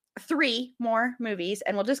 3 more movies,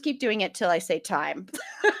 and we'll just keep doing it till I say time.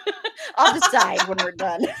 I'll decide when we're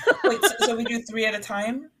done. Wait, so we do 3 at a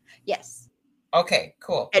time? Yes. Okay,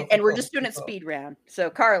 cool. And we're just doing it speed round. So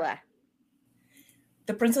Carla.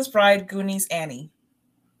 The Princess Bride, Goonies, Annie.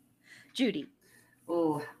 Judy.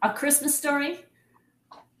 Ooh, A Christmas Story,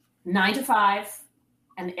 9 to 5,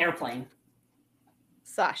 and Airplane.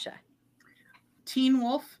 Sasha. Teen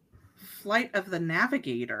Wolf, Flight of the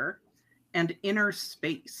Navigator, and Inner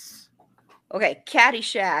Space. Okay,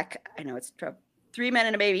 Caddyshack. I know it's trouble. 3 Men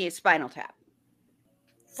and a Baby, Spinal Tap.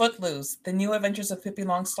 Footloose, The New Adventures of Pippi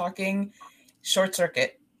Longstocking, Short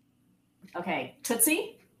Circuit. Okay,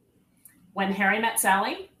 Tootsie, When Harry Met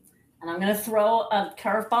Sally, and I'm going to throw a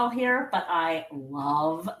curveball here, but I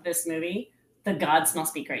love this movie, The Gods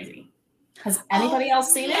Must Be Crazy. Has anybody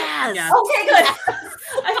else seen it? Yes. Yeah. Okay, good.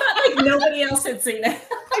 I thought nobody else had seen it.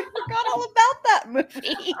 I forgot all about that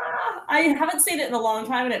movie. I haven't seen it in a long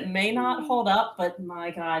time, and it may not hold up, but my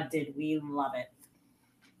God, did we love it.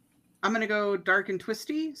 I'm going to go dark and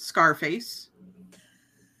twisty, Scarface,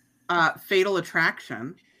 Fatal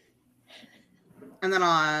Attraction, and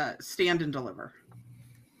then Stand and Deliver.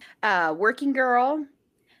 Working Girl,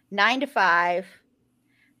 9 to 5,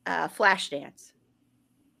 Flashdance.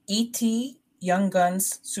 E.T., Young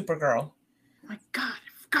Guns, Supergirl. Oh my God,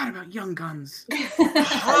 I forgot about Young Guns.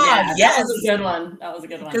 Ah, That yes. was a good one. That was a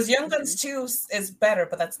good one. Because Young Guns 2 is better,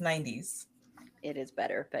 but that's 90s. It is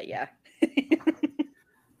better, but yeah.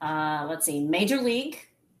 Let's see. Major League.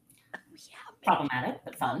 Problematic,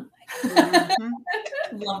 but fun. Mhm.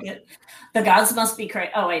 Loved it. The Gods Must Be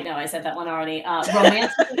Crazy. Oh, wait, no, I said that one already.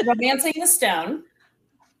 Romancing the Stone.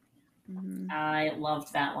 Mhm. I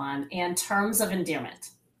loved that one. And Terms of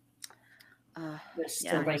Endearment, which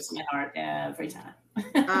still Yeah. breaks my heart every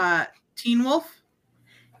time. Teen Wolf,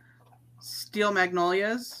 Steel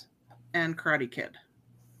Magnolias, and Karate Kid.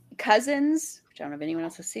 Cousins, which I don't know if anyone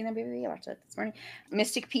else has seen that movie. I watched that this morning.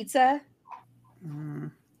 Mystic Pizza,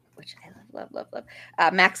 Mm. which I love.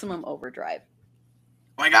 Maximum Overdrive.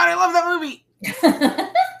 Oh my God, I love that movie.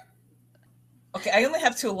 Okay, I only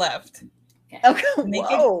have 2 left. Okay.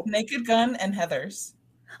 Whoa. Naked Gun and Heathers.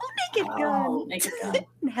 Naked Gun. Oh, Naked Gun.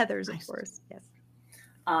 And Heathers, of Nice. course. Yes.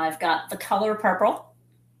 I've got The Color Purple,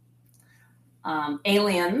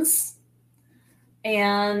 Aliens,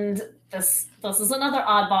 and this is another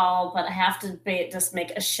oddball, but I have to just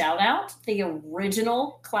make a shout out. The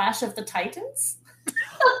original Clash of the Titans.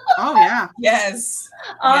 Oh yeah. Yes.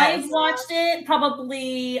 I've watched it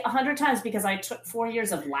probably 100 times because I took 4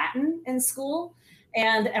 years of Latin in school,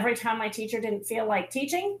 and every time my teacher didn't feel like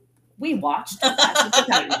teaching, we watched Clash of the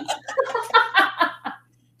Titans.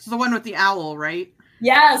 It's the one with the owl, right?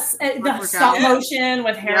 Yes, the Workout. stop Yeah. motion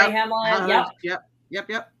with Harry Hamlin. Yep.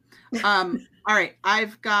 Yep. All right,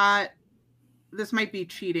 I've got. This might be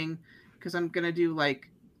cheating. because I'm gonna do like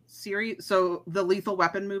series. So the Lethal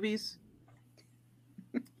Weapon movies,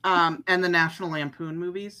 and the National Lampoon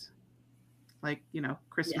movies, like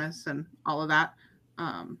Christmas and all of that.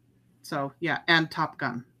 So yeah, and Top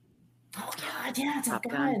Gun. Oh God, yeah, Top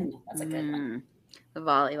Gun. Gun. That's a good one. The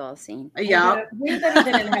volleyball scene. Yeah, Weird that it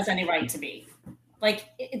didn't has any right to be. Like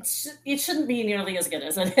it shouldn't be nearly as good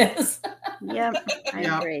as it is. Yep, I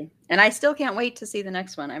agree. And I still can't wait to see the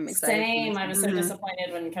next one. I'm excited. Same. I was so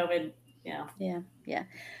disappointed when COVID. Yeah.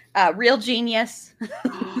 Real Genius.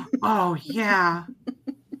 Oh yeah.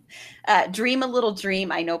 Dream a Little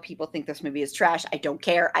Dream. I know people think this movie is trash. I don't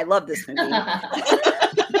care. I love this movie.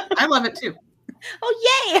 I love it too.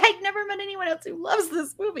 Oh yay! I've never met anyone else who loves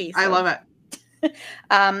this movie. I love it.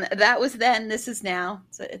 That was then. This is now.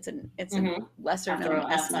 So it's a lesser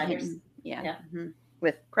known Outsiders. Yeah.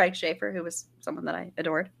 With Craig Schaefer, who was someone that I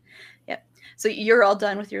adored. Yep. So you're all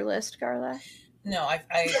done with your list, Carla? No, I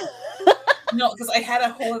no, because I had a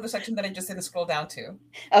whole other section that I just didn't scroll down to.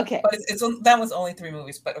 Okay. But it's that was only 3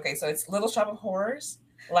 movies. But okay, so it's Little Shop of Horrors,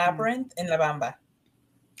 Labyrinth, and La Bamba.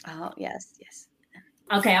 Oh yes.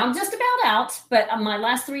 Okay, I'm just about out, but my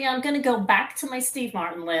last 3, I'm going to go back to my Steve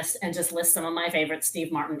Martin list and just list some of my favorite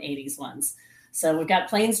Steve Martin 80s ones. So we've got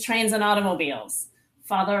Planes, Trains, and Automobiles,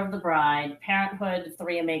 Father of the Bride, Parenthood,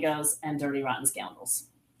 Three Amigos, and Dirty Rotten Scoundrels.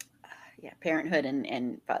 Yeah, Parenthood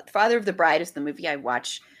and Father of the Bride is the movie I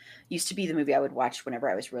watch. Used to be the movie I would watch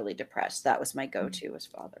whenever I was really depressed. That was my go-to, was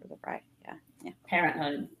Father of the Bride. Yeah.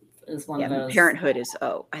 Parenthood is one of those. Parenthood is,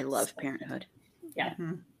 I love Parenthood. Yeah.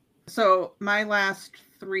 Mm-hmm. So my last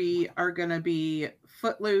 3 are going to be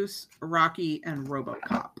Footloose, Rocky, and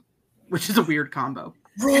RoboCop, which is a weird combo.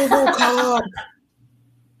 RoboCop!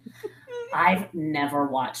 I've never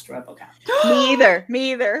watched RoboCop.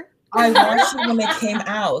 Me either. I watched it when it came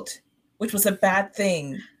out, which was a bad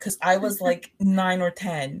thing because I was like 9 or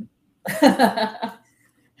 10. That's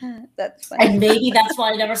funny. And maybe that's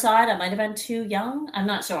why I never saw it. I might have been too young. I'm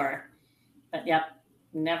not sure. But yep,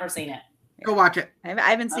 never seen it. Go watch it. I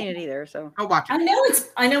haven't seen it either, so Go watch it.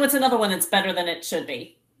 I know it's another one that's better than it should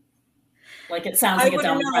be. Like it sounds like a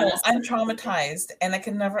dumb premise. I'm traumatized and I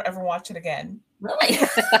can never ever watch it again. Really?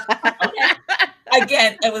 Okay.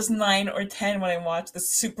 Again, I was 9 or 10 when I watched the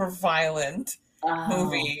super violent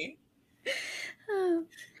movie.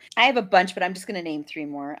 I have a bunch, but I'm just going to name 3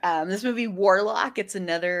 more. This movie, Warlock, it's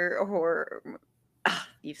another horror.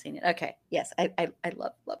 You've seen it. Okay. Yes. I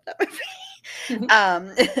love that movie.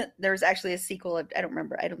 There's actually a sequel. I don't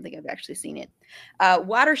remember. I don't think I've actually seen it.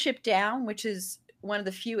 Watership Down, which is one of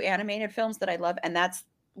the few animated films that I love. And that's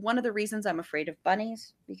one of the reasons I'm afraid of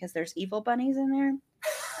bunnies, because there's evil bunnies in there.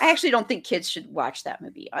 I actually don't think kids should watch that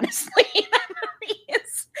movie, honestly. That movie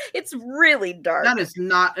it's really dark. That is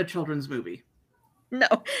not a children's movie. No,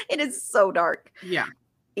 it is so dark. Yeah.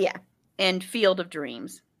 Yeah. And Field of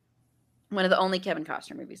Dreams. One of the only Kevin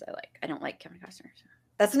Costner movies I like. I don't like Kevin Costner. So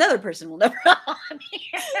that's another person we'll never on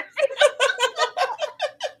here.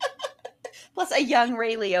 Plus a young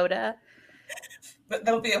Ray Liotta. But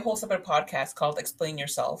that'll be a whole separate podcast called Explain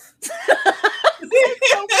Yourself. I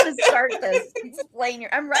don't want to start this.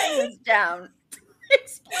 I'm writing this down.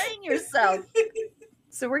 Explain yourself.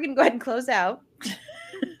 So we're going to go ahead and close out.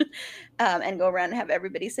 And go around and have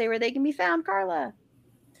everybody say where they can be found. Carla.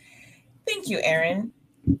 Thank you, Erin.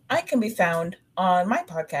 I can be found on my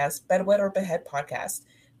podcast, Bedwet or Behead Podcast,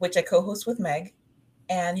 which I co-host with Meg.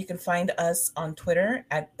 And you can find us on Twitter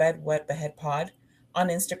at BedWetBeheadPod, on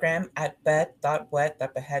Instagram at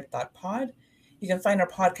bed.wet.behead.pod. You can find our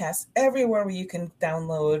podcast everywhere where you can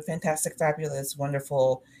download fantastic, fabulous,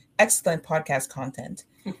 wonderful, excellent podcast content.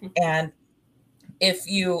 And if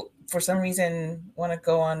you, for some reason, want to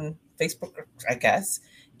go on Facebook, I guess,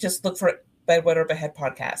 just look for Bedwet or Behead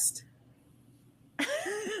Podcast.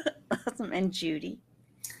 Awesome. And Judy.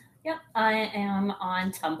 Yep, I am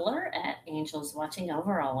on Tumblr at Angels Watching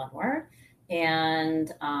Over, all one word.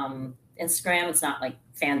 And Instagram, it's not like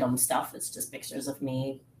fandom stuff. It's just pictures of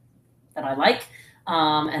me that I like.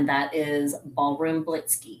 And that is Ballroom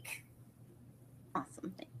Blitzgeek.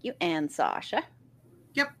 Awesome. Thank you. And Sasha.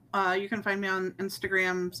 Yep. You can find me on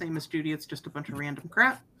Instagram. Same as Judy. It's just a bunch of random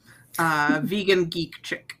crap. Vegan Geek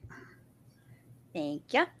Chick.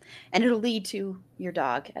 Thank you. And it'll lead to your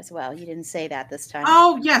dog as well. You didn't say that this time.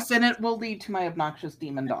 Oh, yes. And it will lead to my obnoxious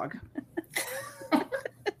demon dog.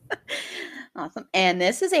 Awesome. And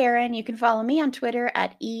this is Erin. You can follow me on Twitter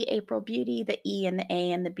at eAprilBeauty. The E and the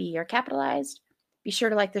A and the B are capitalized. Be sure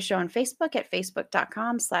to like the show on Facebook at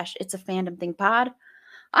facebook.com/itsafandom_thing_pod.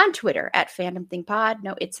 On Twitter at fandomthingpod.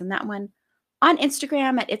 No, it's in that one. On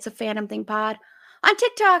Instagram at itsafandom_thing_pod. On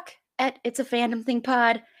TikTok at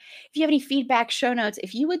itsafandom_thing_pod. If you have any feedback, show notes,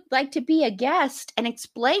 if you would like to be a guest and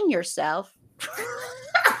explain yourself, reach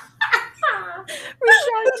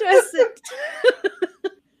out to us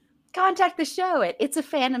contact the show at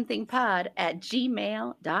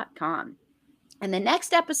itsafandomthingpod@gmail.com. And the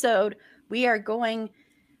next episode, we are going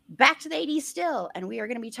back to the 80s still, and we are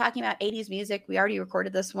going to be talking about 80s music. We already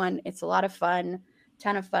recorded this one. It's a lot of fun,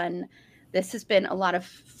 ton of fun. This has been a lot of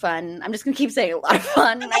fun. I'm just going to keep saying a lot of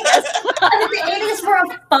fun, I guess. The 80s were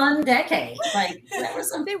a fun decade. Like, there was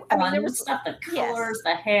some fun there was stuff, the colors,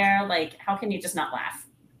 the hair. Like, how can you just not laugh?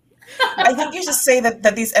 I think you should say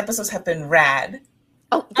that these episodes have been rad.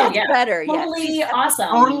 Oh, that's better. Totally awesome.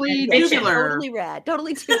 Totally tubular. Totally rad.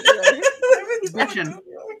 Totally tubular.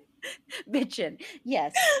 Bitchin'.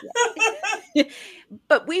 Yes.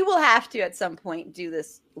 But we will have to at some point do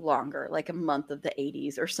this longer, like a month of the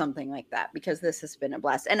 80s or something like that, because this has been a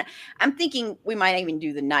blast. And I'm thinking we might even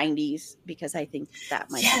do the 90s, because I think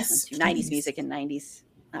that might be fun too. 90s music and 90s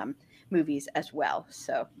movies as well.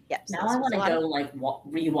 So yes. Now I want to go like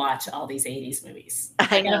rewatch all these 80s movies.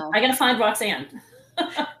 I know. I gotta find Roxanne.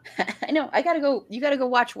 I know. I gotta go. You gotta go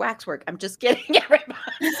watch Waxwork. I'm just kidding, everybody.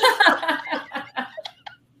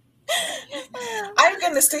 I'm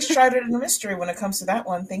going to stay shrouded in mystery when it comes to that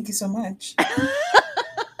one. Thank you so much.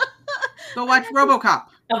 Go watch RoboCop.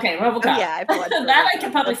 Okay, RoboCop. Oh, yeah, I've watched that. I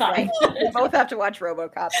can probably find. Right. We both have to watch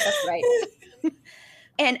RoboCop. That's right.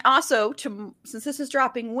 And also, since this is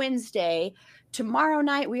dropping Wednesday, tomorrow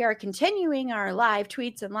night we are continuing our live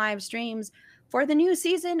tweets and live streams for the new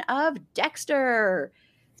season of Dexter.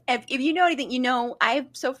 If you know anything, you know I've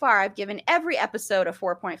given every episode a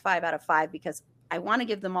 4.5 out of 5 because I want to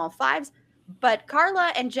give them all 5s. But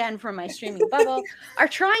Carla and Jen from my streaming bubble are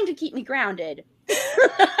trying to keep me grounded.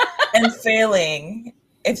 And failing,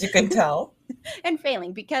 if you can tell. And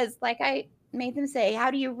failing, because like I made them say,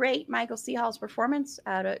 how do you rate Michael C. Hall's performance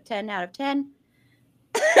out of 10 out of 10?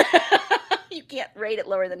 You can't rate it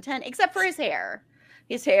lower than 10, except for his hair.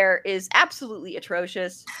 His hair is absolutely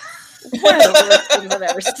atrocious. One of the worst things I've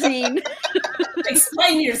ever seen.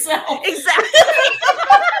 Explain yourself. Exactly.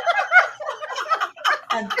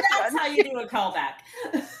 And that's how you do a callback.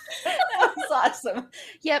 That's awesome.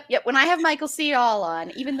 Yep. When I have Michael C. Hall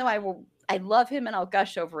on, even though I love him and I'll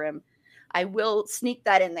gush over him, I will sneak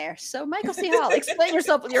that in there. So Michael C. Hall, explain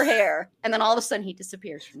yourself with your hair. And then all of a sudden he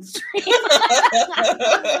disappears from the stream.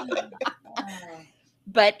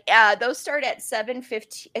 But those start at 7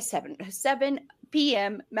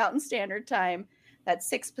 p.m. Mountain Standard Time. That's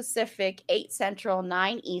 6 Pacific, 8 Central,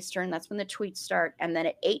 9 Eastern. That's when the tweets start. And then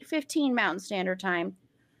at 8:15 Mountain Standard Time,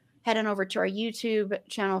 head on over to our YouTube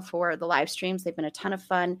channel for the live streams. They've been a ton of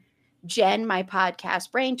fun. Jen, my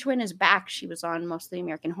podcast brain twin, is back. She was on most of the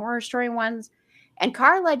American Horror Story ones. And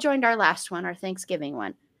Carla joined our last one, our Thanksgiving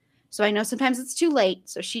one. So I know sometimes it's too late,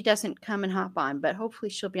 so she doesn't come and hop on, but hopefully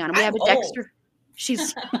she'll be on. We have a Dexter.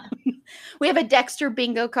 We have a Dexter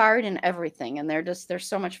bingo card and everything, and they're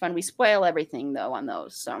so much fun. We spoil everything though on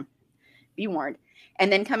those, so be warned.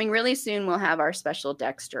 And then coming really soon, we'll have our special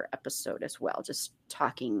Dexter episode as well, just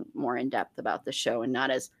talking more in depth about the show and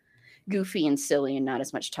not as goofy and silly and not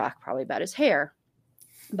as much talk probably about his hair,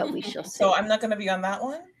 but we shall see. So I'm not going to be on that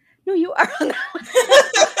one? No, you are on that one.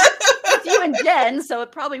 It's you and Jen, so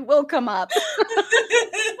it probably will come up.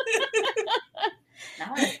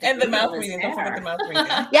 And the mouth breathing. Don't forget the mouth breathing.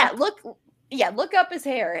 Look up his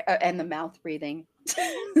hair and the mouth breathing.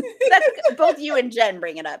 That's both you and Jen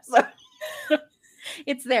bring it up, so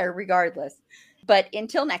it's there regardless. But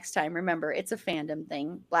until next time, remember, it's a fandom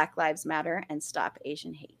thing. Black Lives Matter and stop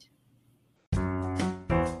Asian hate.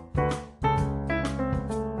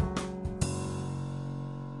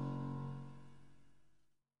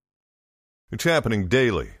 It's happening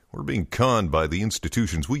daily. We're being conned by the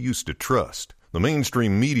institutions we used to trust. The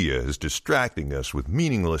mainstream media is distracting us with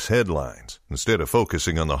meaningless headlines instead of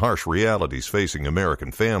focusing on the harsh realities facing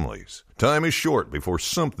American families. Time is short before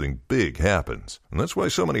something big happens, and that's why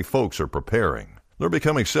so many folks are preparing. They're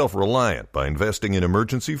becoming self-reliant by investing in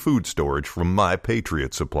emergency food storage from My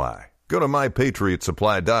Patriot Supply. Go to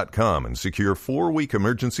MyPatriotSupply.com and secure 4-week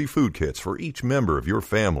emergency food kits for each member of your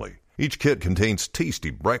family. Each kit contains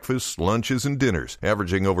tasty breakfasts, lunches, and dinners,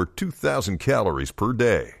 averaging over 2,000 calories per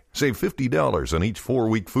day. Save $50 on each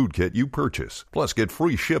 4-week food kit you purchase. Plus, get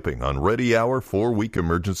free shipping on Ready Hour 4-week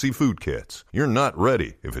emergency food kits. You're not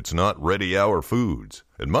ready if it's not Ready Hour foods.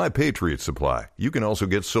 At My Patriot Supply, you can also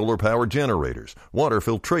get solar power generators, water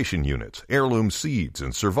filtration units, heirloom seeds,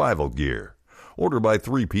 and survival gear. Order by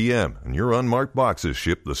 3 p.m. and your unmarked boxes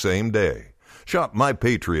ship the same day. Shop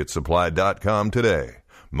MyPatriotSupply.com today.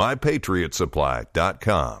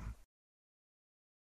 MyPatriotSupply.com.